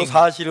도둑질한 것도 walking.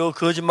 사실이고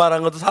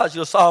거짓말한 것도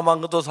사실이고 싸움한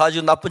것도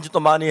사실이고 나쁜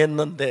짓도 많이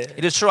했는데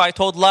It is true, I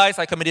told lies,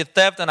 I committed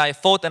theft, and I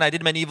fought, and I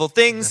did many evil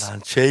things,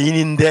 난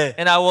죄인인데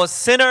and I was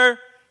sinner.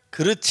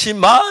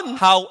 그렇지만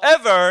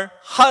However,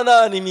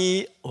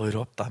 하나님이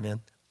의롭다면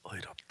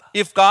의롭다.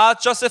 if God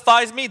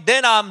justifies me,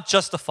 then I'm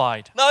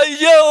justified. 나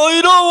이제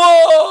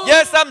의로워.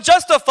 Yes, I'm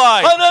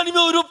justified. 하나님이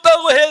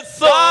의롭다고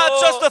했어. God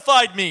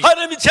justified me.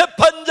 하나님이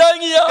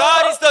재판장이야.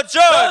 God is the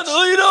난 judge.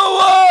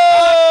 의로워.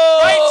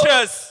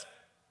 Righteous.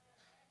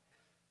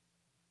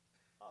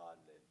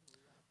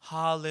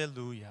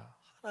 Hallelujah.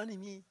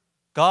 하나님이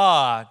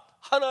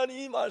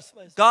하나님이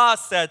말씀하셨어. God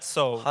said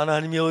so.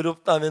 하나님이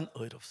의롭다면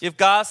의롭습니다. If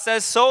God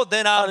says so,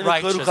 then I'm 하나님이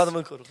righteous.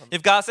 거룩하다면 거룩합니다.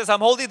 If God says I'm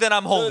holy, then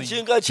I'm holy.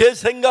 지금까지 제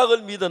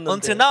생각을 믿었는데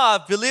Until now,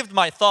 I've believed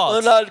my 어느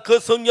thoughts. 날 그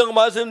성경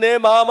말씀 내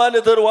마음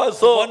안에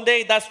들어와서 One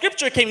day, that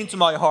scripture came into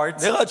my heart.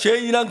 내가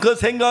죄인이란 그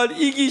생각을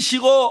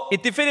이기시고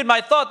It defeated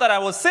my thought that I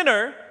was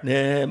sinner,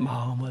 내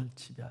마음을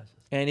지배하셨어요.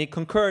 and it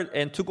conquered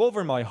and took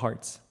over my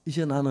heart.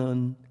 이제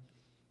나는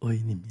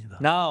의인입니다.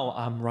 Now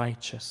I'm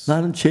righteous.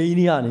 나는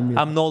죄인이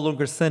아닙니다. I'm no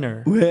longer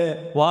sinner.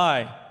 왜?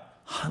 Why?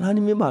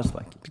 하나님이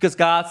말씀하셨기 때문에. Because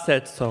God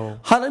said so.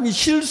 하나님이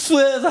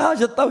실수해서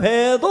하셨다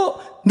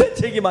해도 내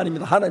책임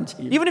아닙니다. 하나님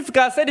책임. Even if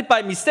God said it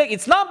by mistake,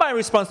 it's not my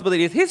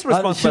responsibility, it's His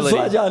하나님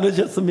실수하지 responsibility.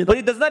 않으셨습니다. But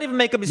He does not even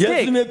make a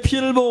mistake. 예수님의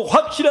피를 보고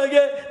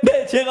확실하게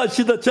내 죄가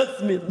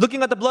씻어졌습니다.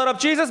 Looking at the blood of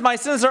Jesus, my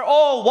sins are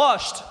all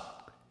washed.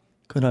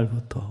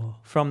 그날부터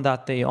From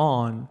that day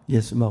on,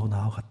 예수님하고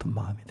나와 같은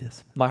마음이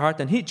됐습니다. my heart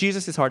and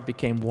Jesus' heart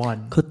became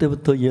one.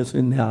 그때부터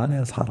예수님 내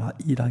안에 살아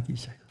일하기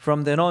시작했어요.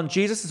 From then on,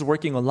 Jesus is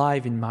working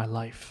alive in my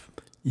life.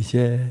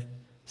 이제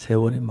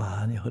세월이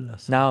많이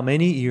흘렀어요. Now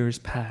many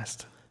years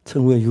passed.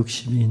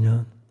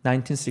 1962년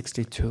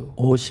 1962.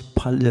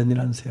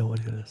 58년이라는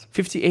세월이 흘렀어요.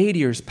 58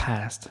 years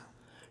passed.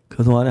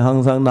 그동안에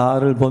항상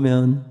나를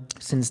보면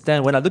Since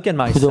then, when I look at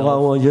myself,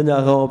 부족하고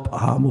연약하고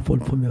아무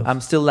볼품이 없어요.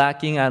 I'm still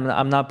lacking.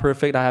 I'm not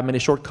perfect. I have many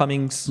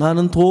shortcomings.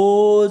 나는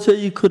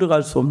도저히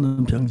걸어갈 수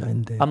없는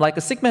병자인데 I'm like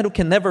a sick man who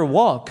can never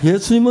walk.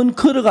 예수님은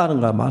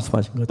걸어가는 거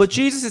말씀하신 것처럼 But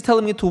Jesus is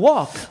telling me to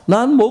walk.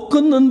 난 못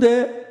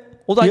걷는데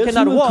Although I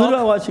cannot 예수님은 walk,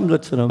 걸으라고 하신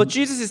것처럼 but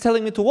Jesus is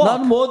telling me to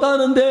난 walk.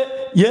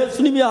 못하는데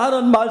예수님이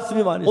하는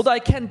말씀이 많이 있어요. Although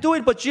I can't do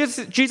it, but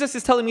Jesus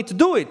is telling me to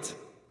do it.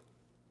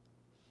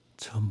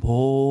 저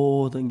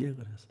모든 게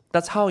그랬어요.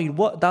 That's how it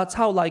was. That's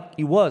how like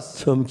it was.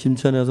 처음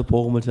김천에서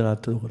복음을 전할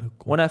때도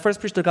그랬고 When I first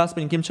preached the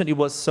gospel in Kimcheon, it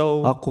was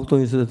so. 악곡동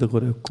있을 때도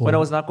그랬고 When I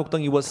was in Akokdong,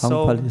 it was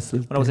so. 장팔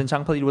있을 When I was in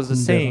Changpal, it was the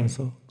군대 same.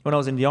 가서 When I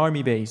was in the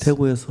army base.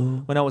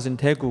 대구에서 When I was in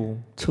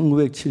Daegu,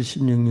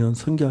 1976년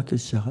선교학교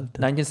시작할 때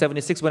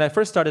 1976, when I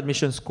first started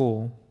mission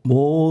school,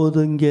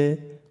 모든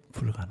게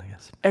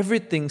불가능했습니다.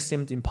 everything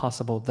seemed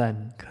impossible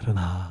then.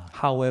 그러나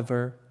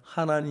However,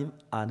 하나님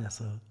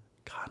안에서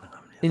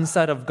가능합니다.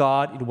 inside of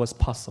God, it was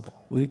possible.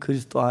 우리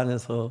그리스도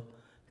안에서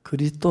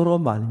그리스도로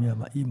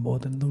말미암아 이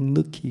모든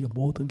넉넉히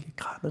모든 게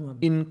가능합니다.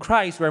 In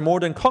Christ, we're more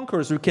than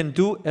conquerors. We can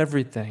do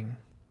everything.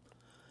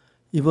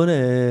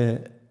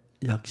 이번에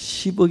약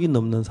 10억이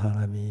넘는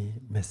사람이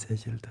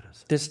메시지를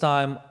들었어요. This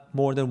time,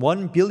 more than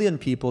 1 billion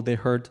people, they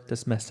heard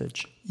this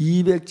message.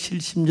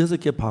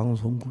 276개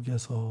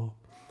방송국에서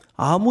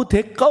아무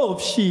대가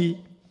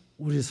없이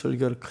우리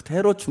설교를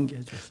그대로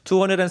중계해 줬어요.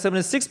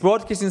 276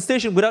 broadcasting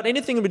stations, without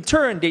anything in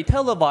return, they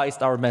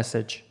televised our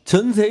message.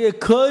 전 세계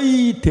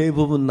거의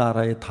대부분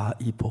나라에 다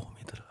이 복음이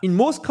들어요. In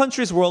most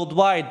countries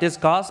worldwide, this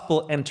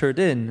gospel entered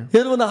in.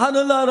 여러분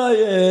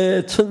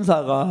하늘나라의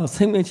천사가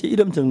생명체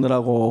이름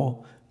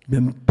적느라고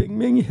몇백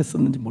명이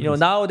했었는지 You know,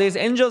 모르겠어요. nowadays,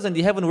 angels in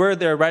the heaven, where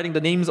they're writing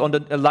the names on the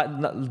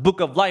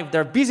book of life,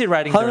 they're busy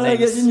writing their 하늘에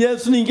names. 계신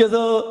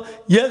예수님께서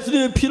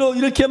예수님의 피로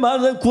이렇게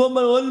많은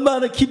구원만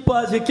얼마나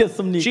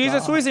기뻐하셨겠습니까?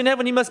 Jesus, who is in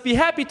heaven, he must be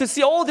happy to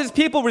see all these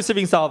people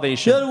receiving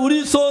salvation. 여러분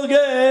우리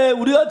속에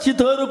우리같이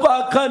더럽고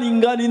악한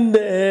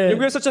인간인데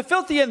We're such a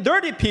filthy and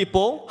dirty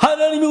people.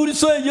 하나님이 우리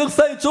속에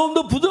역사에 좀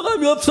더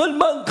부족함이 없을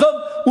만큼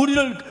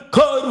우리를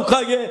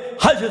거룩하게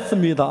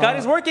하셨습니다. God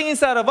is working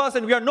inside of us,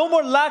 and we are no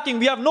more lacking.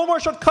 We have no more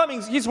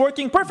shortcomings. He's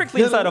working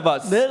perfectly inside of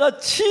us. 내가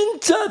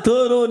진짜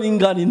더러운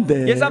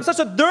인간인데 Yes, I'm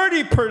such a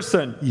dirty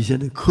person,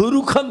 이제는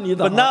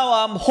거룩합니다. but now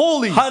I'm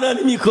holy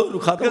하나님이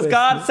거룩하다고 because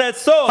God 했습니다. said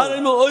so.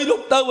 하나님은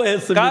의롭다고 God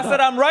said 했습니다.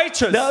 I'm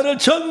righteous. 나를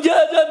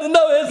정죄하지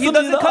않는다고 He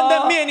doesn't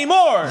condemn me 했습니다.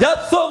 anymore. He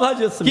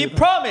약속하셨습니다.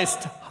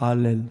 promised.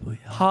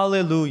 할렐루야.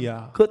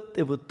 Hallelujah.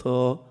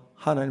 그때부터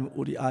하나님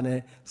우리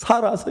안에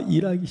살아서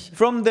일하기 시작.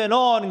 From then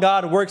on,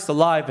 God works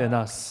alive in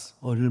us.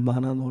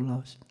 얼마나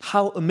놀라우십니까?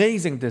 How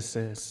amazing this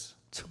is.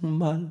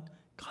 정말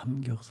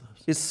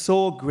감격스럽습니다. It's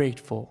so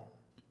grateful.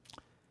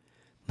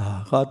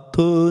 나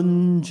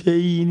같은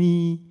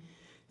죄인이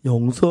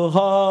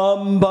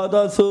용서함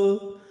받아서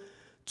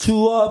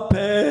주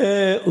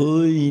앞에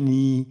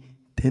의인이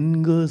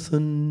된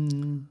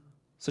것은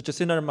Such a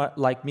sinner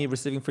like me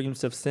receiving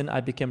forgiveness of sin,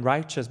 I became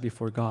righteous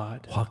before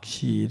God.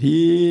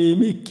 확실히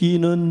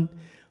믿기는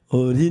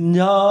어린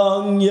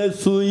양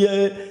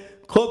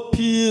예수의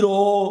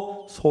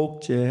거피로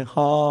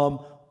속죄함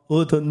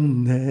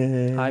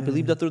얻었네. I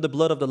believe that through the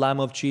blood of the Lamb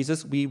of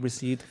Jesus, we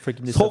received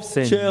forgiveness of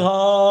sin.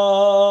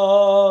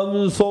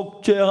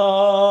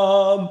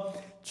 속죄함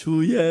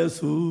주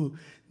예수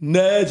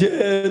내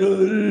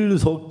죄를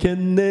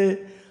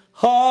속했네.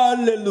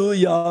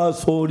 할렐루야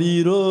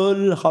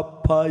소리를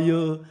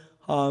합하여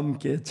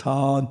함께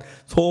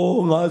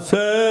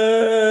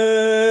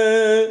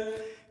찬송하세.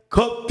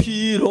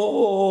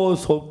 거피로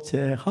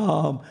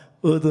속죄함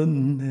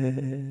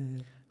얻었네.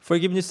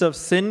 Forgiveness of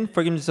sin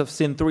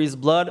through his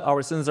blood,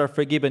 our sins are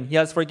forgiven. He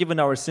has forgiven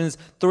our sins.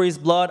 Through his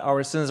blood,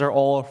 our sins are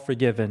all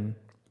forgiven.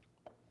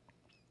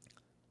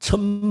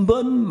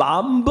 1000번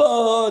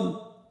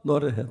만번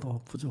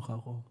노래해도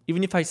부족하고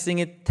Even if I sing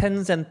it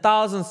tens and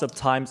thousands of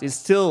times, it's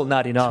still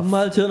not enough.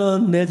 정말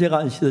저는 내 죄가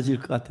안 씻어질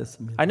것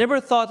같았습니다. I never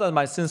thought that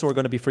my sins were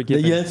going to be 근데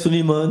forgiven.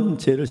 예수님은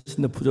죄를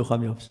씻는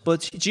부족함이 없어요.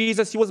 But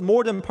Jesus, he was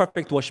more than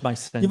perfect to wash my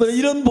sins. 이번에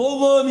이런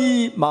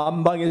복음이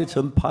만방에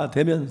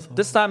전파되면서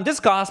This time, this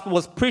gospel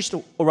was preached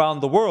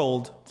around the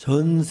world,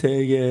 전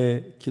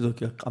세계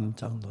기독교가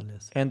깜짝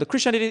놀랐어요. and the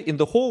Christianity in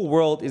the whole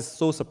world is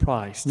so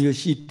surprised. 이거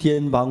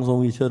CTN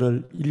방송이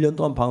저를 1년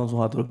동안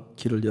방송하도록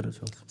길을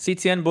열어줬어요.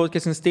 CTN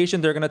broadcasting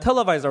station, they're going to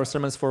televise our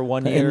sermons for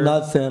 1 year.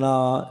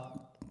 엔나세나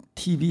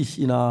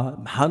TBC나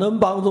많은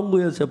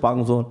방송국에서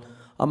방송을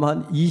아마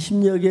한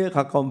 20여 개에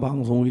가까운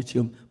방송국이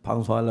지금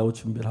방송하려고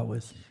준비를 하고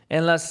있습니다.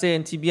 And let's say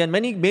in TBN,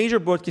 many major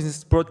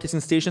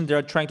broadcasting stations, they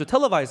are trying to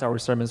televise our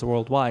sermons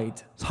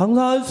worldwide.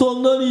 상상할 수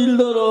없는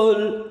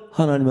일들을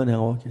하나님은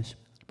행하고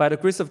계십니다. By the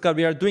grace of God,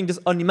 we are doing these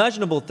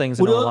unimaginable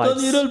things in 우리 our 어떤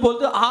lives. 일을 볼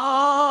때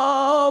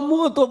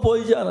아무것도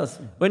보이지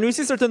않았습니다. When we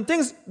see certain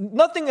things,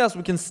 nothing else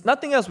we can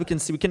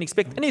see. We can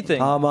expect anything.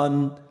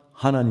 다만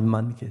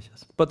하나님만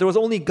계셨습니다. But there was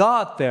only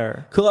God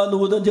there. 그가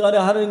누구든지 간에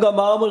하나님과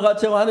마음을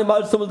같이 하고 하나님의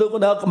말씀을 듣고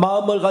내가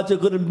마음을 같이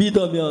그를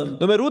믿으면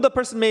No matter who the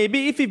person may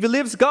be, if he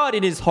believes God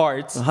in his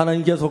heart,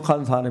 하나님께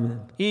속한 사람이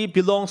됩니다. he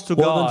belongs to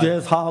모든 God. 죄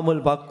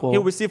사함을 받고 He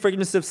will receive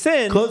forgiveness of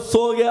sin. 그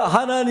속에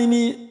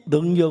하나님이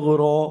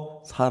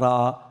능력으로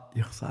살아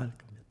역사할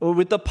겁니다.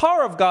 With the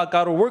power of God,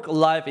 God will work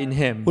alive in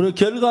him. 우리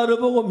결과를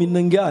보고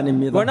믿는 게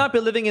아닙니다. We're not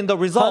believing in the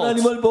results.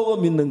 하나님을 보고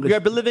믿는 We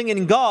are 것입니다. believing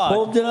in God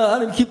보험자는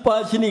하나님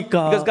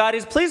기뻐하시니까 because God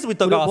is pleased with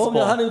the 우리 보험자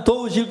gospel. 하나님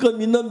도우실 것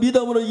믿는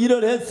믿음으로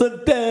일을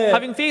했을 때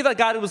Having faith that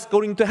God was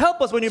going to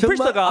help us when we preach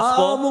the 정말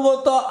gospel,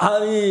 아무것도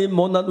아니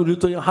못난 우리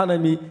또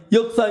하나님이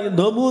역사에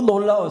너무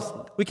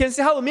놀라웠습니다. we can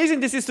see how amazing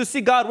this is to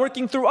see God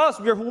working through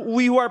us.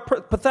 We who are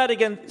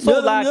pathetic and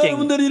so lacking.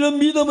 여러분들이 이런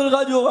믿음을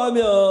가지고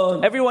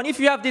가면 Everyone, if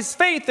you have this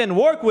faith and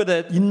work with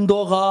it,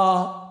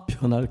 인도가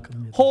변할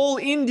겁니다. whole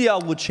India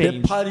will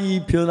change.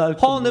 네팔이 변할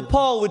Whole 겁니다.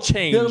 Nepal will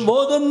change. 여러분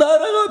모든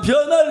나라가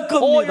변할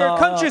All your 겁니다.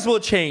 countries will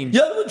change.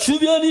 여러분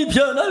주변이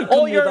변할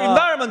All your 겁니다.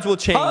 environments will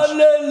change.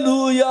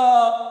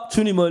 할렐루야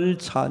주님을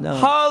찬양.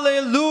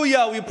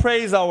 Hallelujah, we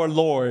praise our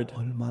Lord.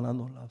 얼마나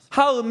놀랍습니까?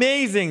 How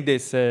amazing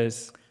this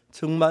is.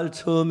 정말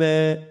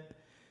처음에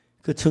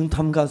그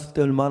정탐 갔을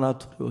때 얼마나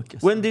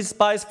두려웠겠어요. When these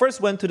spies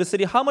first went to the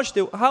city, how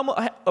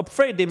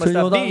afraid they must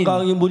저 have been.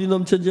 요단강이 물이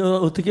넘쳐지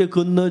어떻게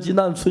건너지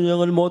난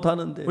수영을 못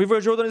하는데.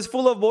 River Jordan is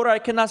full of water. I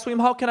cannot swim.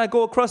 How can I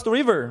go across the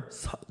river?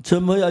 저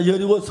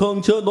여리고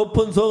성 저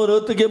높은 성을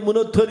어떻게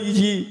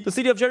무너뜨리지? The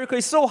city of Jericho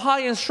is so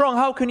high and strong.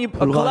 How can you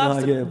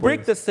collapse, 불가능하게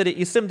break the city?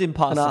 It seemed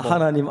하나 impossible.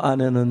 하나님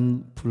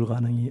안에는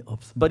불가능이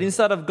없습니다. But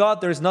inside of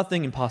God, there is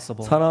nothing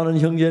impossible. 사랑하는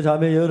형제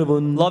자매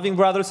여러분, Loving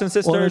brothers and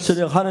오늘 sisters,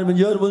 저녁 하나님은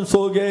여러분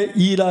속에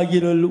일하기를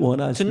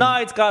원하십니다.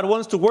 tonight God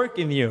wants to work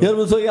in you.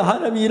 여러분 속에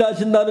하나님이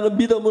일하신다는 건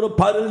믿음으로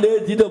발을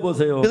내디뎌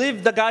보세요.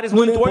 Believe that God is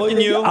willing 눈에 to work in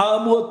보이는 게 you.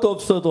 아무것도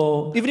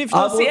없어도 Even if you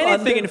don't see 아무것도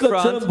anything in 안될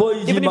것처럼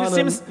front, even if it 보이지만은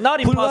seems not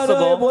불가능해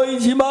impossible,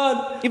 보이지만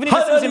even if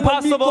it seems 하나님을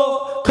impossible,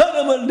 믿고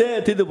걸음을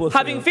내디뎌 보세요.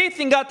 Having faith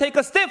in God, take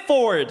a step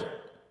forward.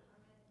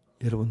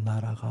 여러분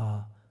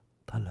나라가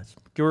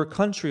달라집니다. Your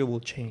country will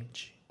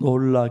change.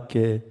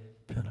 놀랍게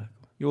변할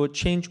겁니다.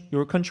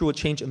 Your country will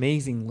change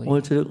amazingly.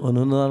 오늘 저녁 어느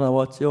나라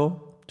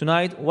왔죠?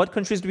 Tonight, what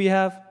countries do we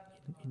have?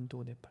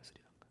 인도, 네팔,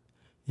 스리랑카.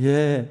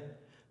 예,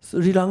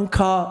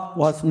 스리랑카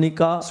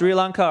왔습니까? Sri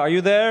Lanka, are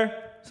you there?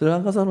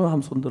 스리랑카 사람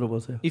한번 손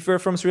들어보세요. If you're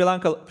from Sri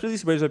Lanka,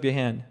 please raise up your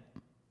hand.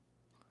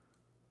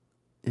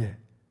 예,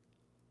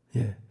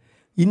 예.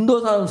 인도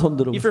사람 손 If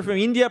들어보세요. you're from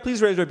India,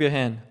 please raise up your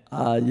hand.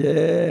 아,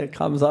 예,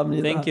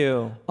 감사합니다. Thank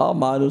you. 아,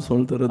 많은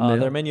손을 There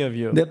들었네요. are many of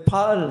you.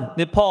 네팔,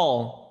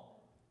 Nepal,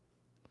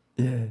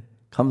 예,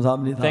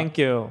 감사합니다.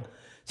 thank you.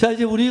 자,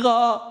 이제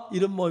우리가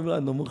이런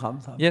모임을 너무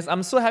감사합니다. Yes, I'm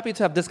so happy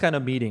to have this kind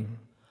of meeting.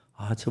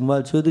 아,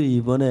 정말 저희들은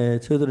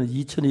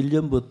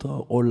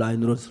 2001년부터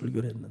온라인으로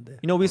설교를 했는데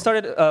You know, we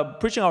started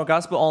preaching our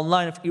gospel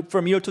online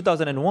from year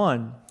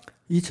 2001.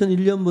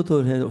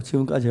 2001년부터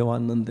지금까지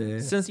해왔는데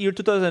Since year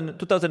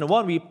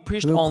 2001, we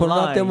preached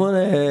코로나 online.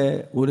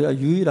 때문에 우리가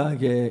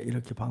유일하게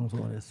이렇게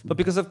방송을 했습니다. But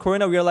because of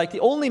Corona, we are like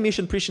the only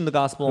mission preaching the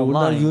gospel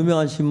우리나라 online.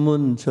 유명한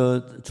신문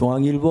저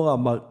중앙일보가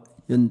막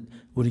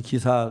우리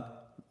기사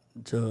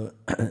저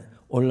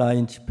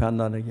온라인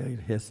집회한다는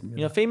얘기를 했습니다.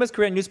 You know, famous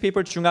Korean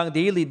newspaper Jungang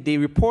Daily, they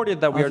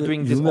reported that we are 아주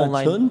doing this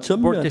유명한 online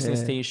전면에 broadcasting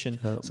station.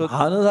 So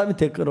많은 사람이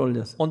댓글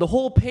올렸어요. on the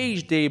whole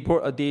page, they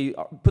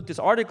put this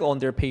article on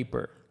their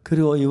paper.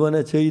 그리고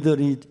이번에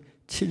저희들이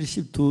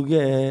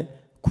 72개의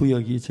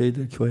구역이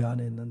저희들 교회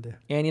안에 있는데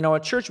And in our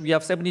church, we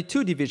have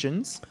 72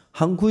 divisions.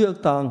 한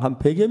구역당 한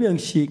 100여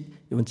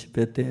명씩 이번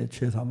집회 때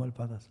죄사함을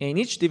받았어요. And in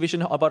each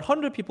division, about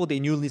 100 people, they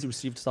newly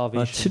received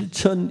salvation.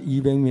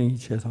 7,200명이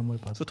죄사함을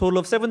받았어요. So a total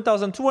of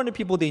 7,200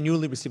 people, they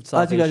newly received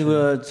아직까지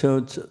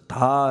salvation.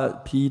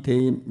 다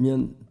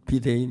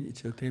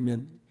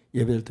대면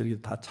예배를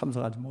드리기 다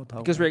참석하지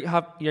못하고 Because we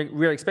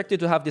are expected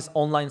to have this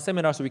online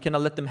seminar, so we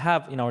cannot let them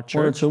have in our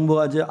오늘 church.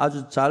 정부가 이제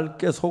아주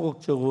짧게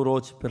소극적으로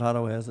집회를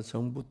하라고 해서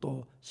정부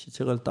또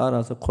시책을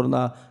따라서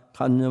코로나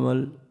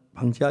감염을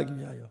방지하기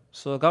위하여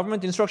So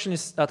government instruction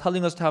is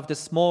telling us to have this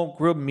small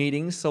group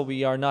meetings, so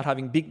we are not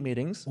having big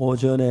meetings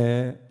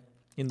오전에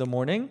in the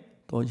morning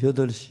또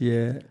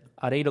 8시에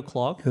at 8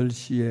 o'clock,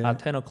 10시에 at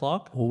 10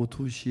 o'clock, 오후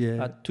 2시에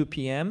at 2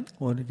 p.m.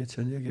 오늘 이렇게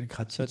저녁에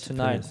같이 So 집회를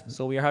tonight. 했습니다.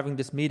 So we are having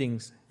these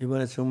meetings.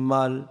 이번에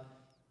정말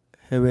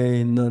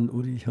해외에 있는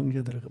우리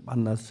형제들을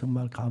만나서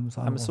정말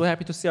감사하고 I'm so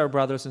happy to see our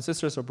brothers and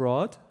sisters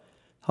abroad.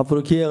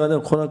 앞으로 기회가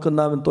되면 코로나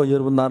끝나면 또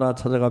여러분 나라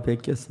찾아가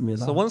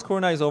뵙겠습니다. So once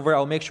Corona is over,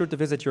 I'll make sure to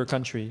visit your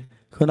country.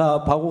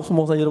 그러나 박옥수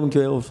목사 여러분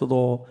교회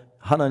없어도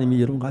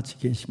하나님이 여러분 같이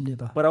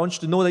계십니다. But I want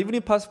you to know that even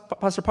if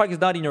Pastor Park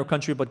is not in your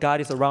country, but God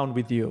is around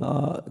with you.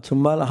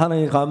 정말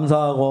하나님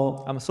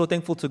감사하고 I'm so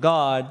thankful to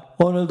God.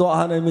 오늘도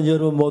하나님은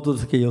여러분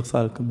모두에게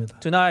역사할 겁니다.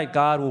 Tonight,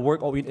 God will work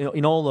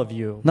in all of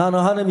you. 나는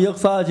하나님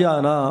역사하지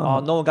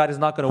않아. No, God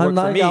is not going to work for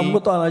하나님이 me.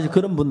 아무것도 안 하지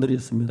그런 분들이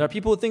있습니다. There are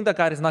people who think that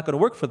God is not going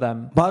to work for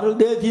them. 발을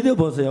내디뎌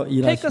보세요. Take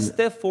a 일하십니다.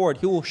 step forward.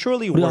 He will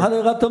surely 우리 work.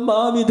 하늘 같은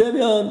마음이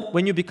되면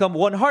When you become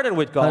one-hearted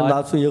with 하나님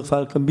God, 나중에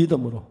역사할 그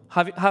믿음으로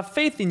have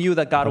faith in you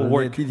that God will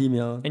발을 work. 내디디면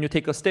And you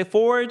take a step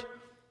forward,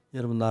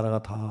 여러분 나라가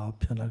다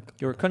변할 겁니다.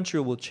 your country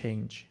will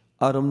change.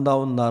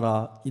 아름다운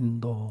나라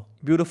인도.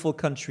 Beautiful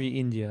country,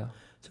 India.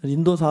 저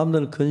인도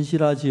사람들은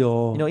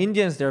건실하지요. You know,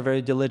 Indians, they're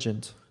very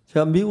diligent.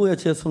 제가 미국에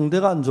제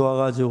성대가 안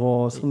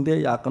좋아가지고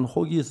성대에 약간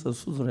혹이 있어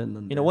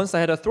수술했는데 You know, once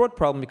I had a throat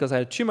problem because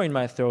I had a tumor in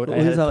my throat, I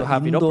had to 의사가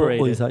have it 인도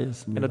operated. And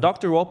의사였습니다. the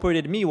doctor who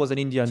operated me was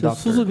an Indian 저 doctor.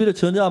 수술비를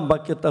전혀 안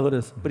받겠다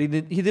그랬어요. But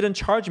he didn't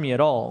charge me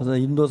at all.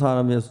 그래서 인도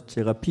사람에서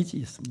제가 빚이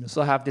있습니다.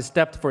 So I have this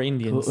debt for 그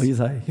Indians.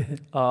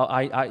 의사에게.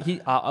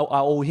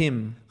 I owe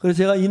him. 그래서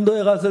제가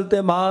인도에 갔을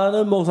때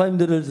많은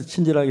목사님들을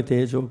친절하게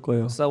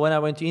대해줬고요. So when I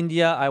went to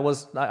India, I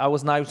was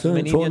nice to 저는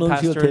many 좋은 Indian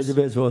음식을 pastors.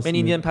 대접해 주었습니다. Many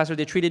Indian pastors,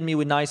 they treated me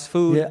with nice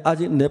food. 예,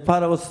 아직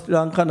네팔하고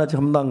스리랑카는 아직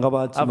한 번도 안 I've not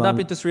가봤지만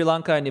been to Sri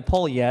Lanka and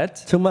Nepal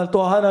yet, 정말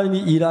또 하나님이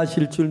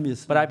일하실 줄 but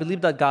믿습니다. I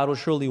believe that God will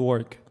surely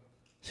work.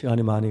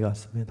 시간이 많이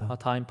갔습니다. Our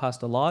time passed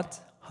a lot.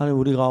 하나님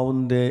우리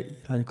가운데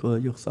일하는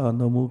그 역사가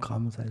너무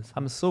감사해서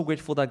I'm so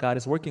grateful that God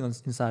is working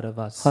inside of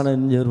us.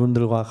 하나님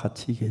여러분들과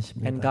같이 And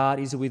계십니다. God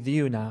is with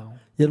you now.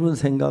 여러분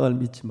생각을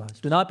믿지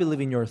마십시오. Do not believe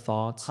in your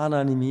thoughts.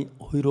 하나님이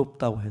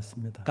의롭다고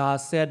했습니다.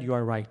 God said you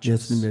are righteous.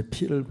 예수님의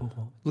피를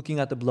보고 Looking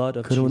at the blood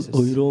of 그러면 Jesus,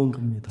 의로운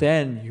겁니다.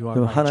 then you are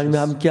그럼 하나님이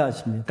righteous. 함께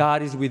하십니다.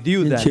 God is with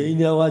you then.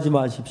 죄인이라고 하지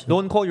마십시오.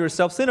 Don't call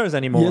yourself sinners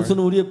anymore.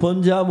 예수는 우리의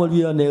번제함을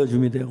위하여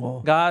내어줌이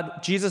되고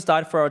Jesus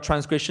died for our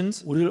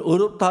transgressions, 우리를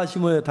의롭다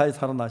하심으로 다시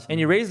살아나십니다. and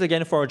He raised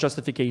again for our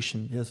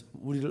justification. 예수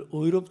우리를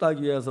의롭다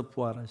하기 위해서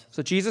부활하셨습니다.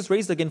 So Jesus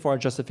raised again for our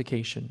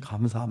justification.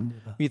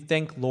 감사합니다. We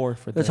thank Lord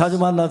for this. 자주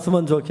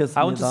만났으면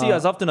I want to see you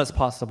as 좋겠습니다. often as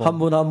possible. 한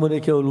분 한 분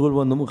이렇게 얼굴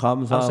보면 너무 I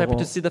was happy 감사하고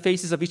to see the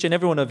faces of each and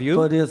every one of you.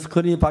 또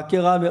스크린이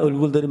바뀌어가며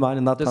얼굴들이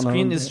많이 The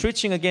screen 나타나는데 is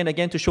switching again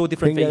to show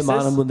different 굉장히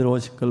많은 faces. 분들이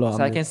오실 걸로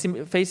So I 합니다. can see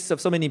faces of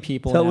so many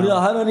people 자, 우리가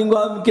now. 하나님과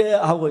함께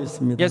하고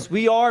있습니다. Yes,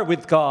 we are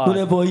with God.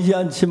 눈에 보이지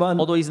않지만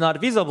Although He's not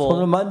손을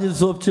visible, 만질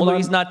수 although 없지만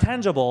He's not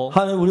tangible,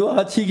 하나님 우리와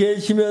같이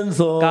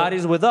계시면서 God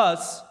is with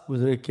us.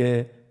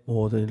 우리에게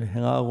모든 일을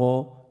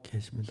행하고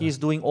계십니다. He is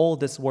doing all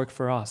this work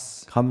for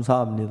us.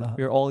 감사합니다.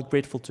 We are all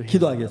grateful to Him.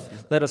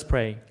 기도하겠습니다. Let us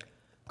pray.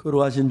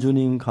 거룩하신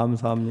주님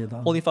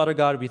감사합니다. Holy Father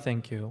God, we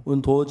thank you.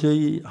 우리는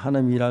도저히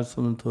하나님 일할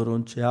수 없는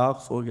더러운 죄악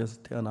속에서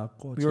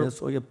태어났고 죄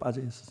속에 빠져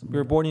We were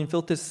있었습니다. born in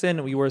filthy sin.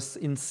 We were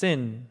in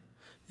sin.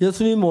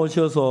 예수님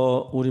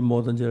오셔서 우리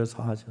모든 죄를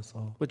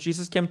사하셔서 But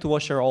Jesus came to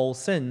wash our all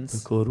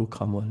sins,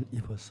 거룩함을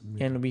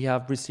입었습니다. and we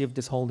have received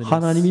this holiness.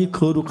 하나님이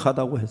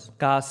거룩하다고 했습니다.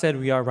 God said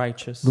we are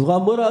righteous. 누가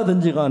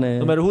뭐라든지 간에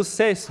No matter who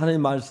says,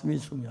 하나님 말씀이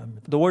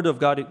중요합니다. the word of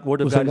God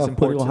is 생각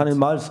버리고 하나님 important.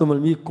 말씀을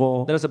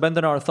믿고 Let us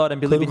abandon our thought and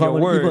believe in your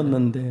거룩함을 word.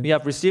 입었는데 We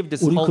have received this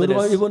우리 거룩함을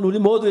holiness. 입은 우리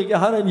모두에게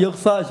하나님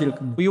역사하실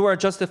겁니다. We were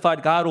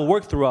justified. God will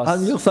work through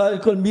하나님 us.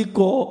 역사할 걸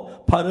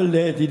믿고 발을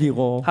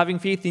내디디고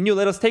Having faith in you,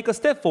 let us take a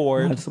step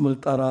forward.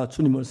 말씀을 따라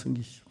주님을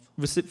섬기시오.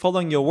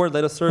 Following your word,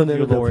 let us serve you,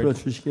 은혜를 베풀어 Lord.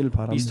 주시길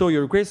바랍니다. Bestow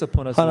your grace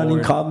upon us, 하나님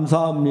Lord. We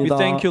감사합니다.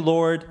 thank you,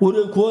 Lord.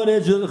 우리를 구원해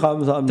주셔서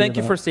감사합니다. Thank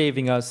you for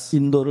saving us.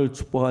 인도를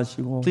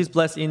축복하시고 Please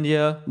bless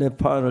India.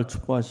 네팔을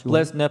축복하시고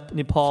Bless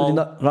Nepal.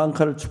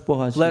 스리랑카를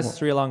축복하시고 Bless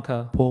Sri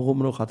Lanka.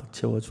 복음으로 가득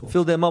채워주옵소서.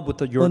 Fill them up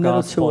with your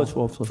은혜로 gospel.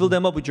 채워주옵소서. Fill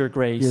them up with your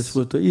grace. 예수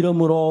그리스도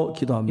이름으로 In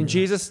기도합니다.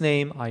 Jesus'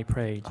 name, I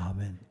prayed.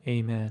 아멘.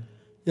 Amen.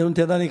 여러분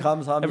대단히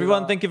감사합니다.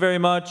 Everyone, thank you very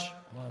much.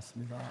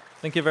 고맙습니다.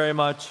 Thank you very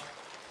much.